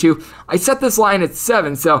 142. I set this line at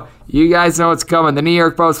 7, so you guys know what's coming. The New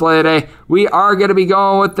York Post play today, we are going to be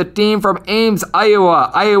going with the team from Ames,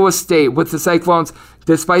 Iowa State, with the Cyclones.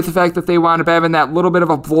 Despite the fact that they wound up having that little bit of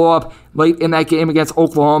a blow-up late in that game against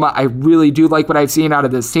Oklahoma, I really do like what I've seen out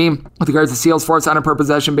of this team with regards to steals forced on a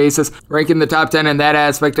per-possession basis, ranking the top 10 in that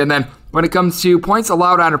aspect. And then when it comes to points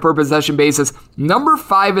allowed on a per-possession basis, number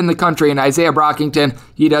 5 in the country, and Isaiah Brockington,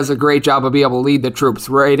 he does a great job of being able to lead the troops.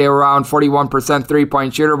 Right around 41%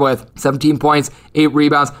 three-point shooter with 17 points, 8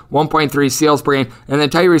 rebounds, 1.3 steals per game. And then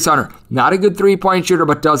Tyrese Hunter, not a good three-point shooter,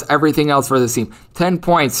 but does everything else for this team. 10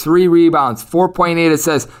 points, 3 rebounds, 4.8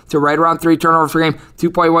 assists, to right around 3 turnovers per game,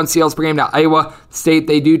 2.1 steals per game. Now, Iowa State,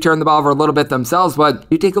 they do turn the ball over a little bit themselves, but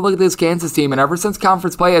you take a look at this Kansas team, and ever since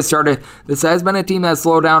conference play has started, this has been a team that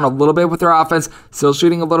slowed down a little bit with their offense, still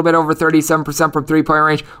shooting a little bit over 37% from 3-point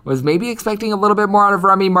range. Was maybe expecting a little bit more out of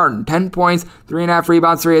Remy Martin. 10 points, 3.5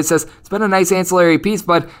 rebounds, 3 assists. It's been a nice ancillary piece,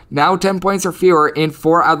 but now 10 points or fewer in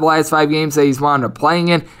 4 out of the last 5 games that he's wound up playing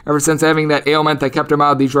in. Ever since having that ailment that kept him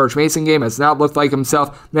out of the George Mason game, has not looked like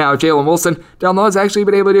himself. Now, Jalen Wilson down low has actually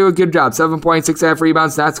been able to do a good job. 7 points, 6.5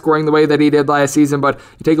 rebounds, not scoring the way that he did last season, but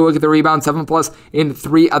you take a look at the rebound, 7+ in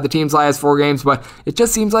 3 of the team's last 4 games, but it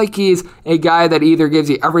just seems like he's a guy that either gives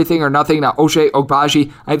you everything or nothing. Now, Ochai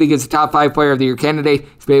Ogbaji, I think, is a top 5 player of the year candidate.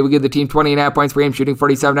 He's been able to give the team 20.5 points per game, shooting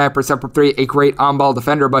 47.5% from 3, a great on-ball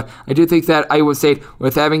defender, but I do think that Iowa State,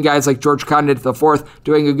 with having guys like George Condit IV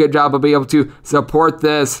doing a good job of being able to support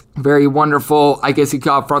this very wonderful, I guess you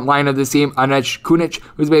call it, front line of this team, Anej Kunic,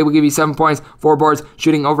 who's been able to give you 7 points, 4 boards,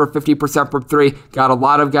 shooting over 50% from 3. Got a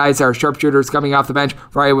lot of guys that are sharpshooters coming off the bench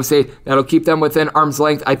for Iowa State. That'll keep them within arm's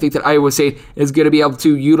length. I think that Iowa State is going to be able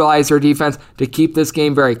to utilize their defense to keep this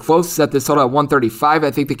game very close. Set this total at 135.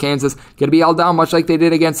 I think the Kansas going to be held down much like they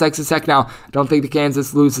did against Texas Tech. Now, I don't think the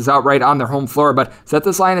Kansas loses outright on their home floor, but set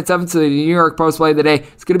this line at 7 to the New York Post play of the day.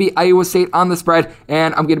 It's going to be Iowa State on the spread,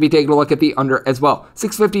 and I'm going to be taking a look at the under as well.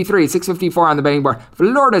 653, 654 on the betting board.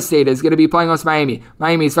 Florida State is going to be playing against Miami.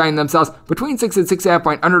 Miami is finding themselves between 6 and 6.5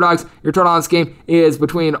 point underdogs. Your total on this game is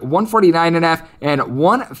between 149.5 and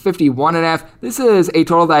 151.5. This is a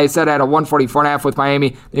total that I set at a 144.5 with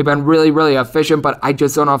Miami. They've been really, really efficient, but I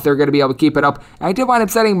just don't know if they're going to be able to keep it up. And I did wind up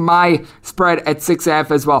setting my spread at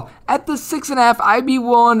 6.5 as well. At the 6.5, I'd be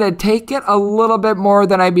willing to take it a little bit more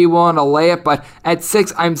than I'd be willing to lay it, but at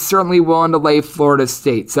 6, I'm certainly willing to lay Florida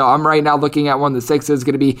State. So I'm right now looking at one. The 6 is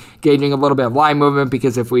going to be gauging a little bit of line movement,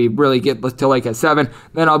 because if we really get to like a 7,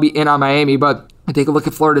 then I'll be in on Miami. But take a look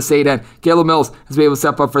at Florida State, and Caleb Mills has been able to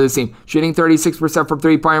step up for this team. Shooting 36% from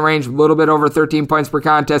three-point range, a little bit over 13 points per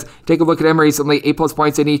contest. Take a look at him recently, 8+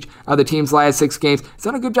 points in each of the team's last 6 games. He's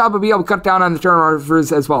done a good job of being able to cut down on the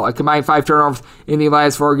turnovers as well. A combined 5 turnovers in the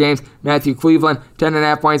last 4 games. Matthew Cleveland,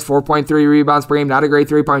 10.5 points, 4.3 rebounds per game. Not a great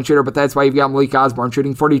three-point shooter, but that's why you've got Malik Osborne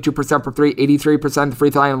shooting 42% from 3, 83% the free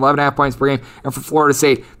throw line, 11.5 points per game. And for Florida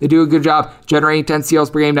State, they do a good job generating 10 steals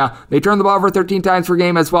per game now. They turn the ball over 13 times per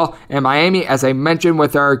game as well. And Miami, as I mentioned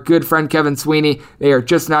with our good friend Kevin Sweeney, they are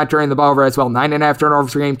just not turning the ball over as well. 9.5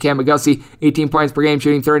 turnovers per game. Cam McGusty, 18 points per game,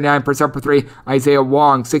 shooting 39% per 3. Isaiah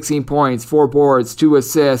Wong, 16 points, 4 boards, 2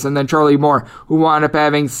 assists. And then Charlie Moore, who wound up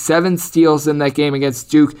having 7 steals in that game against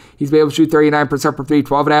Duke. He's been able to shoot 39% per 3,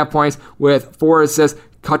 12.5 points with 4 assists.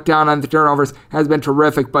 Cut down on the turnovers has been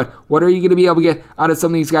terrific, but what are you going to be able to get out of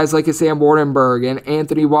some of these guys like a Sam Wardenberg and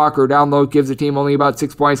Anthony Walker? Down low gives the team only about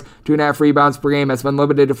 6 points, 2.5 rebounds per game. Has been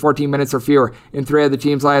limited to 14 minutes or fewer in 3 of the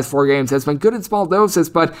team's last 4 games. Has been good in small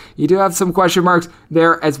doses, but you do have some question marks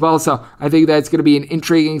there as well, so I think that's going to be an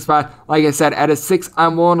intriguing spot. Like I said, at a 6,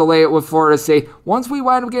 I'm willing to lay it with Florida State. Once we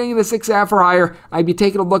wind up getting the 6.5 or higher, I'd be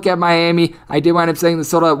taking a look at Miami. I did wind up setting the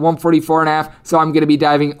total at 144.5, so I'm going to be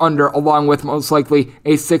diving under, along with most likely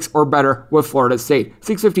a 6 or better with Florida State.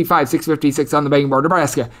 655, 656 on the betting board.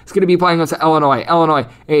 Nebraska is going to be playing against Illinois. Illinois,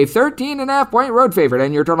 a 13.5 point road favorite,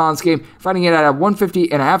 and your total on this game, finding it at a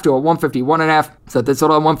 150.5 to a 151.5. So this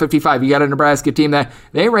total at 155. You got a Nebraska team that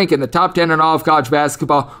they rank in the top 10 in all of college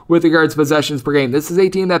basketball with regards to possessions per game. This is a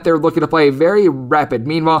team that they're looking to play very rapid.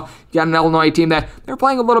 Meanwhile, you got an Illinois team that they're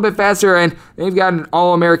playing a little bit faster, and they've got an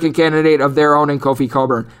All-American candidate of their own in Kofi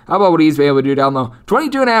Cockburn. How about what he's been able to do down low?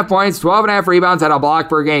 22.5 points, 12.5 rebounds, and a block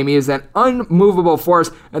per game. He is an unmovable force.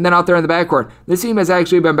 And then out there in the backcourt, this team has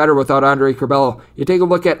actually been better without Andre Curbelo. You take a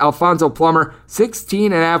look at Alfonso Plummer,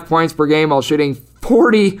 16.5 points per game while shooting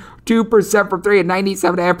 42% from 3 and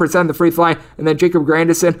 97.5% the free throw line. And then Jacob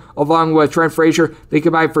Grandison, along with Trent Frazier, they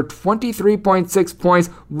combined for 23.6 points,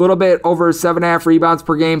 a little bit over 7.5 rebounds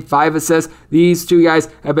per game, 5 assists. These 2 guys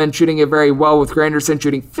have been shooting it very well, with Grandison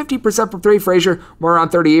shooting 50% from 3, Frazier more around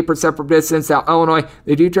 38% from distance. Now Illinois,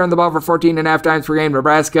 they do turn the ball for 14.5 times per game.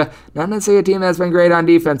 Nebraska, not necessarily a team that's been great on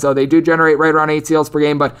defense, so they do generate right around 8 steals per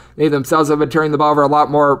game, but they themselves have been turning the ball over a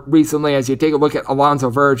lot more recently. As you take a look at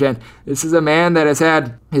Alonzo Verge, and this is a man that has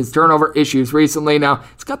had his turnover issues recently. Now,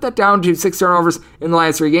 he's got that down to 6 turnovers in the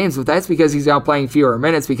last 3 games, but that's because he's now playing fewer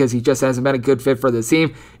minutes, because he just hasn't been a good fit for the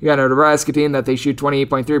team. You got a Nebraska team that they shoot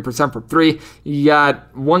 28.3% from 3. You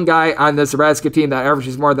got one guy on this Nebraska team that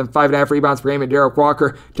averages more than 5.5 rebounds per game, and Derek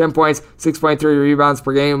Walker, 10 points, 6.3 rebounds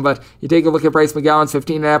per game. But you take a look at Bryce McGowan's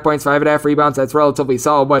 15.5 points, 5.5 rebounds. That's relatively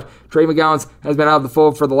solid, but Trey McGowan's has been out of the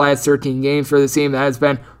fold for the last 13 games for the team. That has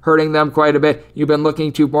been hurting them quite a bit. You've been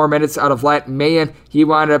looking to more minutes out of Lat Mayen. He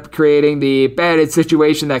wound up creating the bad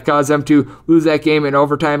situation that caused them to lose that game in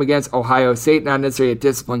overtime against Ohio State. Not necessarily a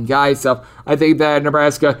disciplined guy, so I think that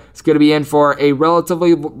Nebraska is going to be in for a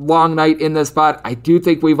relatively long night in this spot. I do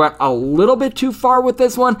think we went a little bit too far with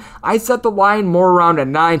this one. I set the line more around a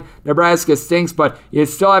 9. Nebraska stinks, but you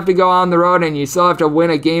still have to go on the road, and you still have to win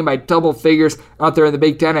a game by double figures out there in the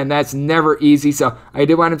Big Ten, and that's never easy. So I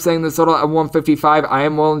did wind up saying this total at 155. I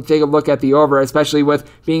am willing to take a look at the over, especially with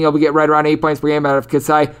being able to get right around 8 points per game out of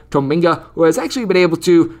Kasai Tominga, who has actually been able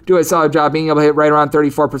to do a solid job being able to hit right around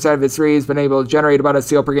 34% of his threes, been able to generate about a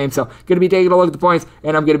steal per game. So going to be taking a look at the points,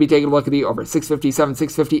 and I'm going to be taking a look at the over. 657,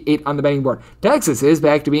 658 on the betting board. Texas is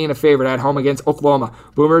back to being a favorite at home against Oklahoma.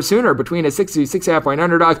 Boomer Sooner between a 6 to 6.5 point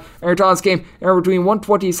underdog. Our tallest game are between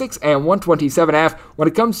 126 and 127.5. When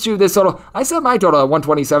it comes to this total, I set my total at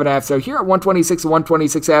 127.5. So here at 126 and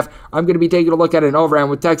 126.5, I'm going to be taking a look at an over. And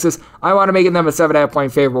with Texas, I want to make them a 7.5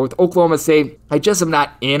 point favorite. With Oklahoma State, I just am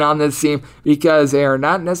not in on this team because they are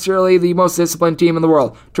not necessarily the most disciplined team in the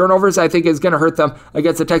world. Turnovers, I think, is going to hurt them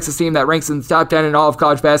against a Texas team that ranks ranks in the top 10 in all of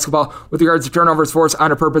college basketball with regards to turnovers forced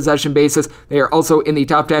on a per possession basis. They are also in the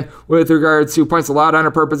top 10 with regards to points allowed on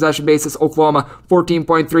a per possession basis. Oklahoma,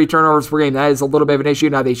 14.3 turnovers per game. That is a little bit of an issue.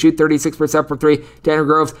 Now they shoot 36% from three. Tanner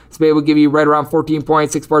Groves has been able to give you right around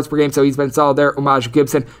 14.6 boards per game, so he's been solid there. Umoja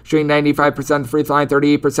Gibson shooting 95% of the free throw line,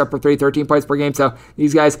 38% for three, 13 points per game. So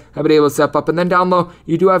these guys have been able to step up. And then down low,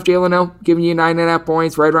 you do have Jalen Hill giving you 9.5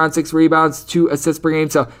 points, right around 6 rebounds, 2 assists per game.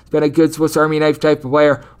 So it's been a good Swiss Army knife type of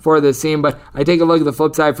player for this team. But I take a look at the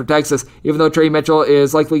flip side for Texas. Even though Trey Mitchell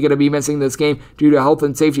is likely going to be missing this game due to health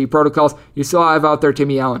and safety protocols, you still have out there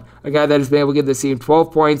Timmy Allen, a guy that has been able to give this team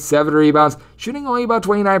 12 points, 7 rebounds, shooting only about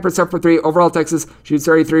 29% for three. Overall, Texas shoots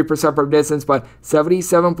 33% from distance, but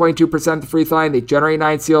 77.2% of the free throw line. They generate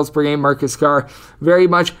 9 steals per game. Marcus Carr very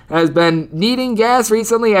much has been needing gas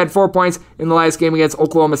recently. Had 4 points in the last game against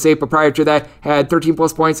Oklahoma State, but prior to that, had 13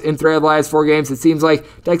 plus points in 3 of the last 4 games. It seems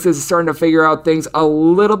like Texas is starting to figure out things a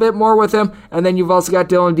little bit more with him. And then you've also got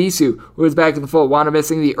Dylan Disu, who is back in the fold. Wanda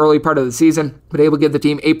missing the early part of the season, but able to give the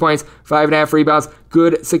team 8 points, 5.5 rebounds.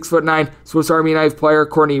 Good 6'9" Swiss Army knife player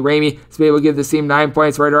Courtney Ramey has been able to give this team 9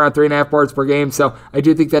 points, right around 3.5 boards per game. So I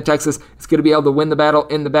do think that Texas is going to be able to win the battle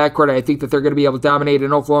in the backcourt. I think that they're going to be able to dominate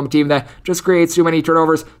an Oklahoma team that just creates too many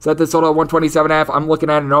turnovers. So at this total of 127.5, I'm looking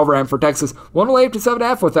at an overhand for Texas. 108 to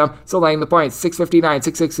 7.5 with them, still laying the points. 659,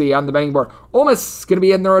 660 on the betting board. Ole Miss is going to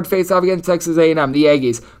be in the road face-off against Texas A&M. The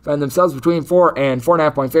Aggies find themselves between 4 and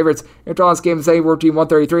 4.5 point favorites. Their tallest game is anywhere between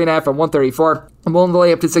 133.5 and 134. I'm willing to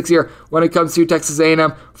lay up to 6 here when it comes to Texas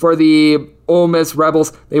A&M for the Ole Miss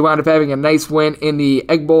Rebels. They wound up having a nice win in the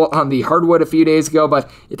Egg Bowl on the hardwood a few days ago, but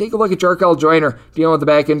you take a look at Jarkel Joyner dealing with the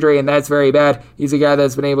back injury, and that's very bad. He's a guy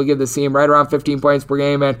that's been able to give this team right around 15 points per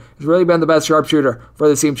game, and has really been the best sharpshooter for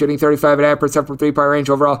the team, shooting 35.5% from three-point range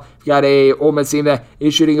overall. You've got a Ole Miss team that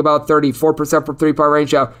is shooting about 34% from three-point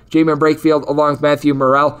range now. Jamin Brakefield along with Matthew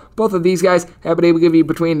Morrell. Both of these guys have been able to give you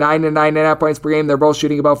between 9 and 9.5 points per game. They're both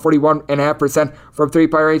shooting about 41.5% from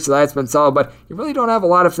three-point range, so that's been solid, but you really don't have a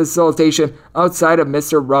lot of facilitation outside of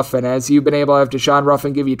Mr. Ruffin, as you've been able to have Deshaun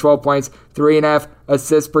Ruffin give you 12 points, 3.5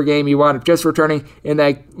 assists per game. You wound up just returning in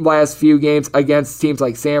that last few games against teams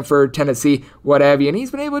like Samford, Tennessee, what have you, and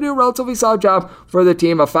he's been able to do a relatively solid job for the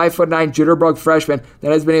team. A 5'9" Jitterbug freshman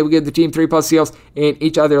that has been able to give the team 3+ steals in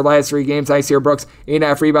each of their last 3 games. Isaiah Brooks,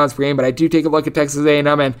 8.5 rebounds per game, but I do take a look at Texas A&M,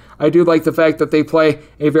 and I do like the fact that they play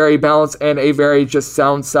a very balanced and a very just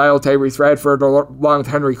sound style. Tyrese Radford along with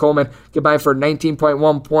Henry Coleman combined for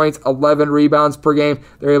 19.1 points, 11 rebounds per game.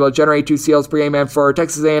 They're able to generate 2 steals per game, and for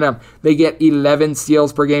Texas A&M, they get 11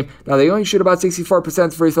 steals per game. Now, they only shoot about 64%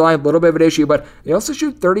 of the free throw line, a little bit of an issue, but they also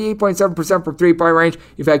shoot 38.7% from three-point range.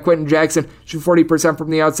 You've had Quentin Jackson shoot 40%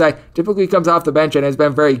 from the outside, typically comes off the bench and has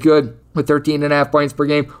been very good with 13.5 points per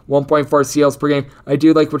game, 1.4 steals per game. I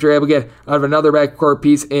do like what you're able to get out of another backcourt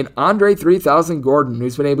piece in Andre 3000 Gordon,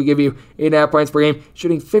 who's been able to give you 8.5 points per game,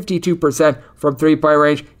 shooting 52% from three-point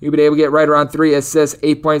range. You've been able to get right around 3 assists,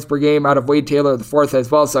 8 points per game out of Wade Taylor IV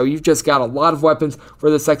as well. So you've just got a lot of weapons for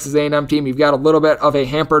the Texas A&M team. You've got a little bit of a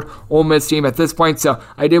hampered Ole Miss team at this point. So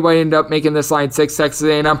I did end up making this line 6, Texas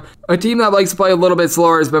A&M. A team that likes to play a little bit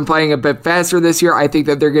slower has been playing a bit faster this year. I think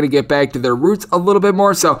that they're going to get back to their roots a little bit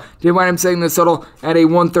more. So did I'm setting this total at a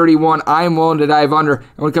 131. I'm willing to dive under.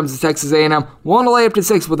 And when it comes to Texas A&M, willing to lay up to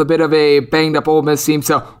 6 with a bit of a banged up Ole Miss team.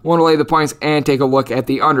 So willing to lay the points and take a look at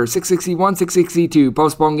the under. 661, 662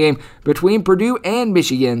 postponed game between Purdue and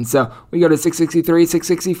Michigan. So we go to 663,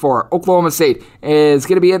 664. Oklahoma State is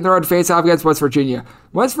going to be in the road to face off against West Virginia.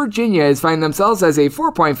 West Virginia is finding themselves as a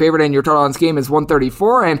 4-point favorite, and your total on this game is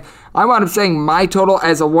 134. And I wound up saying my total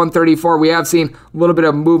as a 134. We have seen a little bit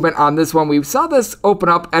of movement on this one. We saw this open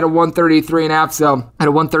up at a 133.5. So at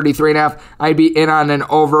a 133.5, I'd be in on an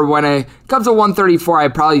over. When it comes to 134,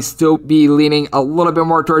 I'd probably still be leaning a little bit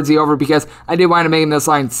more towards the over because I did wind up making this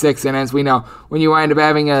line 6. And as we know, when you wind up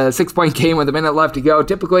having a 6-point game with a minute left to go,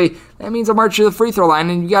 typically that means a march to the free throw line,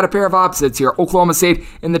 and you got a pair of opposites here. Oklahoma State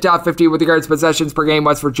in the top 50 with regards to possessions per game.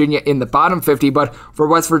 West Virginia in the bottom 50, but for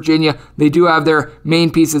West Virginia, they do have their main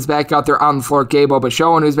pieces back out there on the floor. Gabo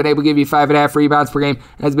Bashoan, who's been able to give you 5.5 rebounds per game,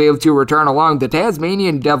 has been able to return along the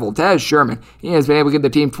Tasmanian Devil, Taz Sherman. He has been able to give the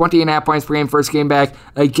team 20.5 points per game first game back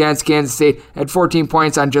against Kansas State, had 14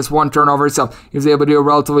 points on just 1 turnover, so he was able to do a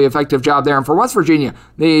relatively effective job there. And for West Virginia,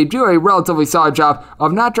 they do a relatively solid job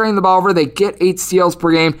of not turning the ball over. They get 8 steals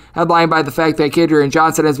per game, headlined by the fact that Kadrian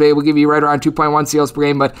Johnson has been able to give you right around 2.1 steals per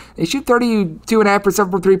game, but they shoot 32.5%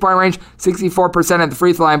 from three-point range, 64% at the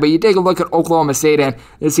free throw line. But you take a look at Oklahoma State, and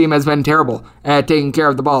this this team has been terrible at taking care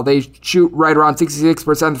of the ball. They shoot right around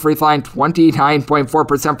 66% of the free throw line,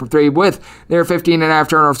 29.4% per three with their 15.5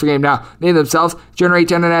 turnovers per game. Now, they themselves generate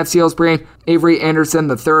 10.5 steals per game. Avery Anderson,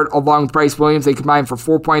 the third, along with Bryce Williams, they combine for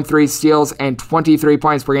 4.3 steals and 23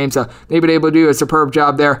 points per game. So they've been able to do a superb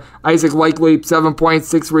job there. Isaac Likely, 7 points,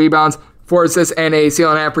 6 rebounds, 4 assists, and a steal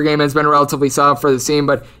and a half per game has been relatively solid for the team,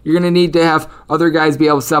 but you're going to need to have other guys be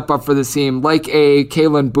able to step up for the team, like a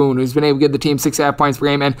Kalen Boone, who's been able to give the team 6.5 points per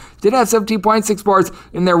game and did have 17.6 boards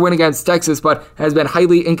in their win against Texas, but has been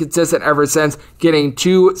highly inconsistent ever since getting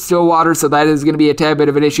to Stillwater, so that is going to be a tad bit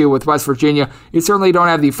of an issue with West Virginia. You certainly don't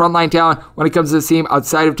have the frontline talent when it comes to this team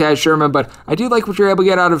outside of Taz Sherman, but I do like what you're able to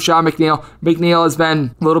get out of Sean McNeil. McNeil has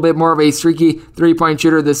been a little bit more of a streaky three-point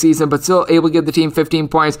shooter this season, but still able to give the team 15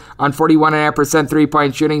 points on 41.5%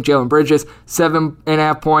 three-point shooting. Jalen Bridges,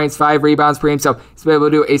 7.5 points, 5 rebounds per game, so he's been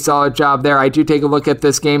able to do a solid job there. I do take a look at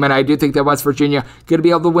this game, and I do think that West Virginia going to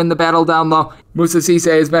be able to win the battle down low. Moussa Cisse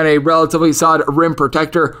has been a relatively solid rim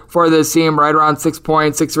protector for this team, right around 6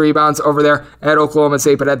 points, 6 rebounds over there at Oklahoma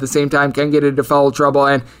State, but at the same time can get into foul trouble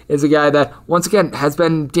and is a guy that, once again, has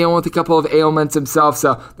been dealing with a couple of ailments himself,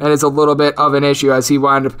 so that is a little bit of an issue as he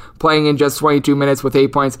wound up playing in just 22 minutes with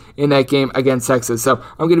 8 points in that game against Texas. So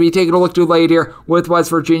I'm going to be taking a look too late here with West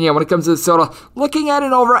Virginia. When it comes to the total, looking at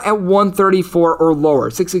it over at 134 or lower.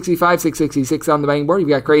 665, 666 on the betting board. You've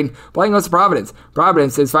got Creighton playing against Providence.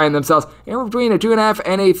 Providence is finding themselves anywhere between a 2.5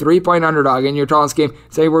 and a 3-point underdog in your tallest game.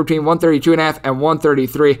 Say we're between 132.5 and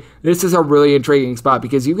 133. This is a really intriguing spot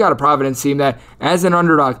because you've got a Providence team that, as an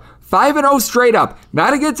underdog, 5-0 straight up,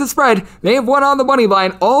 not against the spread. They have won on the money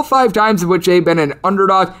line all 5 times in which they've been an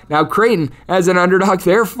underdog. Now Creighton, as an underdog,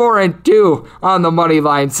 they're 4-2 on the money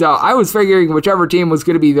line. So I was figuring whichever team was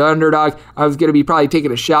going to be the underdog, I was going to be probably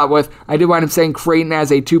taking a shot with. I did wind up saying Creighton as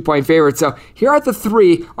a 2-point favorite. So here at the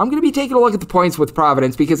 3, I'm going to be taking a look at the points with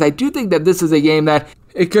Providence because I do think that this is a game that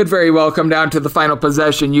it could very well come down to the final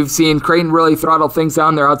possession. You've seen Creighton really throttle things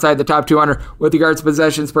down. They're outside the top 200 with regards to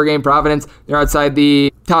possessions per game. Providence, they're outside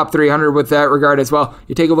the top 300 with that regard as well.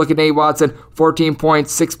 You take a look at Nate Watson, 14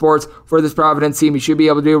 points, 6 boards for this Providence team. He should be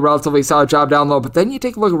able to do a relatively solid job down low. But then you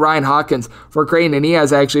take a look at Ryan Hawkins for Creighton, and he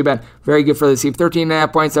has actually been very good for this team.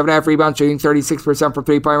 13.5 points, 7.5 rebounds, shooting 36% from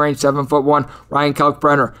 3-point range, 7'1". Ryan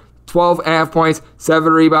Kalkbrenner, 12.5 points,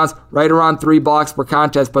 7 rebounds, right around 3 blocks per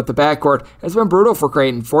contest, but the backcourt has been brutal for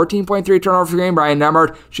Creighton. 14.3 turnovers per game. Brian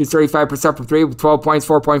Nemhard shoots 35% from 3 with 12 points,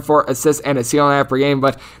 4.4 assists, and a steal and a half per game,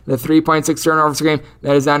 but the 3.6 turnovers per game,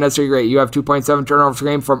 that is not necessarily great. You have 2.7 turnovers per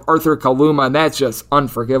game from Arthur Kaluma, and that's just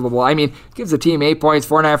unforgivable. I mean, gives the team 8 points,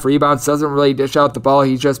 4.5 rebounds, doesn't really dish out the ball.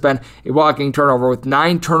 He's just been a walking turnover with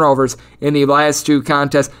 9 turnovers in the last 2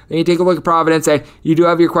 contests. Then you take a look at Providence, and you do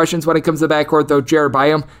have your questions when it comes to the backcourt, though. Jared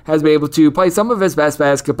Byam has been able to play some of his best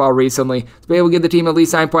basketball recently. He's been able to give the team at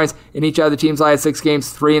least 9 points in each of the team's last 6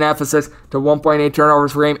 games, 3.5 assists to 1.8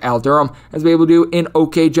 turnovers per game. Al Durham has been able to do an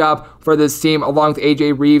okay job for this team, along with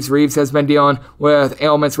AJ Reeves. Reeves has been dealing with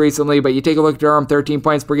ailments recently, but you take a look at Durham, 13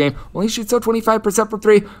 points per game. Only shoots out 25% from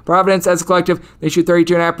 3. Providence, as a collective, they shoot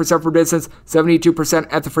 32.5% from distance, 72%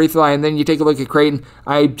 at the free throw line. And then you take a look at Creighton.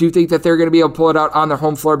 I do think that they're going to be able to pull it out on their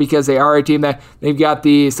home floor because they are a team that they've got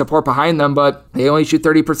the support behind them, but they only shoot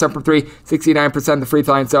 30% from 3, 69% the free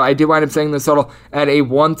throw line. So I did wind up saying this total at a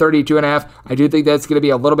 132.5. I do think that's going to be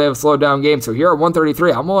a little bit of a slowed down game. So here at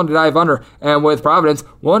 133, I'm willing to dive under. And with Providence,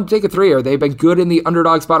 willing to take a 3-er. They've been good in the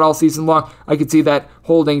underdog spot all season long. I could see that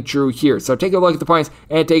holding true here. So take a look at the points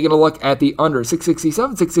and taking a look at the under.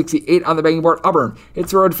 667, 668 on the betting board. Auburn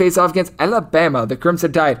hits the road to face off against Alabama. The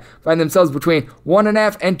Crimson Tide find themselves between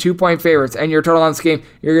 1.5 and 2-point favorites. And your total on this game,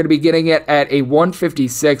 you're going to be getting it at a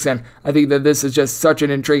 156. And I think that this is just such an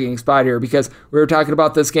intriguing spot here because we were talking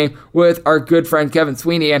about this game with our good friend Kevin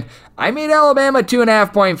Sweeney, and I made Alabama a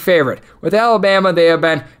 2.5-point favorite. With Alabama, they have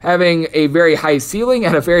been having a very high ceiling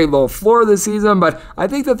and a very low floor this season, but I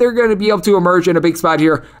think that they're going to be able to emerge in a big spot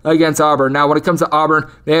here against Auburn. Now, when it comes to Auburn,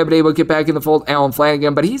 they have been able to get back in the fold Alan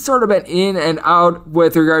Flanagan, but he's sort of been in and out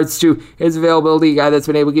with regards to his availability, a guy that's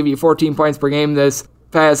been able to give you 14 points per game this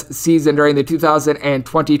past season during the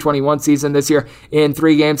 2020-21 season. This year in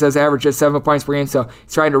 3 games has averaged just 7 points per game, so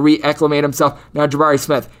he's trying to reacclimate himself. Now Jabari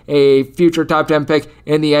Smith, a future top 10 pick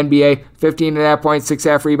in the NBA, 15.5 points,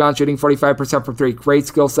 6.5 rebounds, shooting 45% from 3. Great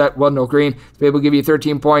skill set. Wendell Green is able to give you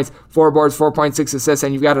 13 points, 4 boards, 4.6 assists,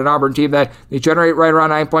 and you've got an Auburn team that they generate right around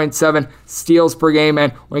 9.7 steals per game.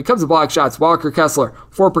 And when it comes to block shots, Walker Kessler,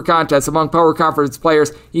 4 per contest among power conference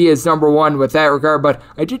players. He is number 1 with that regard. But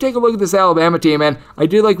I do take a look at this Alabama team, and I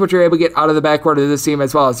do like what you're able to get out of the backcourt of this team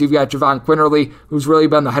as well. As you've got Javon Quinterly, who's really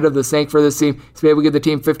been the head of the snake for this team. He's been able to give the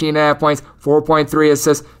team 15.5 points, 4.3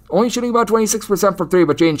 assists, only shooting about 26% from three,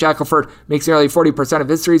 but Jaden Shackelford makes nearly 40% of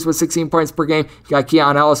his threes with 16 points per game. You got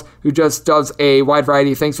Keon Ellis, who just does a wide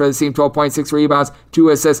variety of things for the team, 12.6 rebounds, 2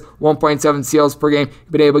 assists, 1.7 steals per game.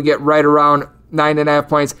 You've been able to get right around 9.5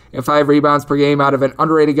 points and 5 rebounds per game out of an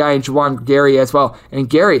underrated guy in Juwan Gary as well. And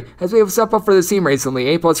Gary has been able to step up for the team recently.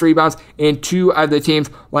 8+ rebounds in 2 out of the team's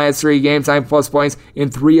last 3 games, 9+ points in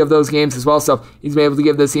 3 of those games as well. So he's been able to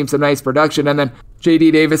give this team some nice production. And then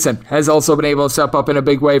J.D. Davison has also been able to step up in a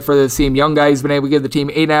big way for this team. Young guy, he's been able to give the team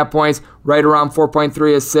 8.5 points, right around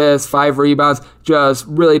 4.3 assists, 5 rebounds. Just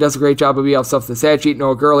really does a great job of being able to stuff the stat sheet.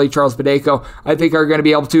 Noah Gurley, Charles Badeko, I think are going to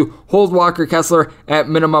be able to hold Walker Kessler at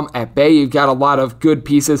minimum at bay. You've got a lot of good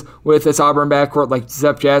pieces with this Auburn backcourt like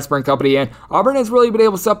Zep Jasper and company, and Auburn has really been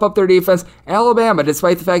able to step up their defense. Alabama,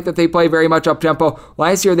 despite the fact that they play very much up-tempo,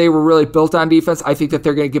 last year they were really built on defense. I think that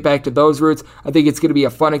they're going to get back to those roots. I think it's going to be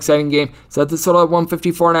a fun, exciting game. Set this total at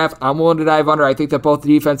 154.5. I'm willing to dive under. I think that both the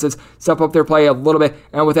defenses step up their play a little bit,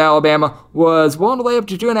 and with Alabama, was willing to lay up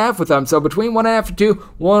to 2.5 with them. So between 1.5 and 2,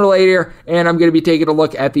 willing to lay here, and I'm going to be taking a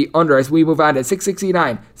look at the under as we move on to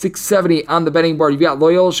 669, 670 on the betting board. You've got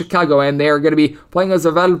Loyola Chicago, and they are going to be playing as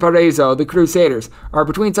Valparaiso. The Crusaders are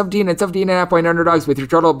between 17 and 17.5 point underdogs with your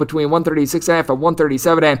total between 136.5 and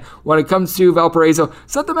 137. And when it comes to Valparaiso,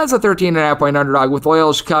 set them as a 13.5 point underdog with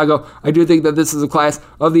Loyola Chicago. I do think that this is a class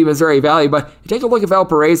of the Missouri Valley, but you take a look at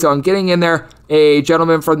Valparaiso and getting in there, a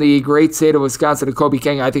gentleman from the great state of Wisconsin, Kobe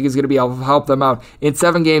King, I think is going to be able to help them out. In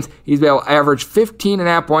 7 games, he's been able to average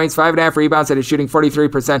 15.5 points, 5.5 rebounds, and is shooting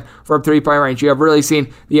 43% from three-point range. You have really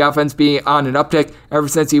seen the offense be on an uptick ever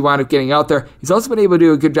since he wound up getting out there. He's also been able to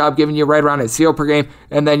do a good job giving you right around a steal per game.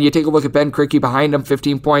 And then you take a look at Ben Krikke behind him,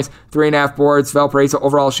 15 points, 3.5 boards. Valparaiso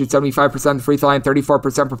overall shoots 75% from the free throw line,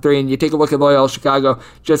 34% from three. And you take a look at Loyola Chicago,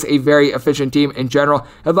 just a very efficient team in general.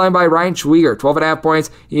 Headlined by Ryan Schwieger, 12.5 points.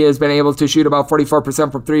 He has been able to shoot about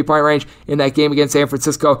 44% from three-point range in that game against San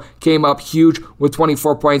Francisco. Came up huge with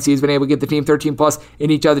 24 points. He's been able to get the team 13 plus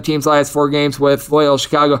in each of the team's last 4 games with Loyola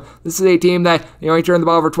Chicago. This is a team that they only turn the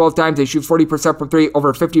ball over 12 times. They shoot 40% from three,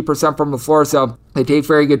 over 50% from the floor. So they take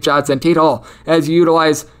very good shots. And Tate Hall has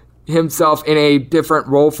utilized himself in a different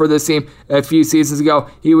role for this team. A few seasons ago,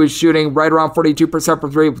 he was shooting right around 42%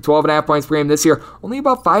 from three with 12.5 points per game. This year, only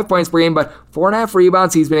about 5 points per game, but 4.5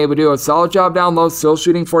 rebounds. He's been able to do a solid job down low, still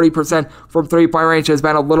shooting 40% from three-point range. Has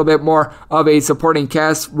been a little bit more of a supporting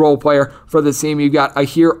cast role player for the team. You've got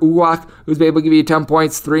Ahir Uwak, who's been able to give you 10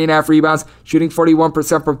 points, 3.5 rebounds, shooting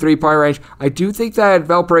 41% from three-point range. I do think that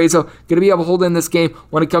Valparaiso going to be able to hold in this game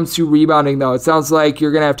when it comes to rebounding, though. It sounds like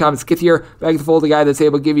you're going to have Thomas Kithier back in the fold, a guy that's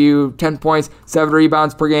able to give you 10 points, 7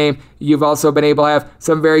 rebounds per game. You've also been able to have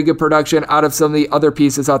some very good production out of some of the other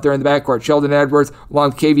pieces out there in the backcourt. Sheldon Edwards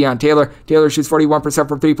along with Kavion Taylor. Taylor shoots 41%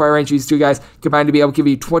 from three-point range. These two guys combined to be able to give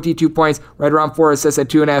you 22 points, right around 4 assists and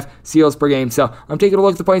 2.5 steals per game. So I'm taking a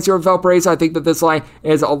look at the points here with Valparaiso. I think that this line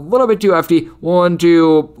is a little bit too hefty. Willing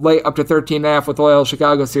to lay up to 13.5 with Loyola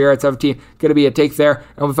Chicago. So here at 17, going to be a take there.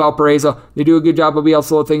 And with Valparaiso, they do a good job of being able to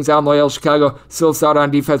slow things down. Loyola Chicago still stout on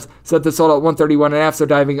defense. Set this total at 131.5, so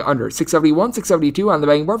diving under. 671, 672 on the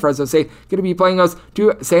betting board. Fresno State going to be playing us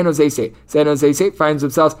to San Jose State. San Jose State finds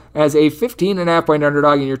themselves as a 15.5 point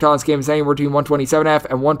underdog in your Talents game. Is anywhere between 127.5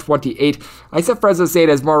 and 128. I set Fresno State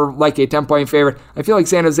as more like a 10 point favorite. I feel like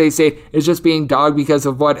San Jose State is just being dogged because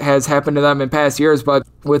of what has happened to them in past years, but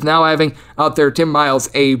with now having out there Tim Miles,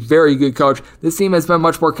 a very good coach, this team has been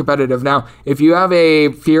much more competitive. Now, if you have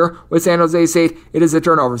a fear with San Jose State, it is the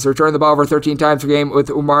turnovers. They're turning the ball over 13 times per game with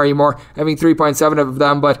Umari Moore having 3.7 of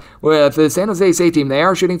them, but with the San Jose State team, they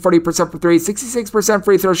are shooting 40% for three, 66%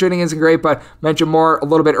 free throw shooting isn't great, but mentioned more a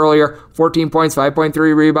little bit earlier, 14 points,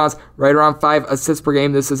 5.3 rebounds, right around 5 assists per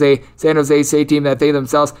game. This is a San Jose State team that they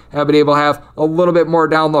themselves have been able to have a little bit more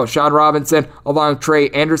down low. Sean Robinson along Trey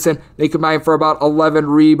Anderson, they combine for about 11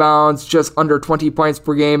 rebounds, just under 20 points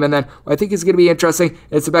per game. And then what I think is going to be interesting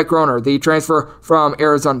is Beck Groner, the transfer from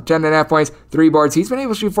Arizona, 10.5 points, 3 boards. He's been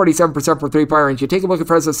able to shoot 47% for three-point range. You take a look at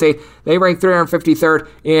Fresno State, they rank 353rd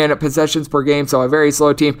in possessions per game, so a very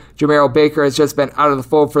slow team. Jamero Baker has just been out of the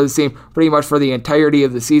fold for this team pretty much for the entirety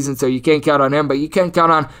of the season, so you can't count on him, but you can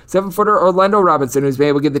count on 7-footer Orlando Robinson, who's been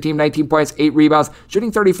able to give the team 19 points, 8 rebounds,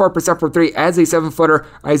 shooting 34% for three as a 7-footer.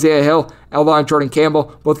 Isaiah Hill, along Jordan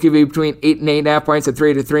Campbell, both give you between 8 and 8.5 points and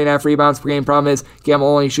 3 to 3.5 rebounds per game. Problem is, Campbell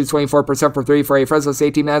only shoots 24% for three for a Fresno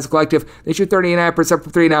State team as a collective. They shoot 39% for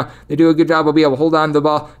three now. They do a good job of being able to hold on to the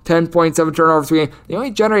ball, 10.7 turnovers per game. They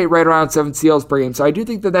only generate right around 7 steals per game, so I do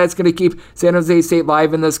think that that's going to keep San Jose State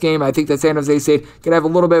live in this game. I think that San Jose State could have a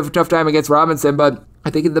little bit of a tough time against Robinson, but I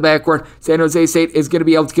think in the backcourt, San Jose State is going to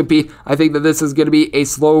be able to compete. I think that this is going to be a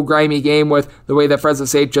slow, grimy game with the way that Fresno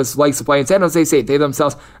State just likes to play. And San Jose State, they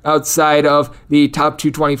themselves outside of the top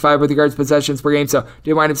 225 with regards to possessions per game. So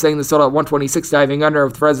did wind up saying this total at 126, diving under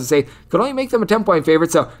with Fresno State. Could only make them a 10-point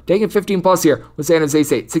favorite. So taking 15 plus here with San Jose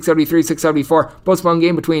State. 673, 674. Postponed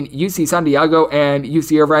game between UC San Diego and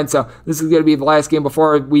UC Irvine. So this is going to be the last game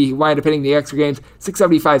before we wind up hitting the extra games.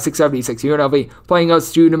 675, 676. UNLV playing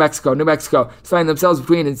us to New Mexico. New Mexico is finding themselves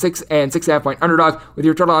between a 6 and 6.5 point underdog with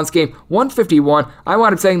your total on this game 151. I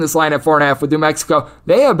wound up saying this line at 4.5 with New Mexico.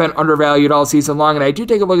 They have been undervalued all season long, and I do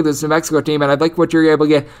take a look at this New Mexico team, and I'd like what you're able to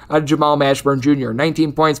get out of Jamal Mashburn Jr.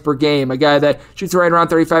 19 points per game, a guy that shoots right around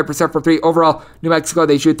 35% from 3. Overall, New Mexico,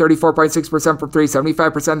 they shoot 34.6% from 3,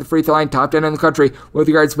 75% the free throw line, top 10 in the country with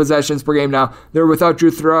regards to possessions per game. Now, they're without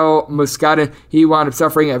Drew Muscadin. He wound up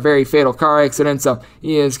suffering a very fatal car accident, so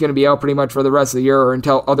he is going to be out pretty much for the rest of the year or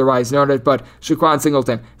until otherwise noted. But Shaquan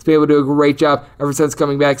Singleton has been able to do a great job ever since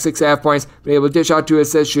coming back. 6.5 points, been able to dish out 2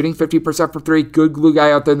 assists, shooting 50% from 3. Good glue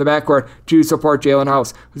guy out there in the backcourt to support Jalen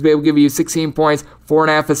House, who's been able to give you 16 points,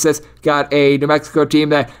 4.5 assists. Got a New Mexico team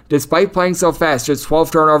that, despite playing so fast, just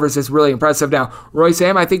 12 turnovers is really impressive. Now, Roy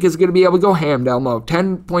Sam, I think, is going to be able to go ham down low.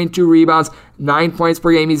 10.2 rebounds, 9 points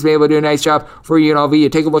per game. He's been able to do a nice job for UNLV. You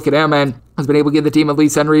take a look at him, and has been able to give the team at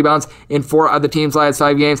least 10 rebounds in 4 of the team's last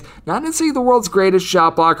 5 games. Not necessarily the world's greatest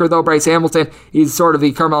shot blocker, though. Bryce Hamilton, he's sort of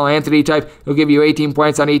the Carmelo Anthony type. He'll give you 18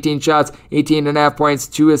 points on 18 shots, 18.5 points,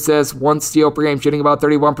 2 assists, 1 steal per game, shooting about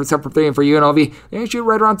 31% from 3. And for UNLV, they shoot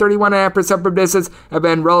right around 31.5% from distance. Have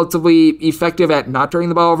been relatively effective at not turning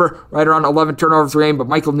the ball over, right around 11 turnovers per game. But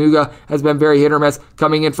Michael Nuga has been very hit or miss,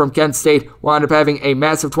 coming in from Kent State. Wound up having a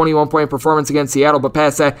massive 21-point performance against Seattle, but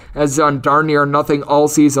past that has done darn near nothing all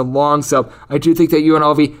season long. So I do think that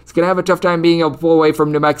UNLV is going to have a tough time being able to pull away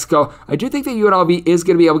from New Mexico. I do think that UNLV is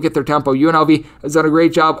going to be able to get their tempo. UNLV has done a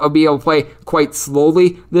great job of being able to play quite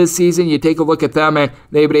slowly this season. You take a look at them, and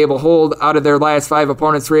they've been able to hold out of their last 5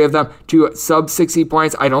 opponents, 3 of them to sub 60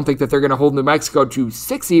 points. I don't think that they're going to hold New Mexico to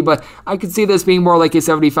 60, but I could see this being more like a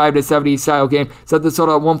 75 to 70 style game. Set this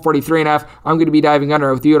total at 143.5. I'm going to be diving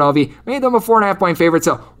under with UNLV. Made them a 4.5 point favorite,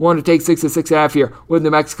 so wanted to take 6 to 6.5 here with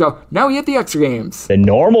New Mexico. Now we hit the extra games. The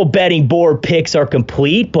normal betting board picks are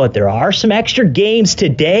complete, but there are some extra games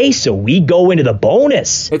today, so we go into the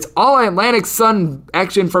bonus. It's all Atlantic Sun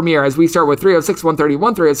action from here as we start with 306,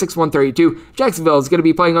 131, 306, 132. Jacksonville is going to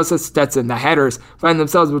be playing us as Stetson. The Hatters find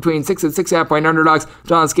themselves between 6 and 6.5 point underdogs.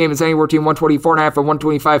 John's game is anywhere between 124.5 and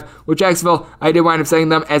 125. With Jacksonville, I did wind up setting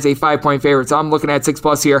them as a 5-point favorite, so I'm looking at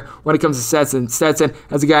 6+ here when it comes to Stetson. Stetson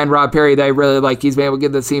has a guy in Rob Perry that I really like. He's been able to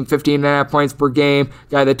give the team 15.5 points per game.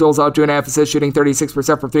 Guy that doles out 2.5 assists, shooting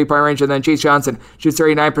 36% from 3-point range. And then Chase Johnson shoots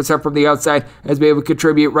 39% from the outside, has been able to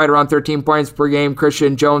contribute right around 13 points per game.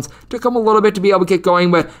 Christian Jones took him a little bit to be able to get going,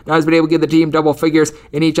 but now has been able to give the team double figures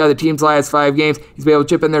in each of the team's last 5 games. He's been able to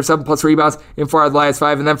chip in their 7+ rebounds in 4 of the last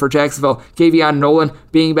 5. And then for Jacksonville, Kavion Nolan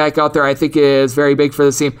being back out there, I think is very big for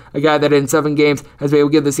this team. A guy that in 7 games has been able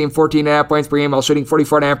to give the team 14.5 points per game while shooting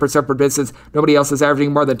 44.5% per distance. Nobody else is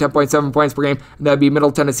averaging more than 10.7 points per game, and that would be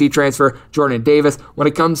Middle Tennessee transfer Jordan Davis. When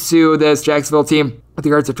it comes to this Jacksonville team, with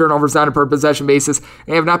regards to turnovers on a per possession basis,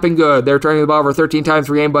 they have not been good. They're turning the ball over 13 times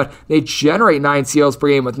per game, but they generate 9 steals per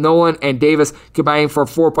game, with Nolan and Davis combining for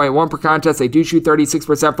 4.1 per contest. They do shoot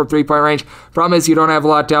 36% from 3-point range. Problem is, you don't have a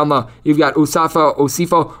lot down low. You've got Usafa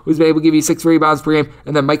Osifo, who's been able to give you 6 rebounds per game,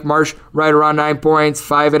 and then Mike Marsh right around 9 points,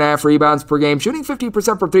 5.5 rebounds per game, shooting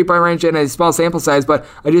 50% from 3-point range in a small sample size. But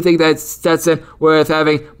I do think that Stetson, with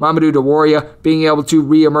having Mamadou Dewaria being able to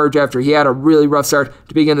reemerge after he had a really rough start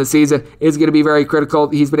to begin the season, is going to be very critical.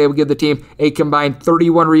 He's been able to give the team a combined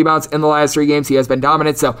 31 rebounds in the last 3 games. He has been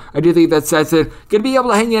dominant, so I do think that Stetson going to be able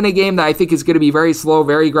to hang in a game that I think is going to be very slow,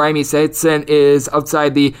 very grimy. Stetson is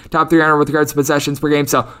outside the top 300 with regards to possessions per game,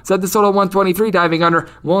 so set this total 123, diving under.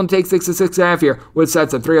 Willing to take 6 to 6.5 here with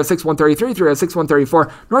Stetson. 306, 133, 306,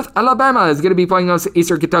 134. North Alabama is going to be playing us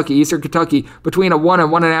Eastern Kentucky. Eastern Kentucky between a 1 and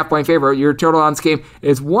 1.5 point favorite. Your total on this game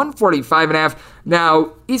is 145.5.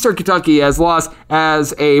 Now, Eastern Kentucky has lost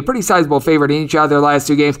as a pretty sizable favorite in each of their last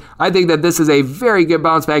 2 games. I think that this is a very good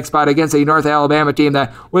bounce back spot against a North Alabama team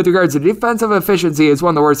that, with regards to defensive efficiency, is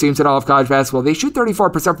one of the worst teams in all of college basketball. They shoot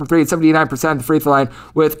 34% from 3 and 79% at the free throw line,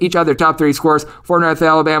 with each of their top 3 scorers for North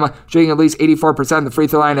Alabama shooting at least 84% of the free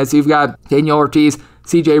throw line, as you've got Daniel Ortiz,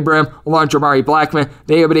 CJ Brim, along Jamari Blackman,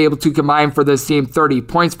 they have been able to combine for this team 30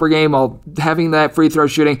 points per game while having that free throw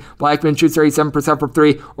shooting. Blackman shoots 37% from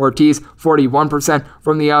 3, Ortiz 41%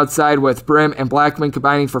 from the outside, with Brim and Blackman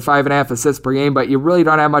combining for 5.5 assists per game, but you really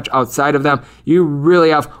don't have much outside of them. You really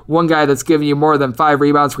have one guy that's giving you more than 5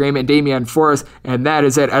 rebounds per game in Damian Forrest, and that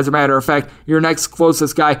is it. As a matter of fact, your next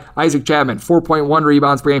closest guy, Isaac Chapman, 4.1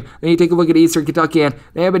 rebounds per game. Then you take a look at Eastern Kentucky, and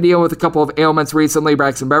they have been dealing with a couple of ailments recently.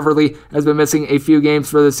 Braxton Beverly has been missing a few games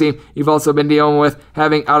for this team. You've also been dealing with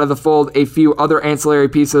having out of the fold a few other ancillary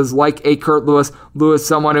pieces like a Kurt Lewis. Lewis,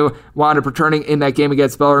 someone who wound up returning in that game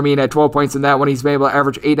against Bellarmine at 12 points in that one. He's been able to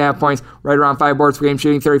average 8.5 points, right around 5 boards per game,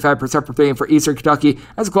 shooting 35% from 3. And for Eastern Kentucky,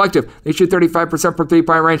 as a collective, they shoot 35% from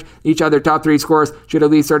 3-point range. Each of their top 3 scorers shoot at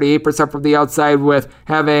least 38% from the outside, with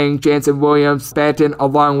having Jansen Williams, Banton,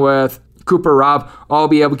 along with Cooper Robb all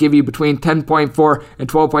be able to give you between 10.4 and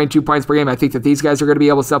 12.2 points per game. I think that these guys are going to be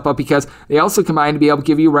able to step up because they also combine to be able to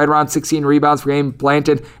give you right around 16 rebounds per game.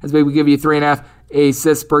 Blanton has been able to give you 3.5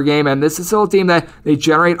 assists per game, and this is still a team that they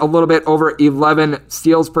generate a little bit over 11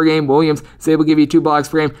 steals per game. Williams is able to give you 2 blocks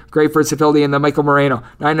per game. Great versatility. And then Michael Moreno,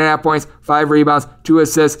 9.5 points, 5 rebounds, 2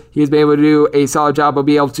 assists. He's been able to do a solid job of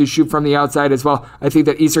being able to shoot from the outside as well. I think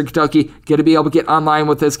that Eastern Kentucky going to be able to get online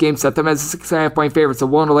with this game, set them as a 6.5 point favorite. So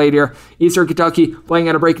willing to lay here. Eastern Kentucky playing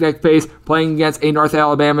at a breakneck pace, playing against a North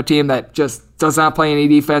Alabama team that just does not play any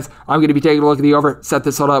defense. I'm going to be taking a look at the over. Set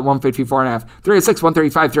this total at 154.5. 306,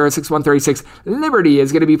 135, 306, 136. Liberty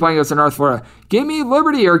is going to be playing us in North Florida. Give me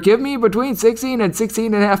Liberty, or give me between 16 and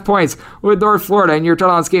 16.5 points with North Florida, and your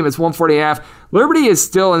total on this game is 140.5. Liberty is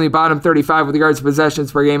still in the bottom 35 with regards to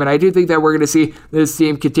possessions per game, and I do think that we're going to see this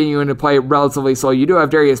team continuing to play relatively slow. You do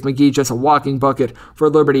have Darius McGee, just a walking bucket for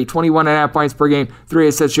Liberty, 21.5 points per game, 3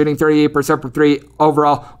 assists, shooting 38% from 3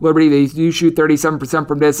 overall. Liberty, they do shoot 37%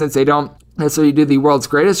 from distance. They don't necessarily do the world's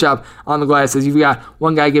greatest job on the glass, as you've got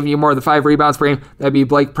one guy giving you more than 5 rebounds per game. That'd be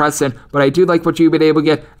Blake Preston. But I do like what you've been able to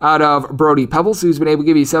get out of Brody Pebbles, who's been able to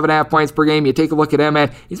give you 7.5 points per game. You take a look at him, and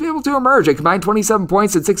he's been able to emerge. He combined 27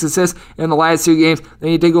 points and 6 assists in the last 2 games.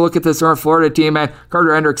 Then you take a look at this North Florida team, and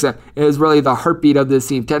Carter Hendrickson is really the heartbeat of this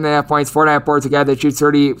team. 10.5 points, 4.5 boards, a guy that shoots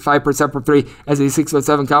 35% from 3 as a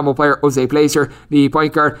 6'7" combo player. Jose Placer, the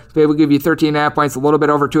point guard, is able to give you 13.5 points, a little bit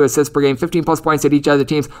over 2 assists per game, 15 plus points at each of the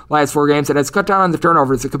team's last 4 games, and has cut down on the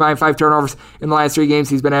turnovers. A combined 5 turnovers in the last 3 games.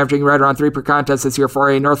 He's been averaging right around 3 per contest this year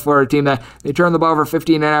for a North Florida team that they turn the ball over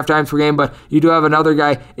 15.5 times per game, but you do have another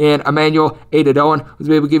guy in Emmanuel Adedowan who's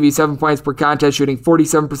able to give you 7 points per contest, shooting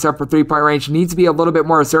 47% for 3-point range. Needs to be a little bit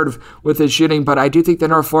more assertive with his shooting, but I do think that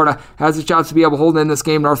North Florida has a chance to be able to hold in this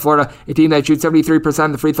game. North Florida, a team that shoots 73%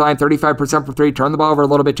 of the free throw line, 35% for 3, turn the ball over a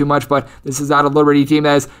little bit too much, but this is not a Liberty team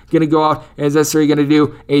that is going to go out and is necessarily going to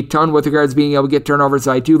do a ton with regards to being able to get turnovers.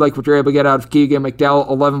 So I do like what you're able to get out of Keegan McDowell,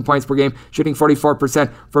 11 points per game, shooting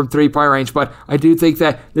 44% from 3-point range, but I do think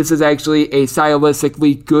that this is actually a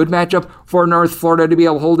stylistically good matchup for North Florida to be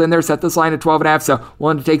able to hold in there. Set this line at 12.5, so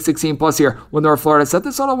willing to take 16 plus here with North Florida. Set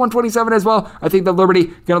this on at 127 as well. I think that Liberty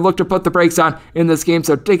going to look to put the brakes on in this game,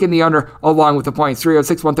 so taking the under along with the points.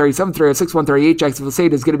 306, 137, 306, 138. Jacksonville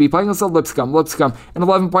State is going to be playing against Lipscomb. Lipscomb, an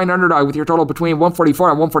 11-point underdog with your total between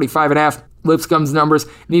 144 and 145.5. Lipscomb's numbers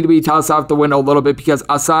need to be tossed out the window a little bit because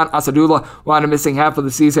Hassan Asadullah wound up missing half of the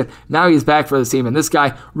season. Now he's back for the team, and this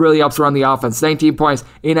guy really helps run the offense. 19 points,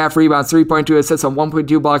 8.5 rebounds, 3.2 assists on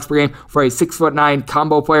 1.2 blocks per game for a 6'9"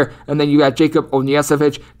 combo player. And then you got Jacob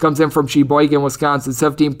Onyesevich, comes in from Sheboygan, Wisconsin,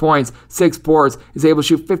 17 points, 6 boards, is able to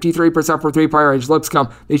shoot 53% from 3-point range.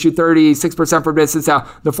 Lipscomb, they shoot 36% from distance. Now,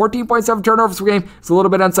 the 14.7 turnovers per game is a little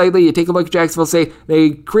bit unsightly. You take a look at Jacksonville State, they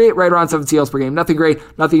create right around 7 steals per game. Nothing great,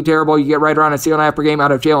 nothing terrible. You get right around a steal and a half per game out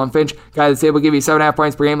of Jalen Finch, guy that's able to give you 7.5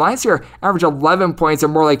 points per game. Last year, averaged 11 points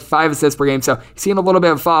and more like 5 assists per game, so he's seen a little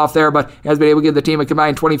bit of fall off there, but has been able to give the team a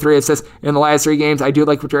combined 23 assists in the last 3 games. I do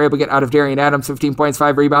like what you're able to get out of Darian Adams, 15 points,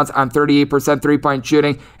 5 rebounds on 38% 3-point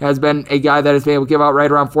shooting. Has been a guy that has been able to give out right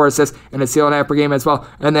around 4 assists and a steal and a half per game as well.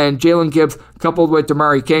 And then Jalen Gibbs, coupled with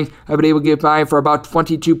Damari King, have been able to get by for about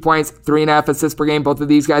 22 points, 3.5 assists per game. Both of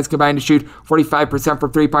these guys combined to shoot 45%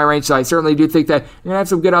 from 3-point range, so I certainly do think that you're going to have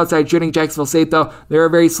some good outside shooting. Jacksonville State, though, they're a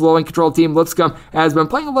very slow and controlled team. Lipscomb has been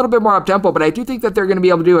playing a little bit more up-tempo, but I do think that they're going to be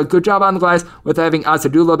able to do a good job on the glass with having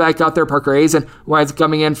Asadullah back out there. Parker Hazen, who is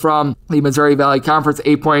coming in from the Missouri Valley Conference,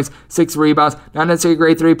 8 points, 6 rebounds. Not necessarily a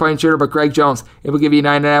great 3-point shooter, but Greg Jones, it will give you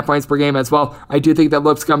 9.5 points per game as well. I do think that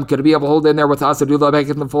Lipscomb could be able to hold in there with Asadullah back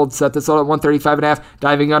in the fold. Set this out at 135.5,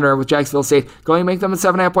 diving under with Jacksonville State, going to make them a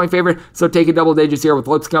 7.5 point favorite, so take a double digits here with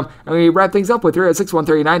Lipscomb. And we wrap things up with 306,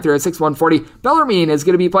 139, 306, 140. Bellarmine is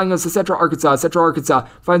going to be playing against the Central Central Arkansas. Central Arkansas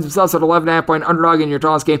finds themselves at 11.5 point underdog in your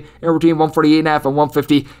tallest game, anywhere between 148.5 and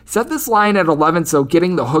 150. Set this line at 11, so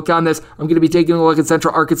getting the hook on this, I'm going to be taking a look at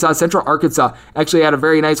Central Arkansas. Central Arkansas actually had a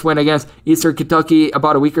very nice win against Eastern Kentucky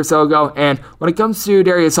about a week or so ago, and when it comes to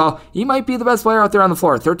Darius Hall, he might be the best player out there on the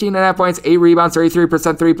floor. 13.5 points, 8 rebounds,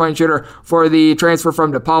 33% three-point shooter for the transfer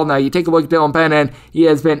from DePaul. Now, you take a look at Dylan Penn, and he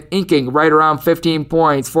has been inking right around 15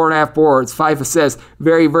 points, 4.5 boards, 5 assists.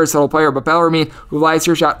 Very versatile player. But Bellarmine, who last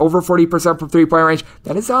year shot over 40% from three-point range,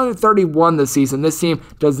 that is down to 31 this season. This team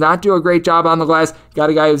does not do a great job on the glass. Got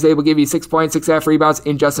a guy who's able to give you 6 points, 6.5 rebounds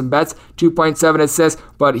in Justin Betts, 2.7 assists,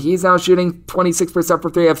 but he's now shooting 26%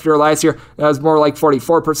 from three after last year. That was more like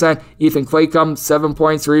 44%. Ethan Claycomb, 7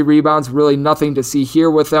 points, 3 rebounds, really nothing to see here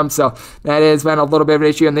with them, so that has been a little bit of an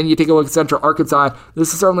issue. And then you take a look at Central Arkansas.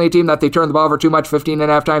 This is certainly a team that they turn the ball over too much,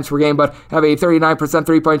 15.5 times per game, but have a 39%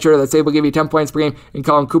 three-point shooter that's able to give you 10 points per game. And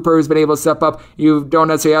Colin Cooper, who's been able to step up. You don't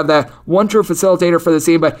necessarily have that one true facilitator for the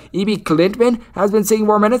team, but E.B. Klintman has been seeing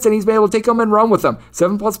more minutes, and he's been able to take them and run with them.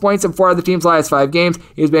 7+ points in 4 of the team's last 5 games.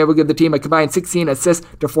 He's been able to give the team a combined 16 assists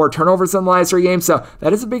to 4 turnovers in the last 3 games, so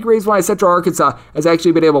that is a big reason why Central Arkansas has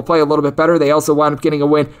actually been able to play a little bit better. They also wound up getting a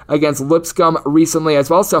win against Lipscomb recently as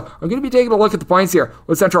well, so I'm going to be taking a look at the points here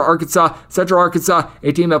with Central Arkansas. Central Arkansas,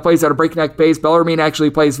 a team that plays at a breakneck pace. Bellarmine actually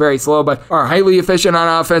plays very slow, but are highly efficient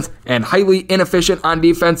on offense and highly inefficient on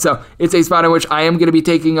defense, so it's a spot in which I am going to be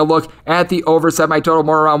taking a look at the over, set my total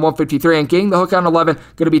more around 153, and getting the hook on 11,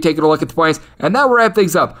 going to be taking a look at the points. And that will wrap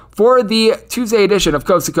things up for the Tuesday edition of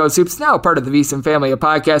Coast to Coast Hoops, now part of the VSiN family of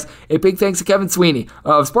podcasts. A big thanks to Kevin Sweeney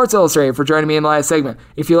of Sports Illustrated for joining me in the last segment.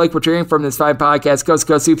 If you like what you're hearing from this 5 podcast, Coast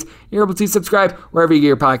to Coast Hoops, you're able to subscribe wherever you get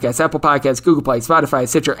your podcasts: Apple Podcasts, Google Play, Spotify,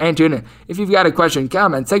 Stitcher, and TuneIn. If you've got a question,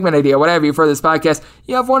 comment, segment idea, whatever you for this podcast,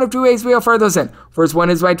 you have one of 2 ways we'll fire those in. First one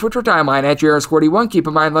is my Twitter timeline at JR41. Keep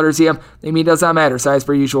in mind, letters EM, they mean does not matter. Size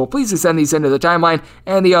per usual. Please just send these into the timeline.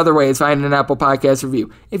 And the other way is finding an Apple Podcast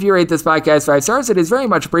review. If you rate this podcast 5 stars, it is very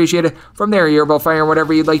much appreciated. From there, you're able to fire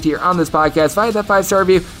whatever you'd like to hear on this podcast via that 5-star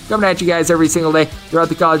review, coming at you guys every single day throughout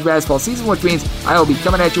the college basketball season, which means I will be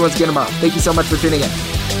coming at you once again tomorrow. Thank you so much for tuning in.